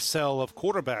carousel of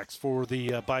quarterbacks for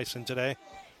the Bison today.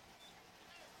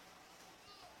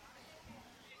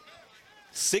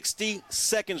 60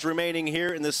 seconds remaining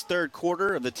here in this third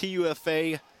quarter of the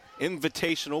TUFA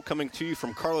Invitational, coming to you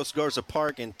from Carlos Garza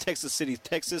Park in Texas City,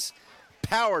 Texas,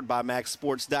 powered by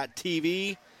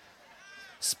MaxSports.tv,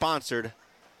 sponsored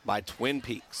by Twin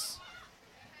Peaks.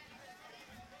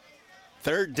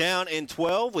 Third down and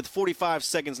 12 with 45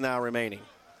 seconds now remaining.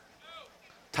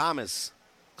 Thomas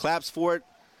claps for it.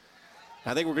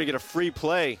 I think we're going to get a free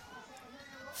play.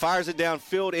 Fires it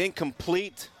downfield,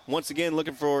 incomplete. Once again,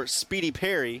 looking for Speedy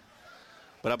Perry.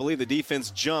 But I believe the defense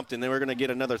jumped, and then we're going to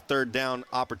get another third down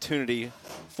opportunity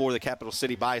for the Capital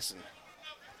City Bison.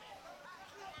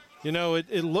 You know,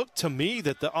 it looked to me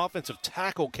that the offensive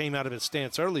tackle came out of his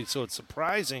stance early, so it's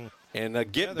surprising.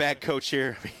 And get back, coach,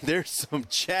 here. I mean, there's some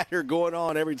chatter going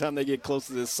on every time they get close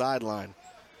to this sideline.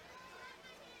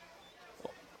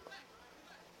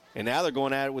 And now they're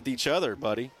going at it with each other,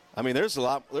 buddy. I mean, there's a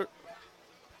lot.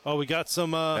 Oh, we got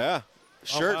some.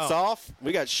 Shirts off.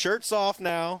 We got shirts off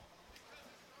now.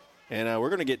 And we're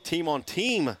going to get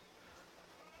team-on-team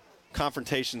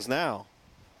confrontations now.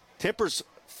 Tempers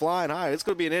flying high. It's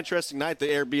going to be an interesting night, the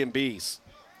Airbnbs.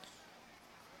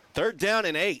 Third down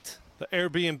and 8. The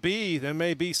Airbnb, there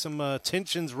may be some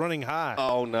tensions running high.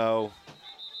 Oh, no.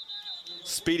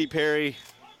 Speedy Perry,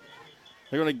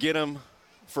 they're going to get him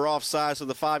for offsides. So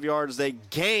the 5 yards they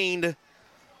gained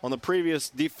on the previous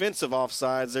defensive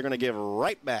offsides, they're going to give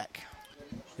right back.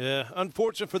 Yeah,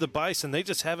 unfortunate for the Bison. They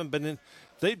just haven't been in.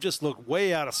 They've just looked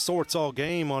way out of sorts all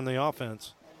game on the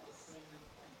offense.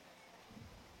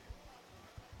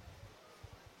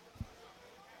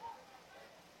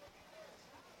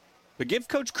 But give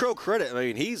Coach Crow credit. I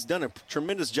mean, he's done a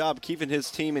tremendous job keeping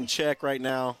his team in check right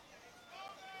now.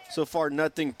 So far,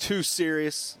 nothing too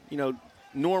serious. You know,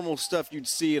 normal stuff you'd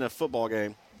see in a football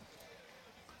game,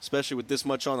 especially with this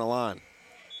much on the line.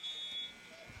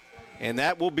 And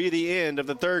that will be the end of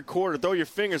the third quarter. Throw your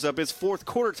fingers up. It's fourth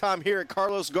quarter time here at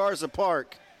Carlos Garza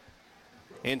Park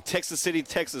in Texas City,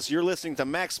 Texas. You're listening to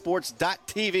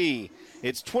MaxSports.tv.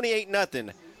 It's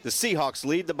 28-0. The Seahawks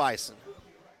lead the Bison.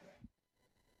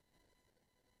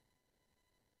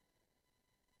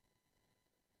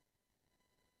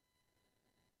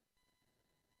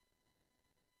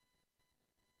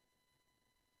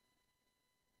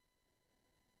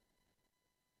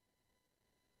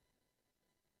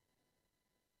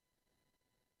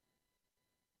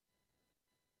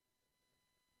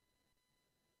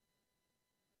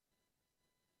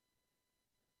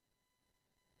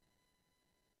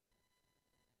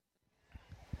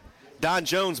 Don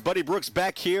Jones, Buddy Brooks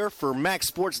back here for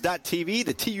MaxSports.tv,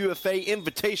 the TUFA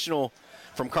Invitational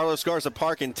from Carlos Garza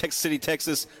Park in Texas City,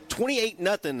 Texas.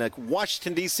 28-0, the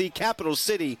Washington, D.C. Capital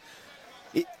City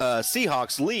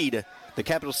Seahawks lead the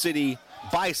Capital City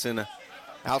Bison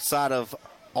outside of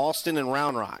Austin and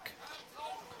Round Rock.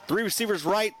 3 receivers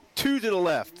right, 2 to the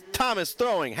left. Thomas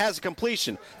throwing, has a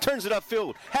completion, turns it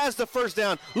upfield, has the first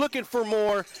down, looking for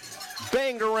more.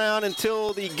 Banged around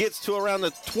until he gets to around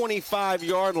the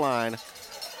 25-yard line.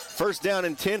 First down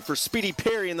and 10 for Speedy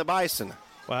Perry in the Bison.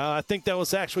 Wow, I think that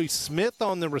was actually Smith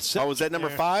on the reception. Oh, was that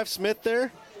number 5, Smith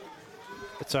there?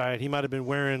 It's all right. He might have been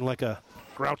wearing like a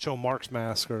Groucho Marx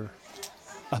mask or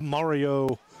a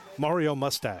Mario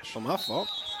mustache. Oh, my fault.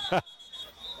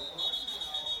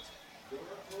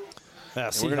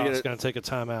 Seahawks going to take a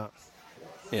timeout.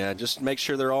 Yeah, just make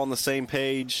sure they're all on the same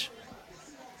page.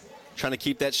 Trying to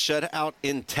keep that shutout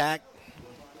intact.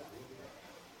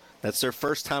 That's their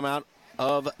first timeout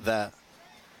of the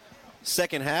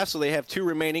second half, so they have 2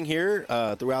 remaining here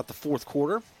throughout the fourth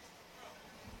quarter.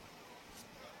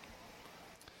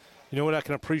 You know what I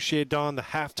can appreciate, Don? The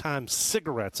halftime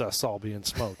cigarettes I saw being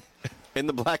smoked. In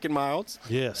the Black and Milds?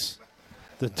 Yes.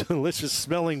 The delicious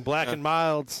smelling Black and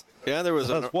Milds. Yeah, there was.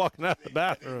 I was walking out of the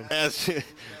bathroom.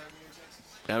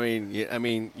 I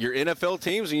mean, your NFL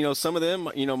teams, you know, some of them,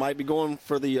 you know, might be going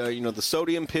for the, the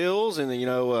sodium pills and, the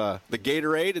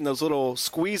Gatorade and those little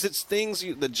squeeze-it things,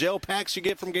 the gel packs you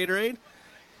get from Gatorade.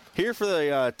 Here for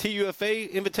the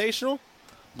TUFA Invitational,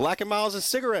 Black and Miles and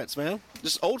cigarettes, man.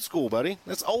 Just old school, buddy.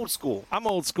 That's old school. I'm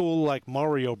old school like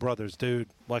Mario Brothers, dude.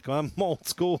 Like, I'm old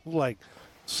school like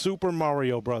Super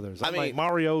Mario Brothers. I'm like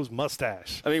Mario's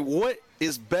mustache. I mean, what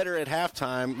is better at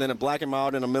halftime than a Black and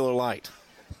Mild and a Miller Lite?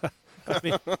 I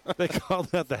mean, they call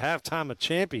that the halftime of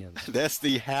champions. That's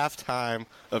the halftime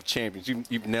of champions.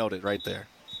 You've nailed it right there.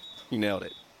 You nailed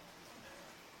it.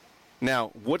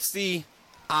 Now, what's the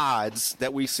odds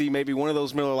that we see maybe one of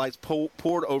those Miller Lights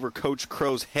poured over Coach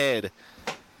Crow's head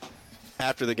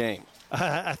after the game?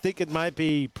 I think it might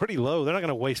be pretty low. They're not going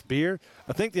to waste beer.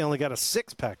 I think they only got a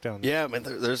 6-pack down there. Yeah, man.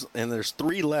 There's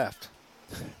 3 left.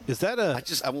 Is that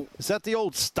is that the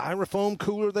old styrofoam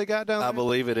cooler they got down there? I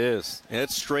believe it is. And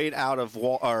it's straight out of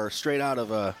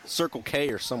Circle K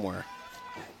or somewhere.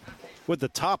 With the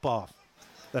top off,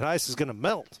 that ice is going to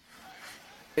melt.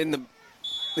 And the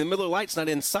Miller Lite's not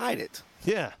inside it.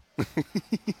 Yeah.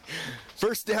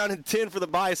 First down and 10 for the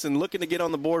Bison, looking to get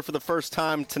on the board for the first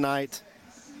time tonight.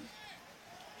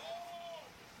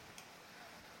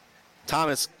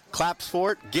 Thomas claps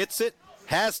for it, gets it,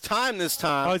 has time this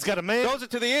time. Oh, he's got a man. Throws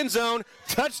it to the end zone.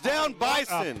 Touchdown,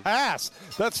 Bison. A pass.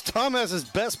 That's Thomas's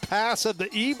best pass of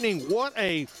the evening. What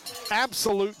a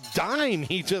absolute dime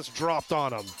he just dropped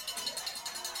on him.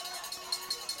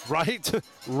 Right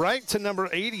to number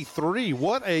 83.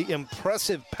 What a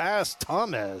impressive pass,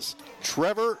 Thomas.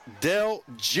 Trevor Dell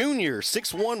Jr.,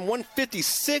 6'1",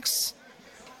 156,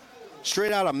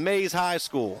 straight out of Mays High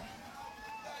School.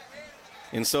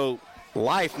 And so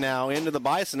life now into the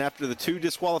Bison after the 2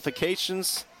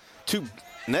 disqualifications.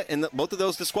 Both of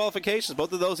those disqualifications,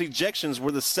 both of those ejections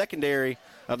were the secondary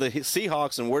of the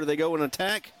Seahawks. And where do they go and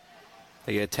attack?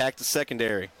 They attack the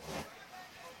secondary.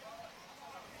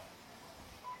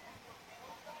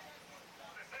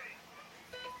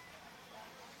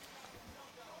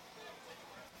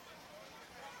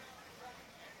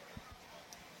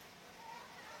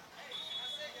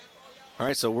 All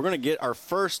right, so we're going to get our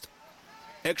first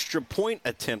extra point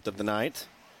attempt of the night.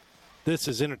 This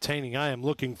is entertaining. I am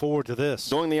looking forward to this.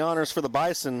 Doing the honors for the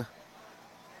Bison.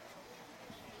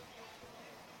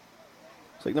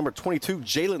 It's like number 22,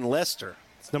 Jalen Lester.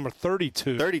 It's number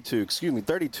 32.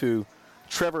 32,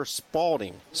 Trevor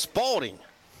Spalding.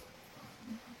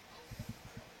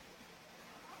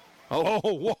 Oh,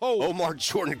 whoa. Omar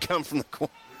Jordan come from the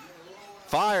corner.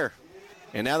 Fire.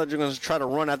 And now they're going to try to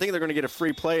run. I think they're going to get a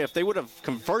free play. If they would have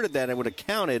converted that, it would have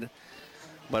counted.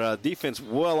 But defense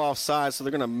well offside, so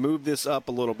they're going to move this up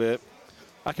a little bit.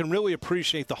 I can really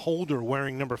appreciate the holder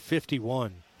wearing number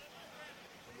 51.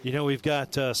 You know, we've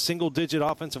got single-digit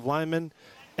offensive linemen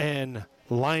and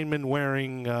linemen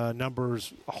wearing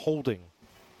numbers holding.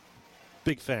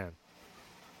 Big fan.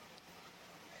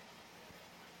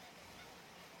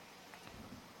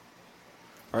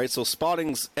 All right, so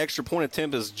Spalding's extra point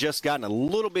attempt has just gotten a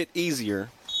little bit easier.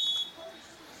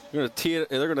 They're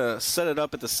going to set it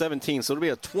up at the 17, so it'll be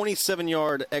a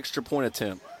 27-yard extra point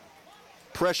attempt.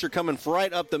 Pressure coming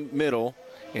right up the middle,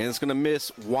 and it's going to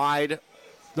miss wide.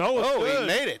 No, he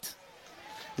made it.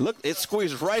 Look, it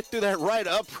squeezed right through that right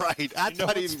upright. You know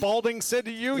what Spalding said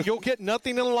to you? You'll get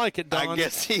nothing like it, Don. I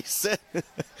guess he said.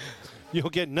 You'll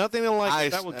get nothing like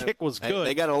it. That kick was good.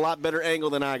 They got a lot better angle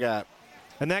than I got.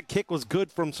 And that kick was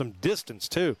good from some distance,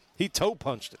 too. He toe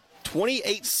punched it.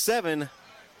 28-7.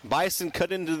 Bison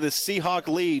cut into the Seahawk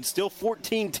lead. Still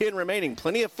 14-10 remaining.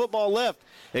 Plenty of football left,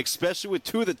 especially with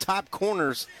 2 of the top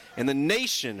corners in the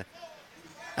nation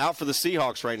out for the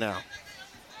Seahawks right now.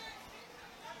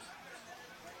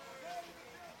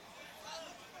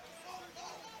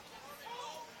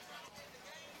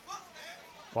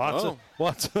 Lots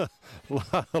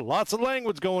of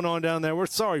language going on down there. We're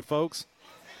sorry, folks.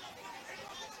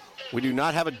 We do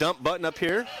not have a dump button up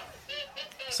here,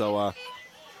 so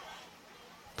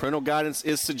parental guidance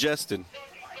is suggested.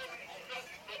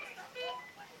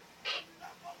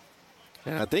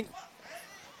 And I think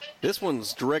this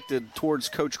one's directed towards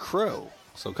Coach Crow.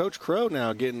 So Coach Crow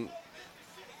now getting,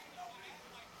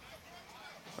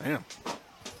 man.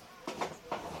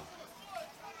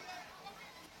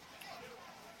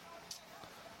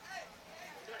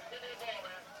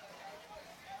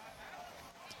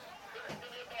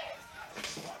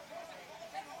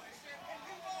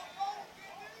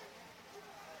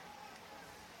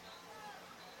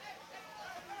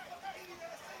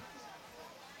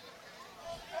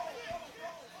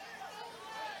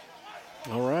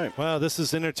 All right. Wow, this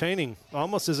is entertaining.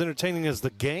 Almost as entertaining as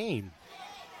the game.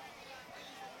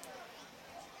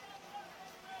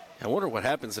 I wonder what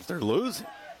happens if they're losing.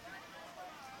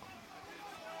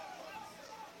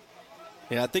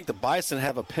 Yeah, I think the Bison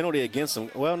have a penalty against them.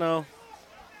 Well, no.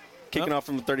 Kicking off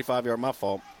from the 35-yard, my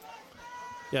fault.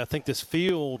 Yeah, I think this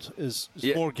field is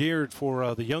more geared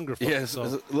for the younger folks. Yeah, it's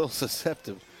a little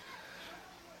susceptible.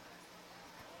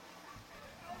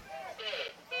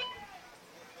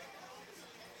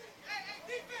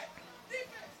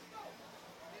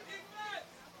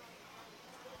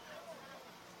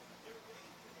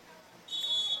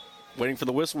 Waiting for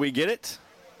the whistle. We get it.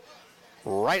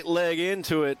 Right leg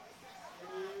into it.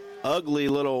 Ugly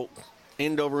little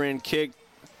end-over-end kick.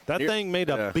 That thing made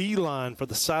a beeline for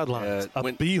the sidelines.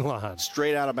 A beeline.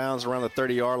 Straight out of bounds around the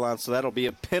 30-yard line, so that'll be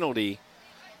a penalty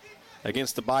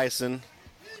against the Bison.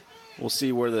 We'll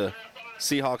see where the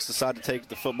Seahawks decide to take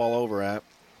the football over at.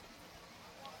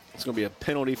 It's going to be a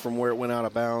penalty from where it went out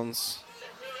of bounds.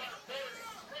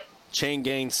 Chain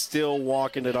gang still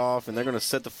walking it off, and they're going to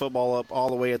set the football up all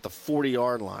the way at the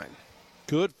 40-yard line.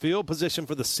 Good field position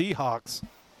for the Seahawks.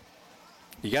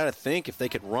 You got to think if they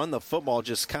could run the football,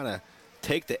 just kind of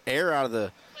take the air out of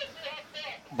the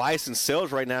Bison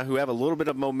sails right now, who have a little bit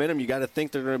of momentum. You got to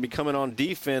think they're going to be coming on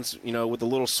defense, with a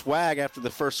little swag after the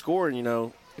first score.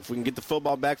 And, if we can get the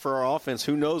football back for our offense,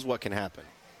 who knows what can happen.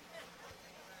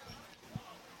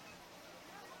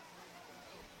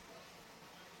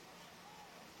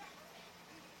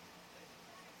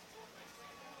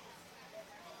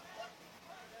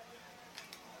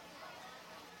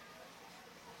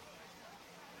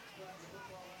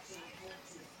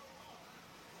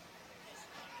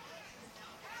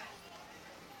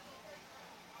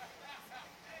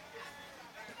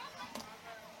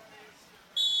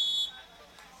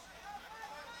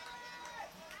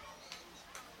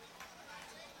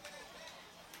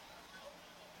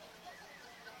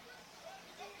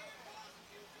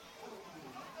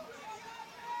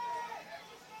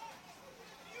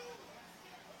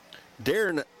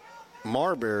 Darren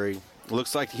Marbury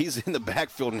looks like he's in the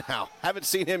backfield now. Haven't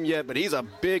seen him yet, but he's a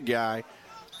big guy.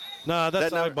 No,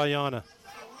 that's Ogbayana.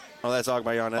 Oh, that's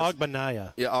Ogbayana.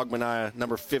 Ogbanaya. Yeah, Ogbanaya,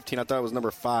 number 15. I thought it was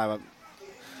number 5.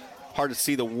 Hard to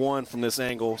see the 1 from this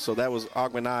angle, so that was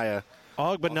Ogbanaya.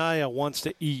 Ogbanaya wants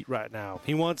to eat right now.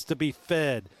 He wants to be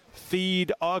fed.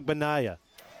 Feed Ogbanaya.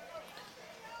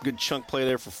 Good chunk play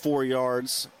there for 4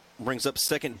 yards. Brings up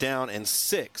 2nd down and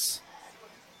 6.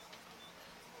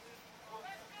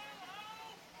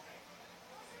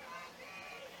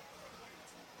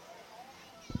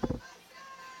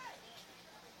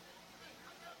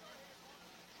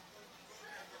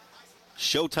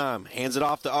 Showtime hands it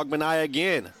off to Ogbanaya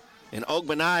again. And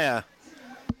Ogbanaya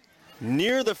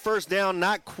near the first down,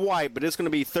 not quite, but it's going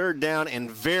to be 3rd down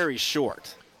and very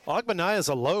short. Ogbanaya's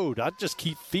a load. I'd just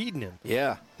keep feeding him.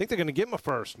 Yeah. I think they're going to give him a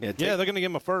first. Yeah, they're going to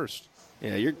give him a first.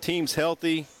 Yeah, your team's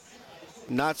healthy.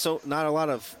 Not a lot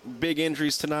of big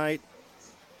injuries tonight.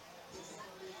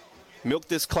 Milk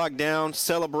this clock down,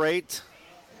 celebrate.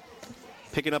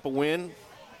 Picking up a win.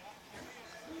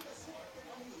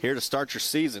 Here to start your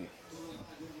season.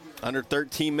 Under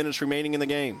 13 minutes remaining in the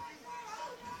game.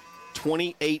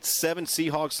 28-7,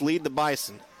 Seahawks lead the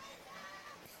Bison.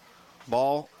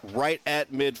 Ball right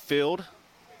at midfield.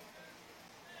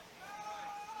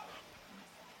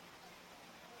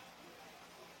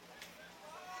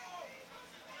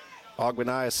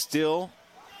 Ogbanaya still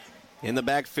in the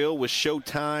backfield with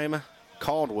Showtime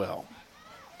Caldwell.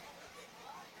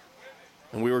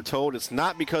 And we were told it's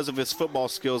not because of his football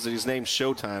skills that he's named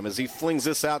Showtime, as he flings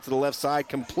this out to the left side,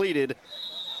 completed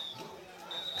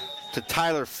to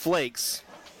Tyler Flakes.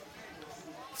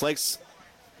 Flakes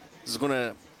is going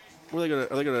to, are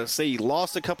they going to say he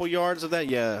lost a couple yards of that?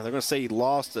 Yeah, they're going to say he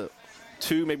lost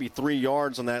 2, maybe 3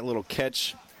 yards on that little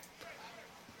catch.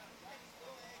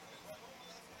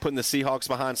 Putting the Seahawks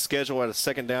behind schedule at a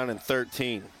 2nd down and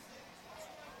 13.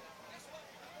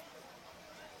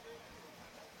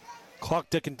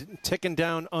 Clock ticking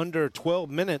down under 12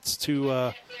 minutes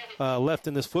to left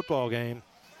in this football game.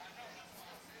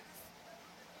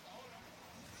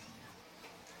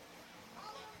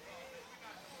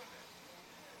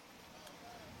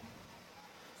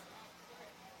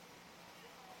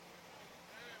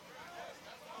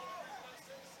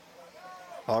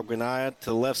 Ogbanaya to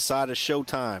the left side of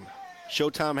Showtime.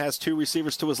 Showtime has 2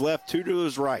 receivers to his left, 2 to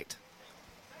his right.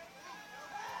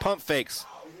 Pump fakes.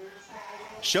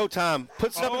 Showtime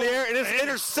puts it up in the air, and it's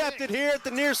intercepted here at the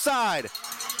near side.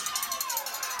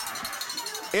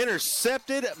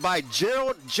 Intercepted by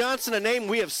Gerald Johnson, a name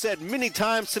we have said many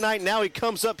times tonight. Now he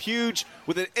comes up huge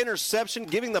with an interception,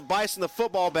 giving the Bison the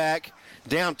football back.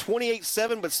 Down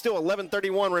 28-7, but still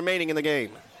 11:31 remaining in the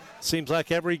game. Seems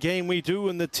like every game we do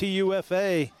in the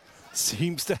TUFA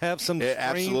seems to have some strange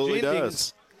absolutely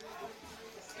endings.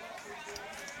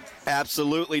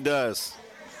 Absolutely does.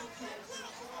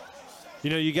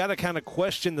 You got to kind of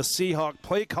question the Seahawk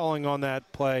play calling on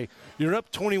that play. You're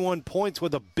up 21 points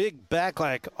with a big back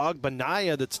like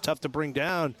Ogbanaya that's tough to bring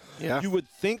down. Yeah. You would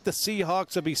think the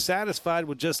Seahawks would be satisfied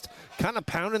with just kind of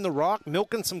pounding the rock,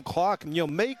 milking some clock, and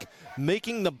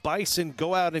making the Bison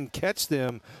go out and catch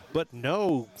them. But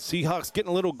no, Seahawks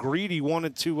getting a little greedy,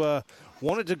 wanted to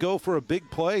go for a big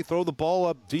play, throw the ball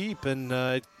up deep, and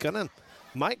it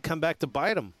might come back to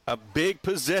bite them. A big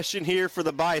possession here for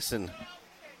the Bison.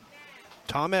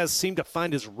 Thomas seemed to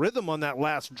find his rhythm on that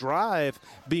last drive.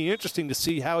 Be interesting to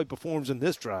see how he performs in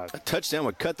this drive. A touchdown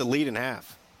would cut the lead in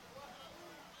half.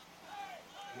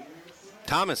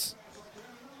 Thomas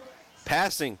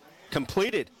passing,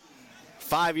 completed,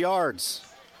 5 yards.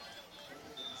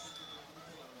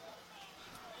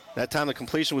 That time the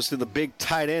completion was to the big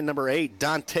tight end, number 8,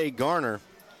 Dante Garner,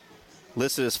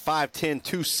 listed as 5'10",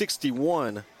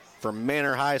 261 from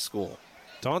Manor High School.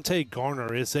 Dante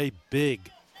Garner is a big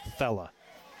fella.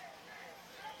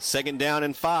 2nd down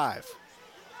and 5.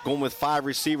 Going with 5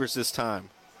 receivers this time.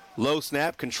 Low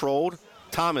snap, controlled.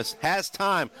 Thomas has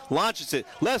time, launches it,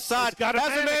 left side, has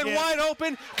a man wide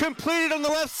open, completed on the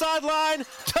left sideline.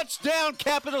 Touchdown,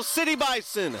 Capital City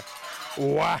Bison.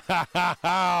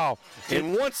 Wow.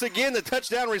 And once again, the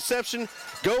touchdown reception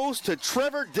goes to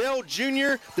Trevor Dell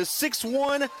Jr., the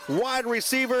 6'1" wide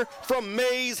receiver from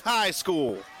Mays High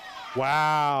School.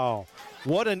 Wow.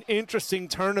 What an interesting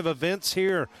turn of events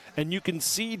here. And you can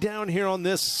see down here on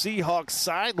this Seahawks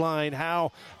sideline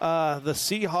how the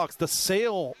Seahawks,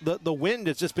 the wind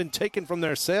has just been taken from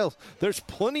their sails. There's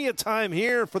plenty of time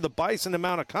here for the Bison to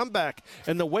mount a comeback.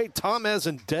 And the way Thomas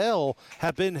and Dell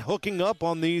have been hooking up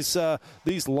on these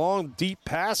long, deep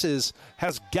passes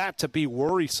has got to be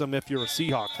worrisome if you're a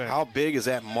Seahawk fan. How big is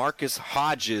that Marcus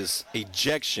Hodges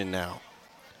ejection now?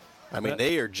 I mean,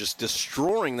 they are just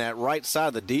destroying that right side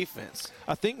of the defense.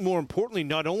 I think more importantly,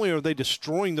 not only are they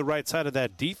destroying the right side of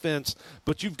that defense,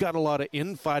 but you've got a lot of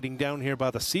infighting down here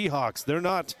by the Seahawks. They're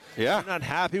not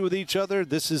happy with each other.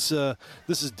 This is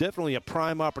definitely a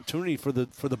prime opportunity for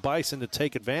the Bison to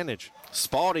take advantage.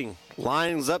 Spalding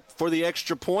lines up for the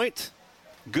extra point.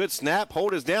 Good snap.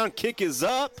 Hold is down. Kick is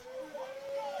up.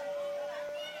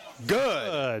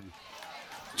 Good.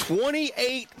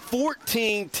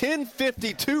 28-14,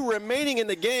 10:52 remaining in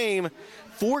the game.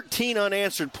 14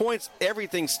 unanswered points.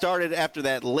 Everything started after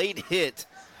that late hit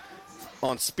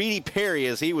on Speedy Perry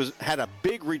as he had a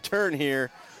big return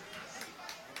here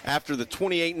after the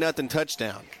 28-0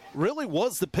 touchdown. Really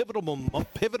was the pivotal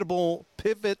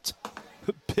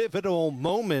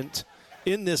moment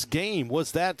in this game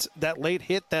was that late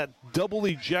hit, that double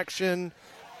ejection.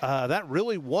 That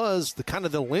really was the kind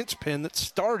of the linchpin that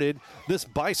started this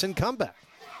Bison comeback.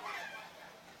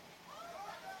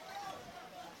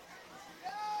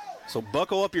 So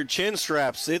buckle up your chin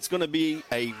straps. It's going to be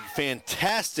a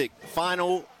fantastic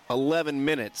final 11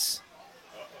 minutes.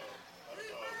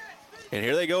 And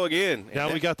here they go again.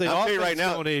 Now we got the offense right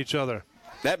now going to each other.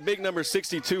 That big number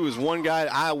 62 is one guy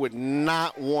I would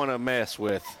not want to mess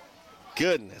with.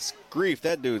 Goodness grief,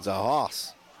 that dude's a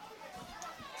hoss.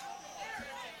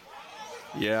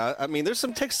 Yeah, I mean, there's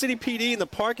some Tech City PD in the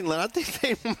parking lot. I think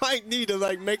they might need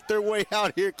to, make their way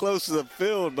out here close to the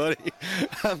field, buddy.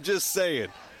 I'm just saying.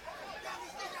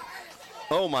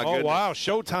 Oh, my goodness. Oh, wow.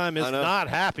 Showtime is not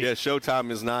happy. Yeah, Showtime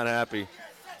is not happy.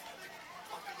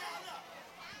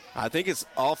 I think it's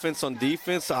offense on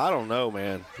defense. I don't know,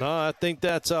 man. No, I think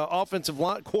that's offensive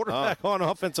line, quarterback on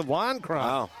offensive line crime.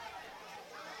 Wow.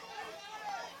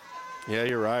 Yeah,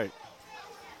 you're right.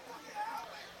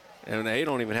 And they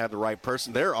don't even have the right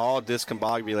person. They're all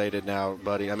discombobulated now,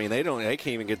 buddy. I mean, they can't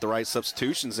even get the right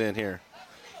substitutions in here.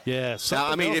 Yeah.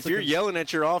 Now, I mean, if you're yelling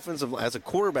at your offensive as a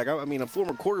quarterback, a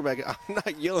former quarterback, I'm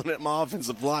not yelling at my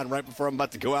offensive line right before I'm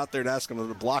about to go out there and ask them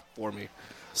to block for me.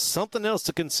 Something else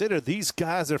to consider. These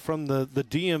guys are from the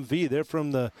DMV. They're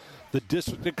from the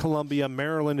District of Columbia,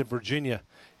 Maryland, and Virginia.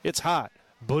 It's hot,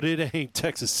 but it ain't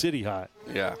Texas City hot.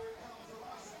 Yeah.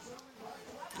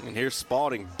 And here's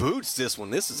Spalding boots this one.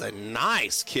 This is a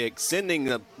nice kick, sending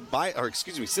the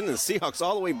Seahawks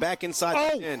all the way back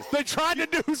inside the 10. They tried to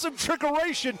do some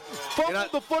trickeration.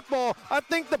 Fumbled the football. I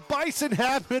think the Bison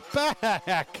have it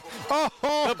back.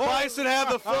 The Bison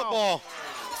have the football.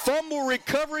 Fumble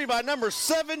recovery by number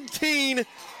 17,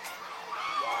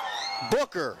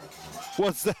 Booker.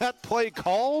 Was that play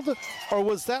called, or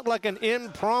was that like an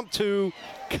impromptu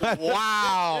kind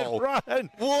of run?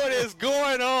 What is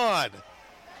going on?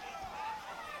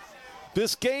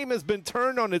 This game has been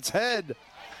turned on its head.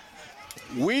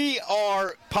 We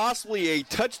are possibly a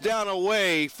touchdown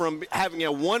away from having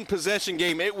a one-possession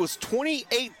game. It was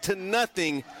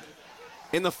 28-0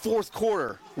 in the fourth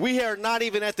quarter. We are not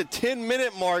even at the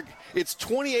 10-minute mark. It's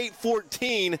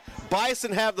 28-14.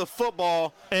 Bison have the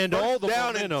football. And all the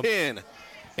down momentum. in 10.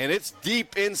 And it's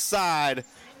deep inside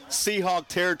Seahawk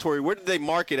territory. Where did they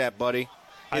mark it at, buddy?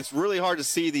 It's really hard to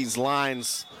see these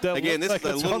lines. Again, this is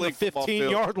a Little League football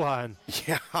field. 15-yard line.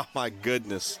 Yeah, oh my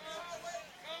goodness.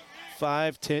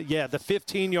 5, 10. Yeah, the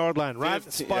 15-yard line.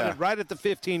 Spotted right at the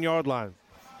 15-yard line.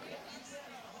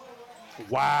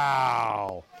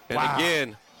 Wow. And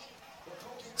again,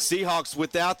 Seahawks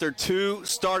without their 2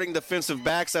 starting defensive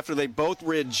backs after they both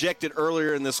were ejected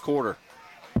earlier in this quarter.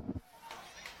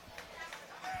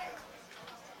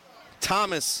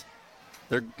 Thomas,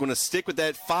 they're going to stick with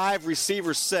that 5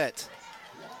 receiver set.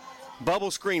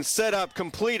 Bubble screen set up,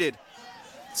 completed.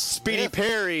 Speedy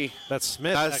Perry. That's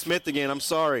Smith. Smith again, I'm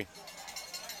sorry.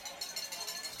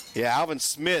 Yeah, Alvin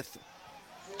Smith.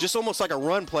 Just almost like a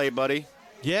run play, buddy.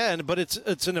 Yeah, but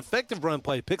it's an effective run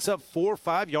play. Picks up 4 or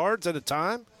 5 yards at a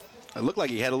time. It looked like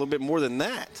he had a little bit more than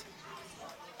that.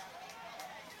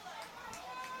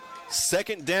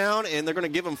 Second down, and they're going to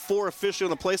give him 4 official in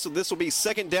the play, so this will be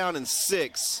 2nd down and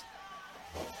 6.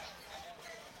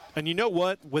 And you know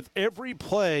what? With every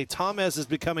play, Thomas is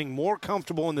becoming more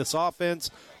comfortable in this offense,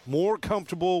 more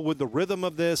comfortable with the rhythm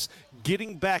of this,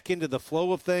 getting back into the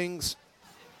flow of things.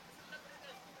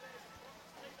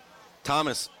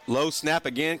 Thomas, low snap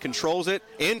again, controls it,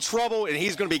 in trouble, and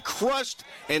he's going to be crushed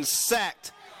and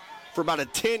sacked for about a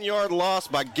 10-yard loss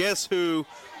by guess who?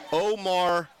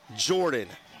 Omar Jordan.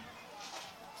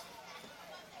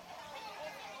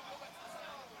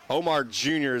 Omar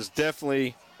Jr. is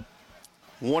definitely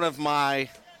one of my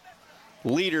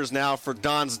leaders now for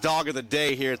Don's Dog of the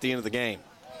Day here at the end of the game.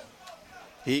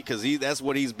 Because that's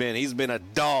what he's been. He's been a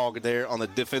dog there on the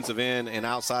defensive end and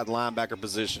outside linebacker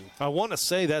position. I want to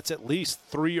say that's at least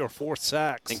 3 or 4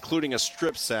 sacks. Including a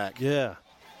strip sack. Yeah.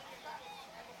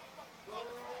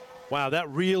 Wow, that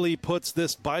really puts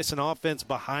this Bison offense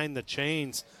behind the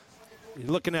chains. You're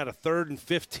looking at a 3rd and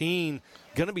 15.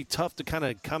 Going to be tough to kind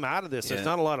of come out of this. Yeah. There's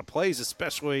not a lot of plays,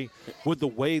 especially with the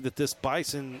way that this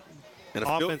Bison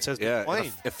offense has been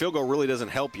playing. A field goal really doesn't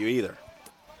help you either.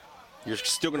 You're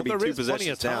still going to be 2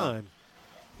 possessions down.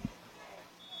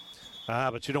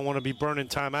 But you don't want to be burning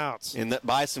timeouts. And that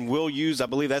Bison will use, I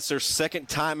believe that's their 2nd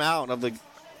timeout of the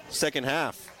second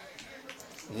half.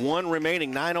 1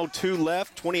 remaining, 9:02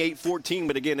 left, 28-14.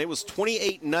 But again, it was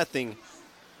 28-0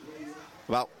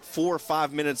 about 4 or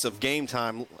 5 minutes of game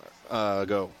time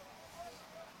ago.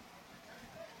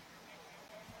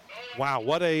 Wow,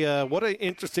 what a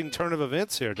interesting turn of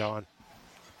events here, Don.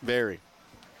 Very,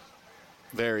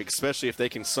 especially if they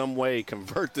can some way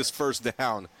convert this first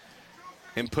down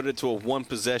and put it to a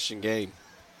 1-possession game.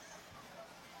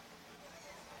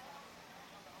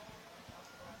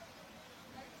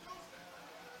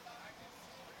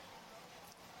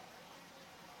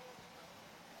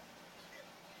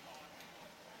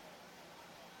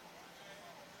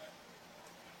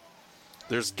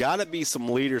 There's got to be some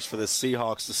leaders for the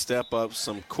Seahawks to step up,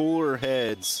 some cooler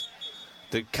heads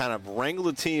to kind of wrangle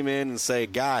the team in and say,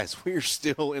 guys, we're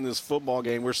still in this football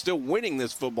game. We're still winning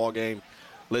this football game.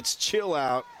 Let's chill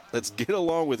out. Let's get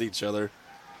along with each other,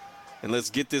 and let's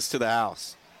get this to the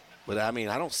house. But, I mean,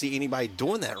 I don't see anybody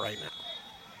doing that right now.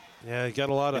 Yeah, you got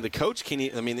a lot of. And the coach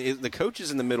the coach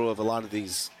is in the middle of a lot of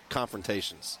these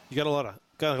confrontations. You got a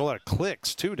lot of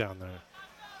clicks, too, down there.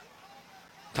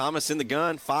 Thomas in the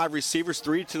gun, 5 receivers,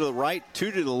 3 to the right,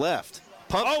 2 to the left.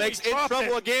 Pump fakes in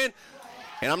trouble again.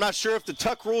 And I'm not sure if the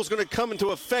tuck rule is going to come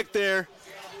into effect there.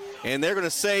 And they're going to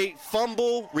say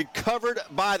fumble recovered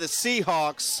by the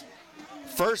Seahawks.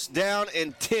 1st down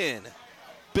and 10.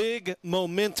 Big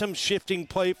momentum shifting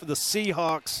play for the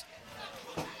Seahawks.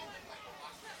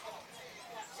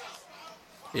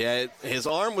 Yeah, his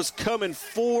arm was coming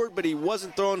forward, but he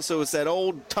wasn't throwing, so it's that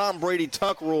old Tom Brady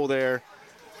tuck rule there.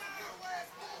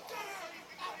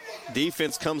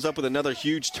 Defense comes up with another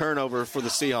huge turnover for the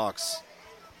Seahawks.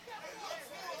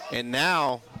 And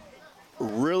now,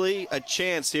 really a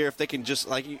chance here if they can just,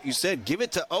 like you said, give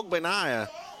it to Ogbenaya,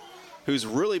 who's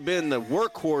really been the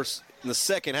workhorse in the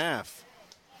second half.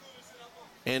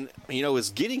 And, is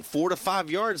getting 4 to 5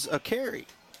 yards a carry.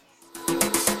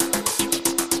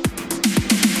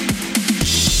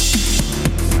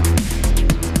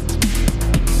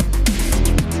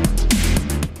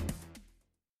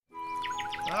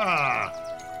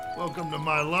 Welcome to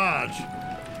my lodge.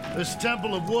 This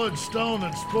temple of wood, stone,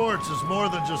 and sports is more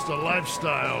than just a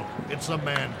lifestyle. It's a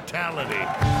mentality.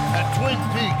 At Twin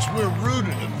Peaks, we're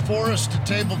rooted in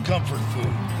forest-to-table comfort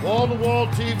food, wall-to-wall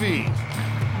TVs,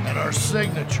 and our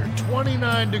signature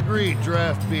 29-degree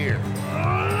draft beer.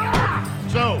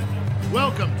 So,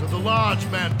 welcome to the lodge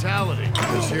mentality.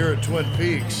 Because here at Twin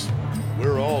Peaks,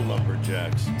 we're all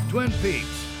lumberjacks. Twin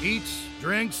Peaks, eats,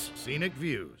 drinks, scenic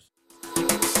views.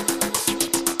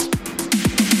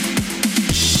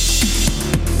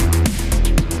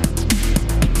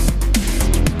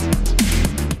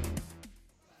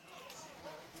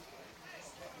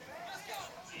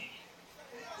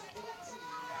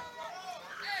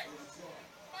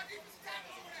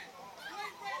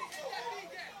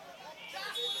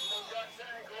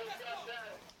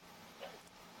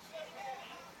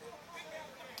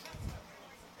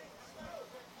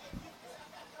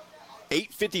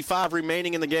 8:55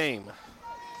 remaining in the game.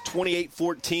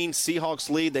 28-14 Seahawks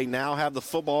lead. They now have the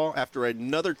football after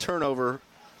another turnover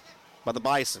by the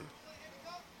Bison.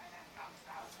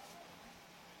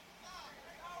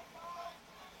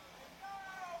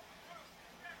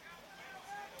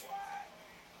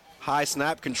 High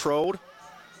snap controlled.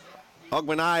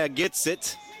 Ogbenaya gets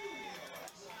it.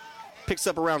 Picks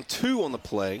up around 2 on the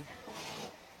play.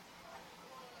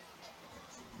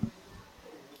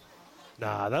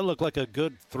 Nah, that looked like a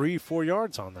good 3-4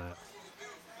 yards on that.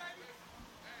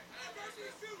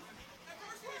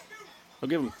 I'll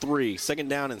give him 3. 2nd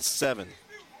down and 7.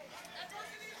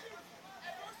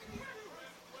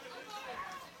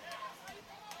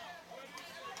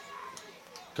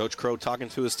 Coach Crow talking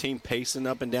to his team, pacing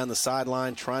up and down the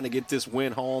sideline, trying to get this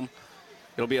win home.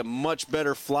 It'll be a much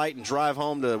better flight and drive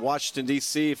home to Washington,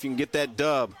 D.C. if you can get that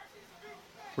dub,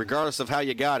 regardless of how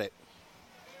you got it.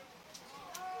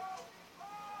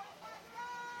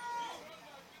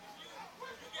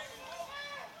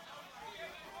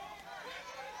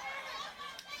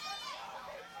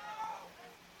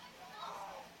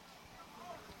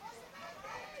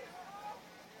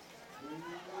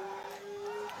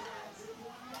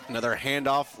 Another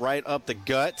handoff right up the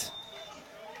gut.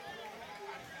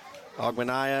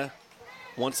 Ogbenaya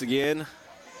once again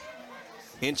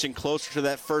inching closer to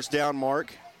that first down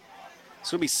mark.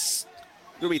 It's going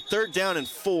to be 3rd down and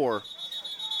 4.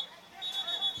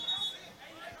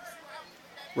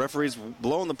 Referee's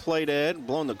blowing the play dead,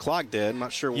 blowing the clock dead. I'm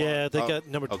not sure why. Yeah, they got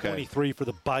number 23 for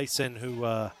the Bison,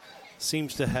 who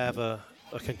seems to have a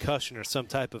concussion or some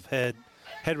type of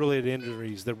head-related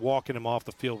injuries. They're walking him off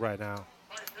the field right now.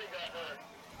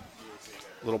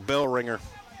 Little bell ringer.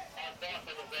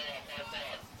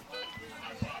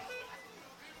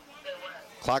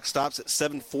 Clock stops at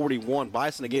 7:41.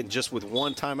 Bison again just with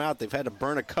 1 timeout. They've had to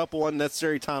burn a couple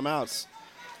unnecessary timeouts.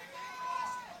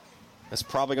 That's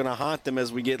probably going to haunt them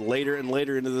as we get later and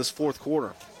later into this 4th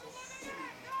quarter.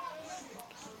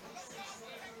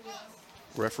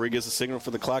 Referee gives a signal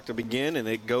for the clock to begin, and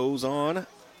it goes on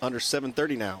under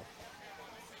 7:30 now.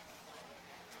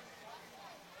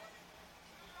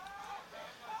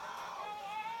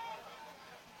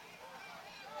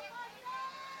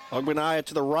 Ogbenaya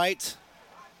to the right.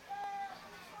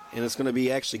 And it's going to be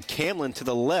actually Camlin to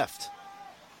the left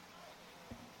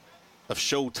of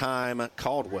Showtime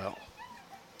Caldwell.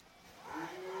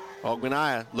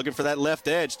 Ogbenaya looking for that left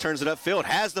edge, turns it upfield,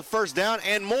 has the first down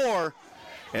and more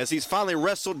as he's finally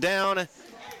wrestled down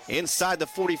inside the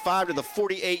 45 to the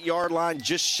 48-yard line,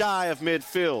 just shy of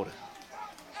midfield.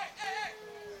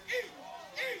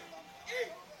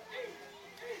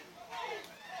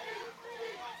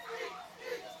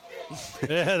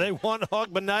 Yeah, they want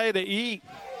Ogbenaya to eat.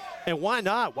 And why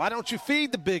not? Why don't you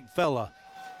feed the big fella?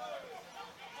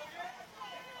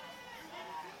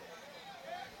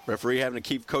 Referee having to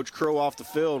keep Coach Crow off the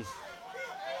field.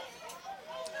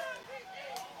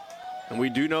 And we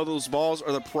do know those balls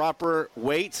are the proper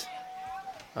weight.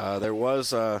 There was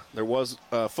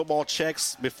football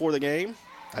checks before the game.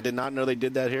 I did not know they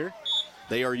did that here.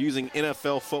 They are using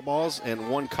NFL footballs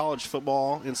and 1 college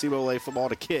football, NCAA football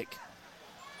to kick.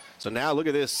 So now look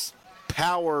at this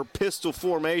power pistol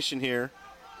formation here.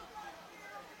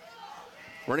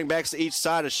 Running backs to each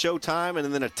side of Showtime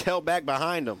and then a tailback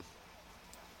behind them.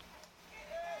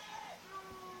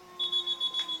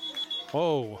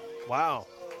 Oh, wow.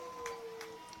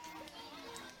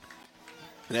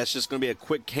 And that's just going to be a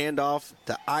quick handoff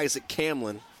to Isaac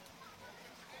Camlin.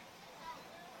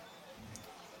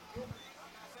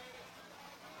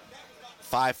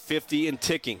 .550 and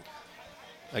ticking.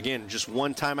 Again, just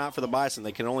 1 timeout for the Bison.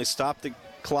 They can only stop the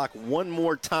clock 1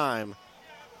 more time.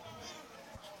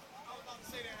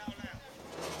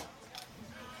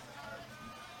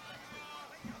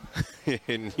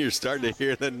 And you're starting to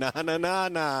hear the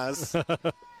na-na-na-nas.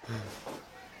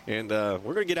 And we're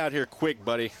going to get out here quick,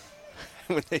 buddy,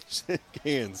 when they shake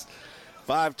hands.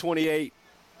 5:28.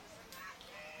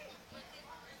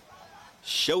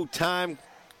 Showtime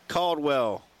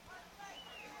Caldwell.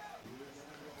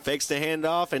 Fakes the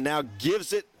handoff and now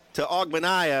gives it to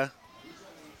Ogbenaya.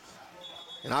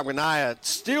 And Ogbenaya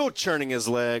still churning his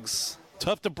legs.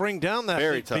 Tough to bring down that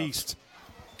Very big tough. beast.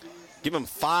 Give him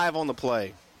 5 on the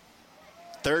play.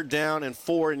 3rd down and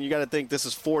 4, and you got to think this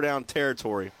is 4-down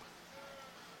territory.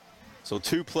 So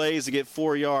 2 plays to get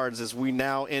 4 yards as we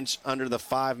now inch under the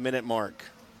 5-minute mark.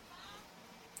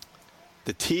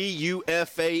 The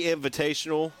TUFA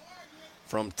Invitational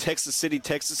from Texas City,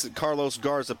 Texas at Carlos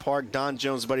Garza Park. Don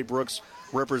Jones, Buddy Brooks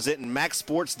representing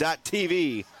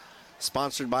MaxSports.tv.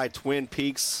 Sponsored by Twin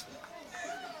Peaks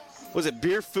was it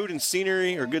Beer, Food, and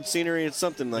Scenery or Good Scenery? It's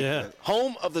something like that.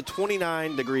 Home of the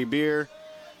 29-degree beer.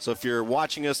 So if you're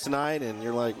watching us tonight and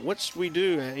you're like, what should we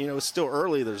do? You know, it's still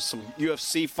early. There's some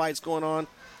UFC fights going on.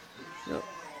 You know,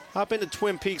 hop into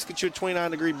Twin Peaks, get you a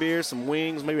 29-degree beer, some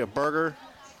wings, maybe a burger.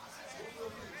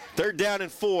 3rd down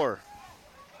and 4.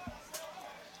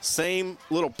 Same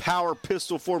little power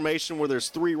pistol formation where there's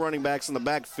 3 running backs in the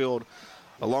backfield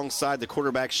alongside the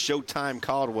quarterback Showtime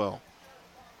Caldwell.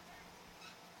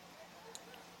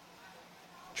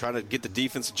 Trying to get the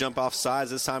defense to jump off sides.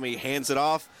 This time he hands it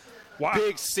off. Wow.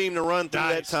 Big seam to run through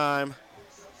that time.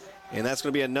 And that's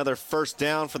going to be another 1st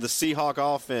down for the Seahawk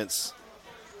offense.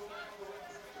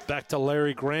 Back to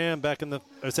Larry Graham.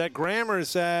 Is that Graham or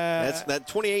is that? That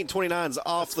 28-29 is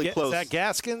awfully close. Is that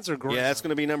Gaskins or Graham? Yeah, that's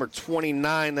going to be number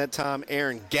 29 that time,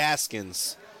 Aaron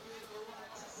Gaskins.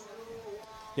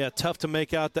 Yeah, tough to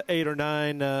make out the 8 or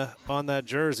 9 on that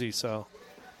jersey, so.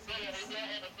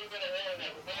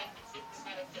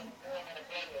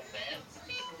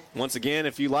 Once again,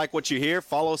 if you like what you hear,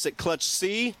 follow us at Clutch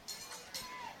C.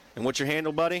 And what's your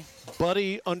handle, buddy?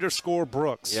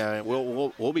 Buddy_Brooks. Yeah,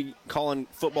 we'll be calling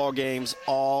football games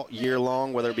all year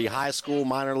long, whether it be high school,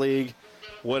 minor league,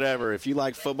 whatever. If you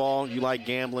like football, you like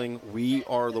gambling, we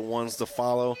are the ones to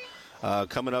follow.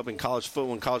 Coming up in college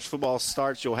football, when college football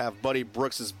starts, you'll have Buddy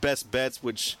Brooks' best bets,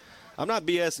 which I'm not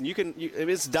BSing.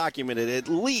 It's documented at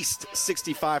least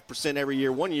 65% every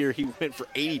year. One year he went for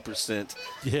 80%.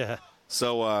 Yeah.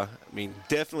 So,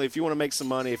 definitely if you want to make some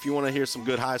money, if you want to hear some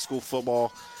good high school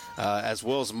football, as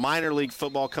well as minor league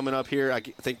football coming up here, I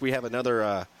think we have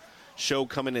another show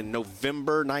coming in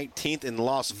November 19th in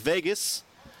Las Vegas.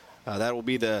 That will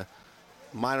be the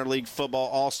minor league football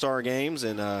all-star games,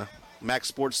 and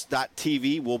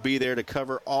MaxSports.tv will be there to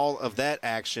cover all of that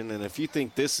action. And if you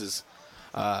think this is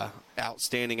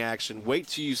outstanding action, wait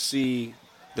till you see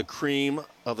the cream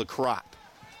of the crop.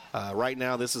 Right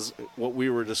now, this is what we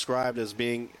were described as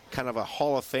being kind of a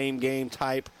Hall of Fame game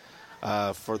type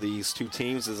for these two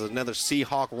teams. There's another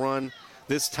Seahawk run,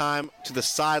 this time to the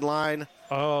sideline.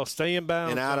 Oh, stay in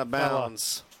bounds. And out of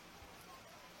bounds.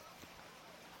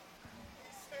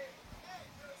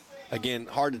 Again,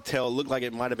 hard to tell. It looked like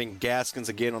it might have been Gaskins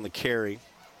again on the carry.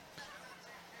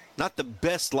 Not the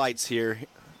best lights here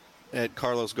at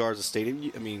Carlos Garza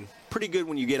Stadium. Pretty good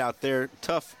when you get out there.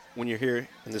 Tough when you're here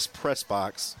in this press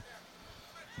box.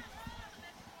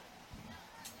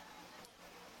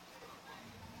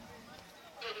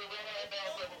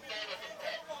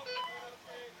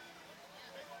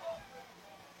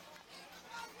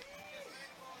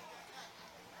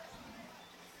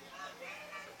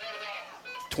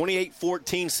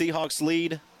 (28-14) Seahawks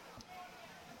lead.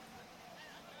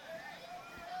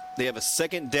 They have a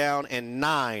 2nd down and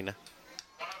 9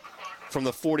 from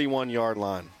the 41-yard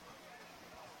line.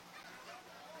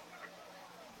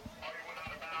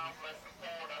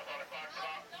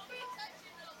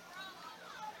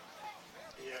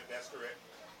 Yeah, that's correct.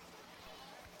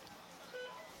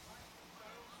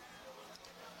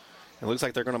 It looks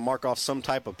like they're going to mark off some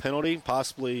type of penalty,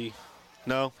 possibly.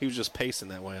 No, he was just pacing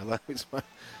that way.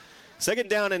 2nd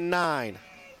down and 9.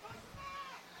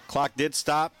 Clock did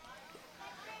stop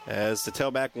as the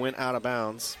tailback went out of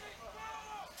bounds.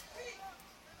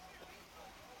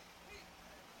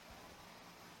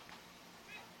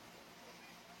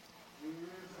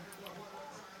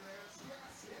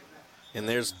 And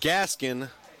there's Gaskin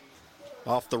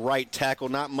off the right tackle.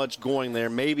 Not much going there.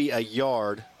 Maybe a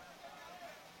yard,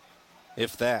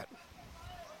 if that.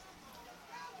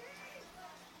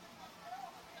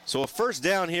 So a 1st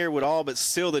down here would all but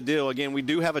seal the deal. Again, we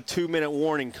do have a 2-minute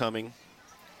warning coming.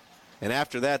 And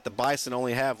after that, the Bison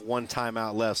only have 1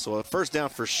 timeout left. So a 1st down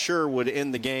for sure would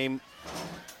end the game.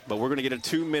 But we're going to get a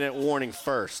 2-minute warning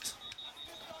first.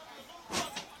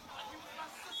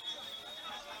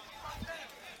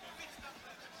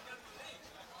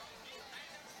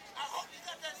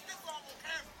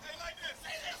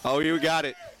 Oh, you got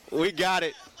it. We got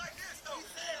it.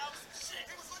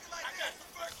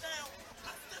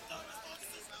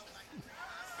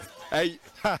 Hey,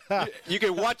 you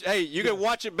can watch. Hey, you can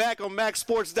watch it back on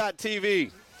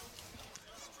MaxSports.tv.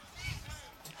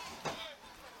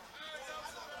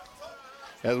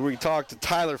 As we talk to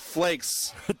Tyler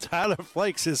Flakes. Tyler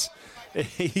Flakes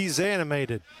he's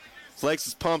animated. Flakes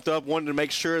is pumped up, wanted to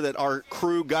make sure that our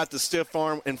crew got the stiff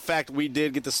arm. In fact, we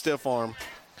did get the stiff arm.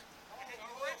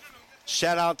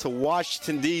 Shout out to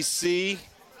Washington, D.C.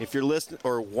 If you're listening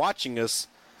or watching us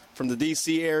from the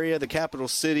D.C. area, the capital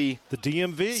city. The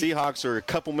DMV. Seahawks are a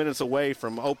couple minutes away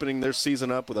from opening their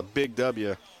season up with a big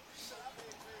W.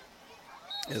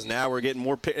 As now we're getting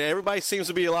more. Everybody seems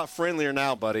to be a lot friendlier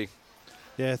now, buddy.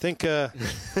 Yeah, I think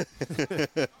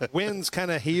wins kind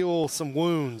of heal some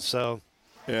wounds. So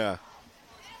yeah.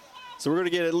 So we're going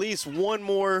to get at least one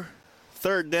more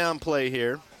third down play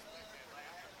here.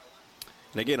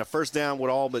 And again, a first down would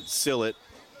all but seal it.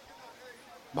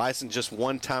 Bison just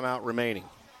one timeout remaining.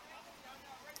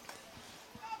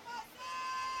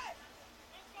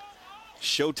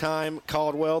 Showtime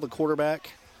Caldwell, the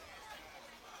quarterback.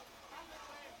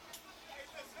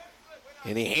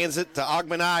 And he hands it to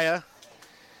Ogmanaya.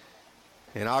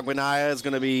 And Ogmanaya is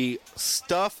going to be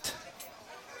stuffed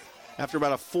after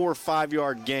about a 4 or 5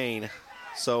 yard gain.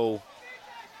 So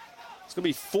it's going to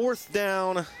be fourth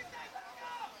down.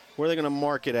 Where are they going to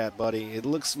mark it at, buddy? It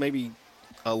looks maybe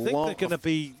a long. They're going to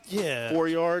be 4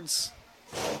 yards.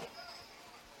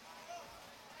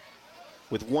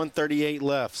 With 1:38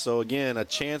 left. So again, a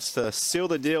chance to seal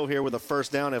the deal here with a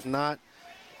first down. If not,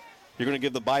 you're going to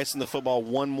give the Bison the football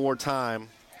one more time.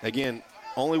 Again,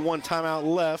 only one timeout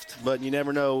left, but you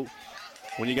never know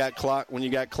when you got clock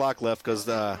left, because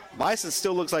Bison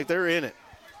still looks like they're in it.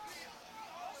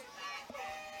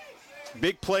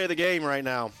 Big play of the game right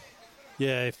now.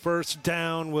 Yeah, a first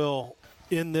down will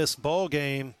end this ball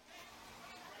game.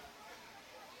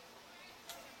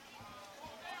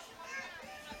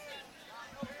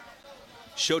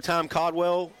 Showtime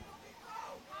Caldwell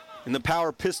in the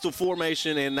power pistol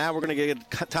formation, and now we're going to get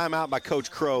a timeout by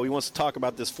Coach Crow. He wants to talk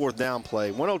about this fourth down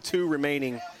play. 102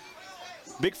 remaining.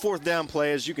 Big fourth down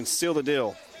play as you can seal the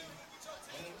deal.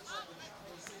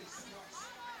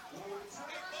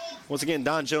 Once again,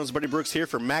 Don Jones, Buddy Brooks here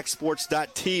for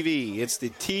MaxSports.tv. It's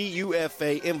the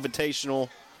TUFA Invitational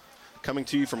coming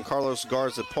to you from Carlos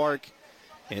Garza Park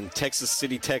in Texas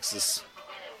City, Texas.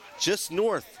 Just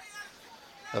north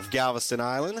of Galveston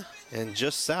Island and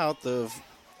just south of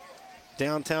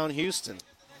downtown Houston.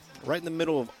 Right in the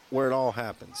middle of where it all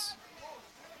happens.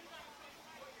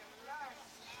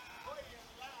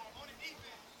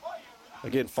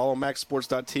 Again, follow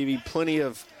MaxSports.tv. Plenty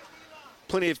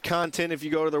of content if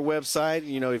you go to their website.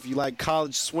 You know, if you like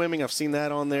college swimming, I've seen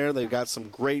that on there. They've got some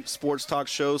great sports talk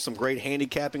shows, some great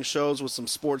handicapping shows with some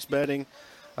sports betting.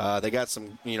 They got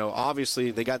some,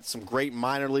 obviously they got some great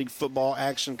minor league football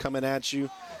action coming at you.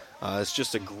 It's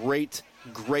just a great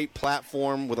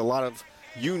platform with a lot of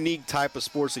unique type of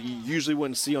sports that you usually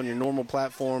wouldn't see on your normal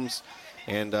platforms.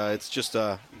 And it's just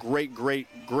a great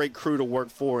crew to work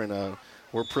for. And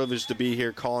we're privileged to be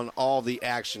here calling all the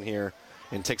action here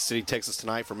in Texas City, Texas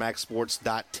tonight for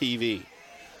MaxSports.tv.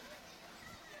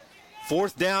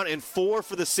 Fourth down and 4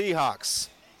 for the Seahawks.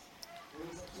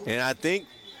 And I think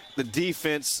the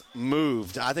defense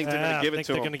moved. I think they're going to give it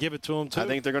to them. They're going to give it to them, too. I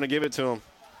think they're going to give it to them.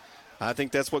 I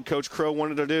think that's what Coach Crow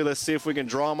wanted to do. Let's see if we can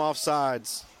draw them off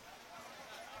sides.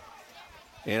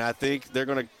 And I think they're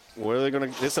going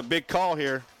to – it's a big call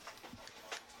here.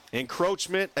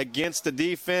 Encroachment against the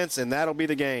defense, and that'll be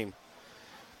the game.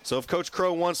 So if Coach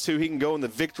Crow wants to, he can go in the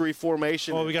victory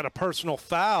formation. Oh, we got a personal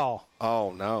foul.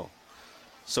 Oh, no.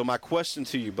 So my question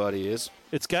to you, buddy, is?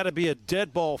 It's got to be a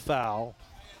dead ball foul.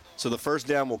 So the first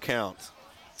down will count.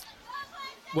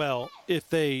 Well,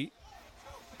 I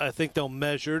think they'll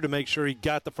measure to make sure he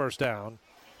got the first down.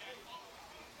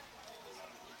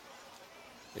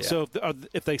 Yeah. So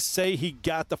if they say he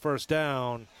got the first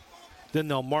down, then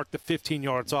they'll mark the 15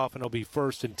 yards off, and it'll be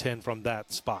 1st and 10 from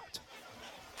that spot.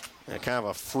 Yeah, kind of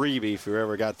a freebie if you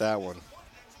ever got that one.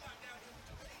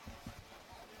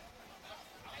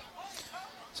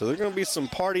 So there's going to be some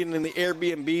partying in the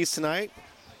Airbnbs tonight.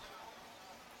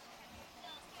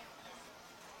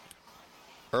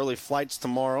 Early flights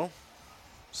tomorrow.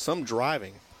 Some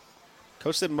driving.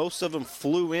 Coach said most of them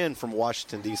flew in from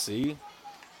Washington, D.C.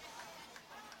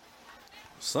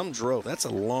 Some drove. That's a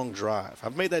long drive.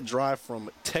 I've made that drive from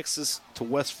Texas to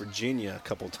West Virginia a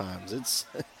couple times.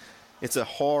 It's a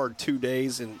hard 2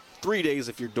 days and 3 days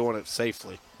if you're doing it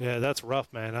safely. Yeah, that's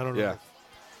rough, man. I don't know. Yeah.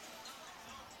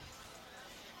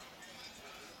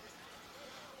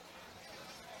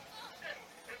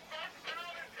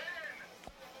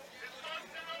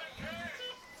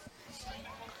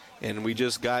 And we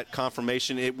just got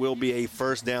confirmation it will be a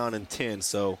first down and 10.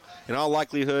 So, in all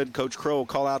likelihood, Coach Crow will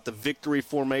call out the victory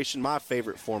formation, my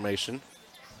favorite formation.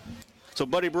 So,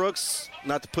 Buddy Brooks,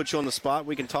 not to put you on the spot,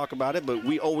 we can talk about it, but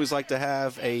we always like to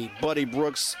have a Buddy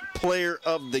Brooks player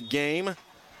of the game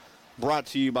brought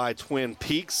to you by Twin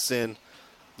Peaks. And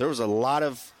there was a lot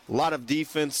of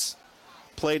defense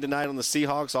played tonight on the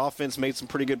Seahawks. Offense made some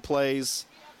pretty good plays,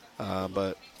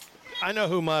 but I know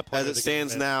who my player as it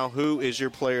stands now, who is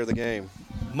your player of the game?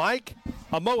 Mike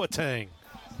Amoateng,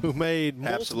 who made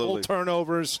multiple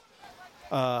turnovers,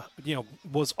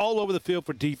 was all over the field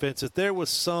for defense. If there was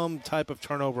some type of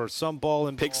turnover, some ball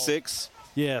in pick six.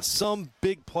 Yeah, some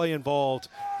big play involved.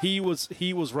 He was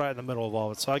right in the middle of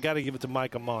all of it. So I got to give it to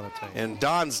Micah Monotone. And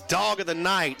Don's dog of the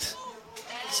night.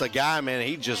 It's a guy, man,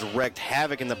 he just wreaked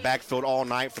havoc in the backfield all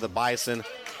night for the Bison.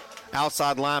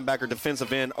 Outside linebacker,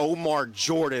 defensive end, Omar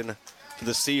Jordan for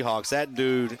the Seahawks. That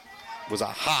dude was a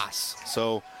hoss.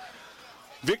 So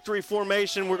victory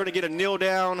formation, we're going to get a kneel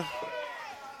down,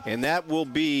 and that will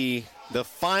be the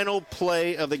final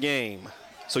play of the game.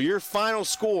 So your final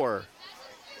score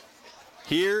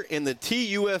here in the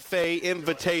TUFA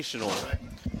Invitational,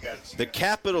 the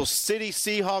Capital City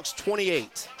Seahawks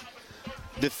 28,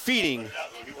 defeating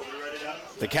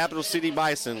the Capital City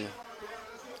Bison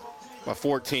by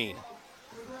 14.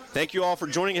 Thank you all for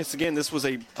joining us again. This was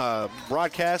a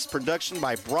broadcast production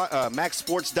by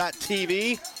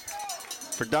MaxSports.tv.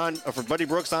 For Buddy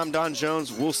Brooks, I'm Don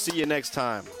Jones. We'll see you next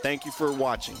time. Thank you for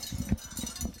watching.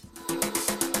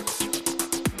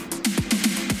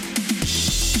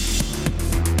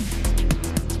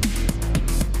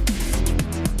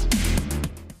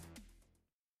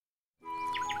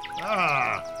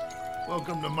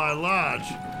 Welcome to my lodge.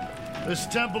 This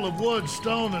temple of wood,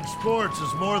 stone, and sports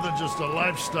is more than just a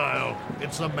lifestyle.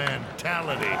 It's a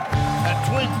mentality. At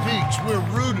Twin Peaks, we're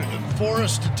rooted in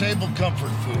forest-to-table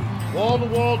comfort food,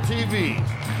 wall-to-wall TVs,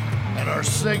 and our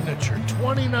signature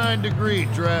 29-degree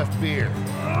draft beer.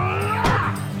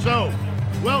 So,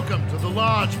 welcome to the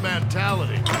lodge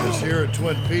mentality. Because here at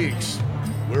Twin Peaks,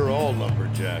 we're all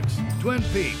lumberjacks. Twin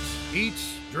Peaks,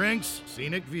 eats, drinks,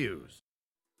 scenic views.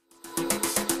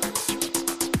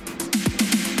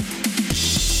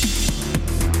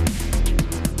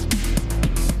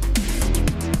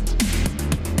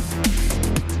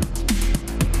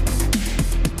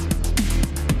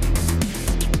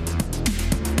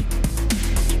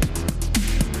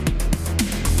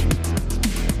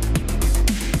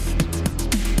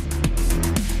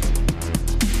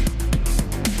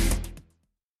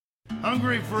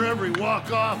 Hungry for every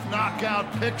walk-off,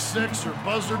 knockout, pick six, or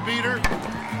buzzer beater?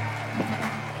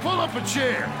 Pull up a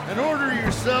chair and order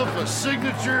yourself a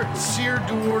signature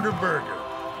seared-to-order burger.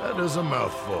 That is a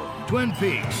mouthful. Twin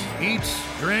Peaks, eats,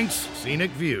 drinks,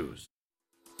 scenic views.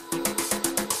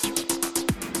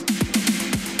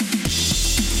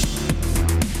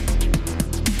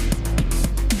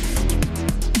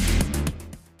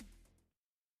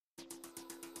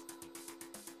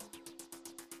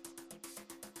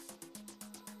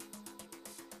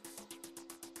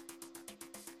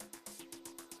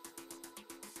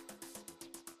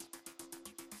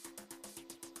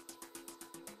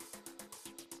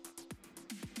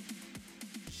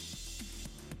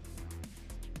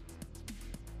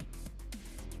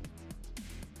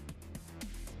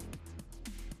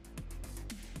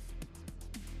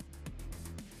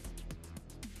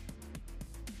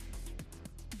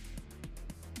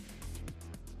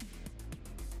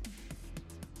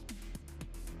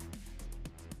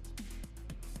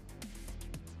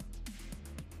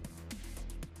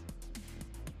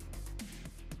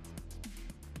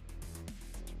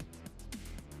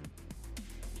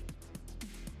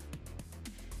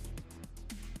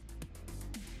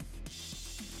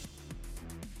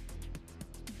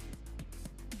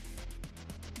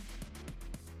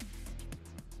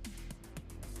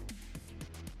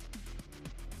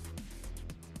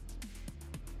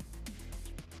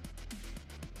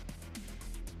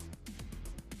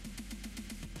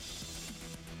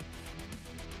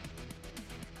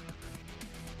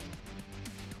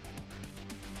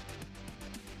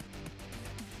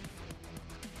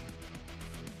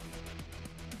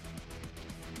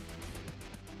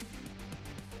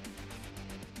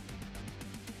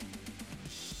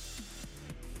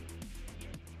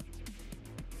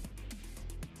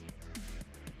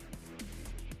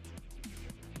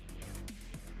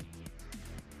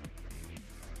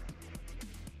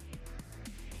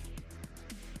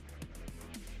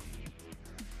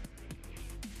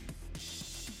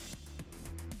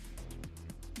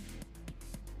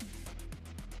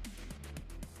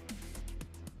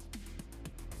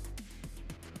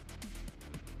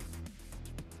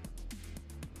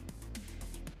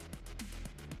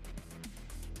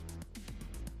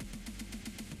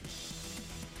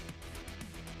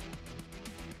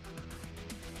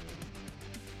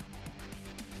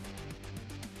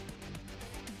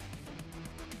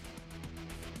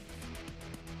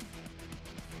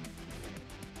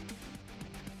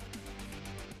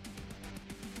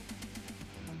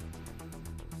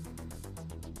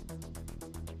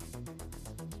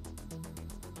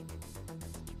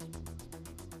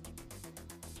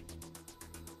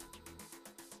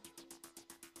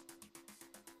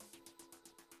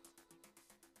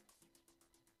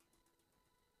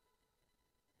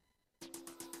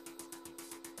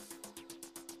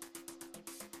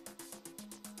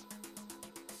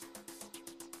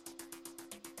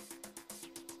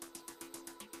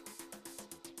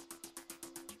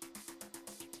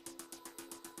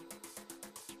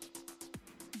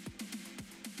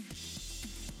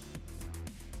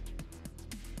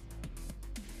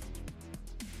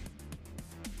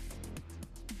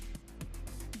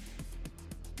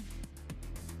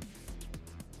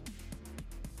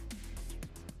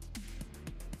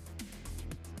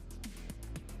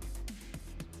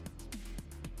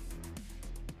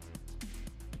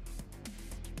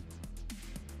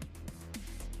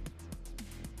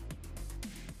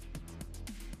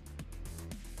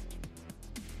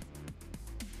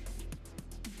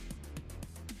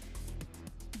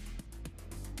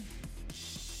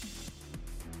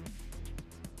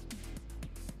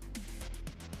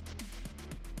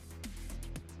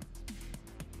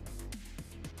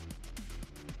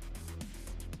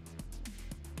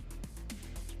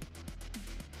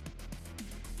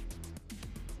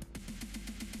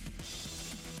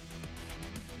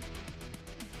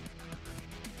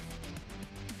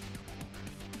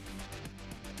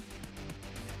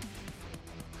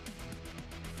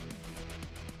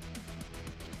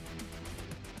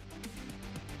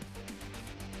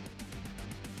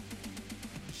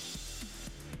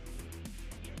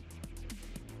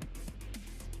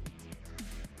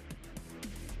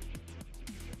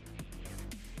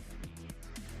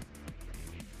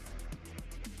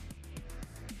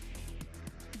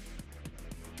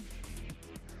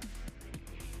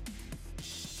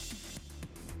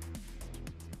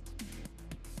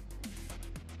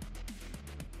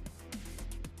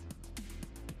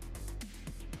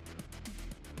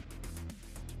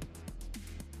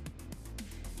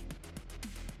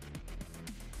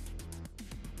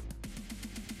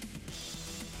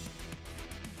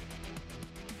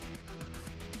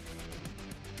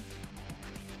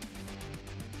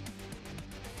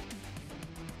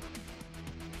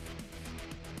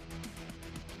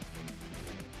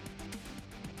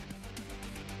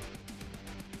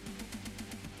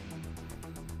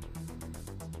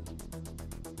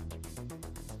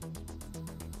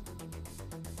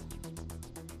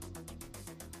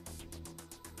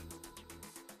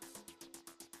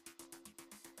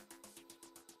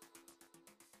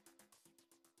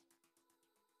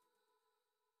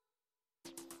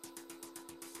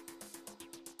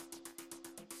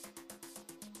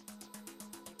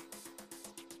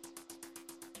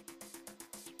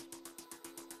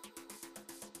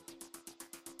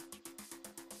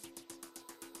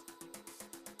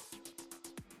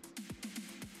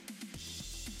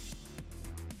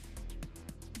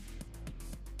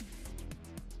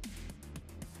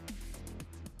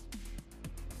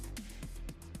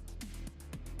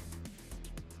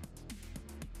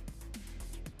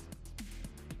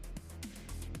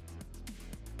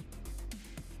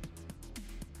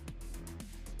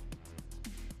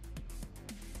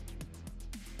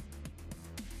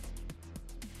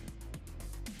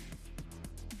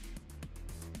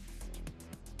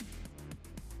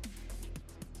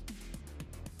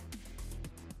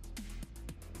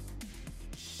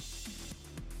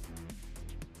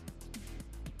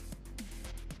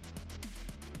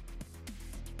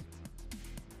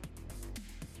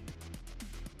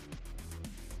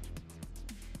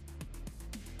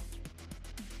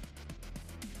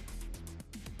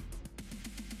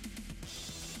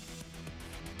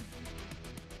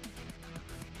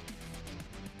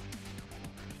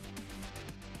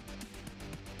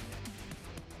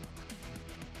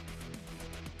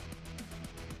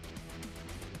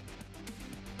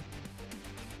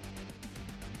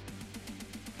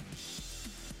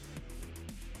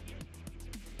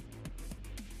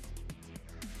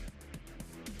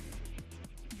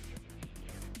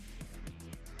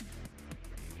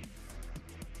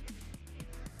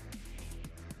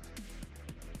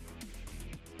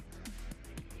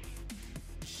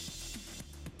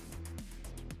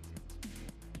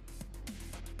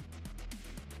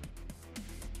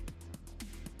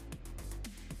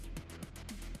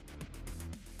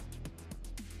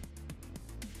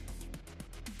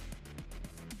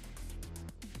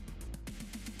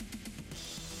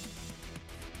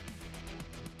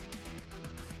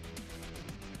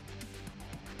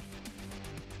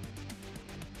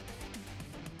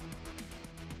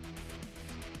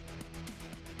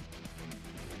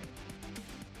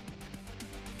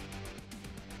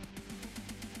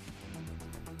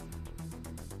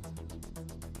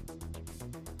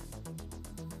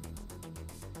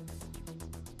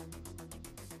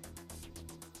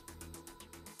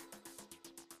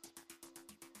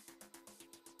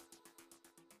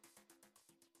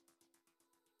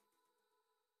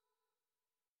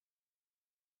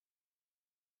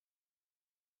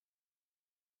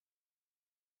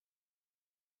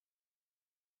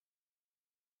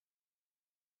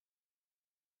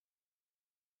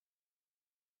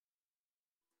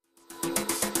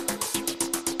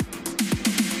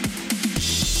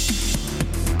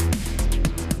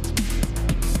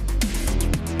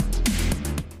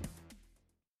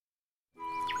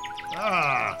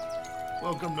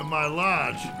 Welcome to my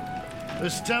lodge.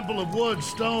 This temple of wood,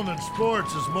 stone, and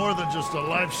sports is more than just a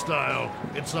lifestyle.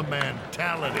 It's a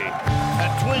mentality.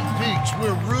 At Twin Peaks,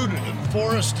 we're rooted in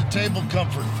forest-to-table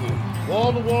comfort food,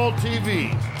 wall-to-wall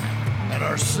TVs, and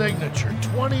our signature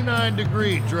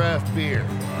 29-degree draft beer.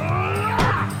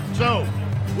 So,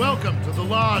 welcome to the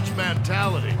Lodge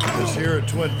mentality. Because here at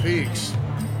Twin Peaks,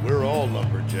 we're all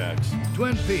lumberjacks.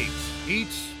 Twin Peaks,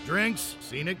 eats, drinks,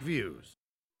 scenic views.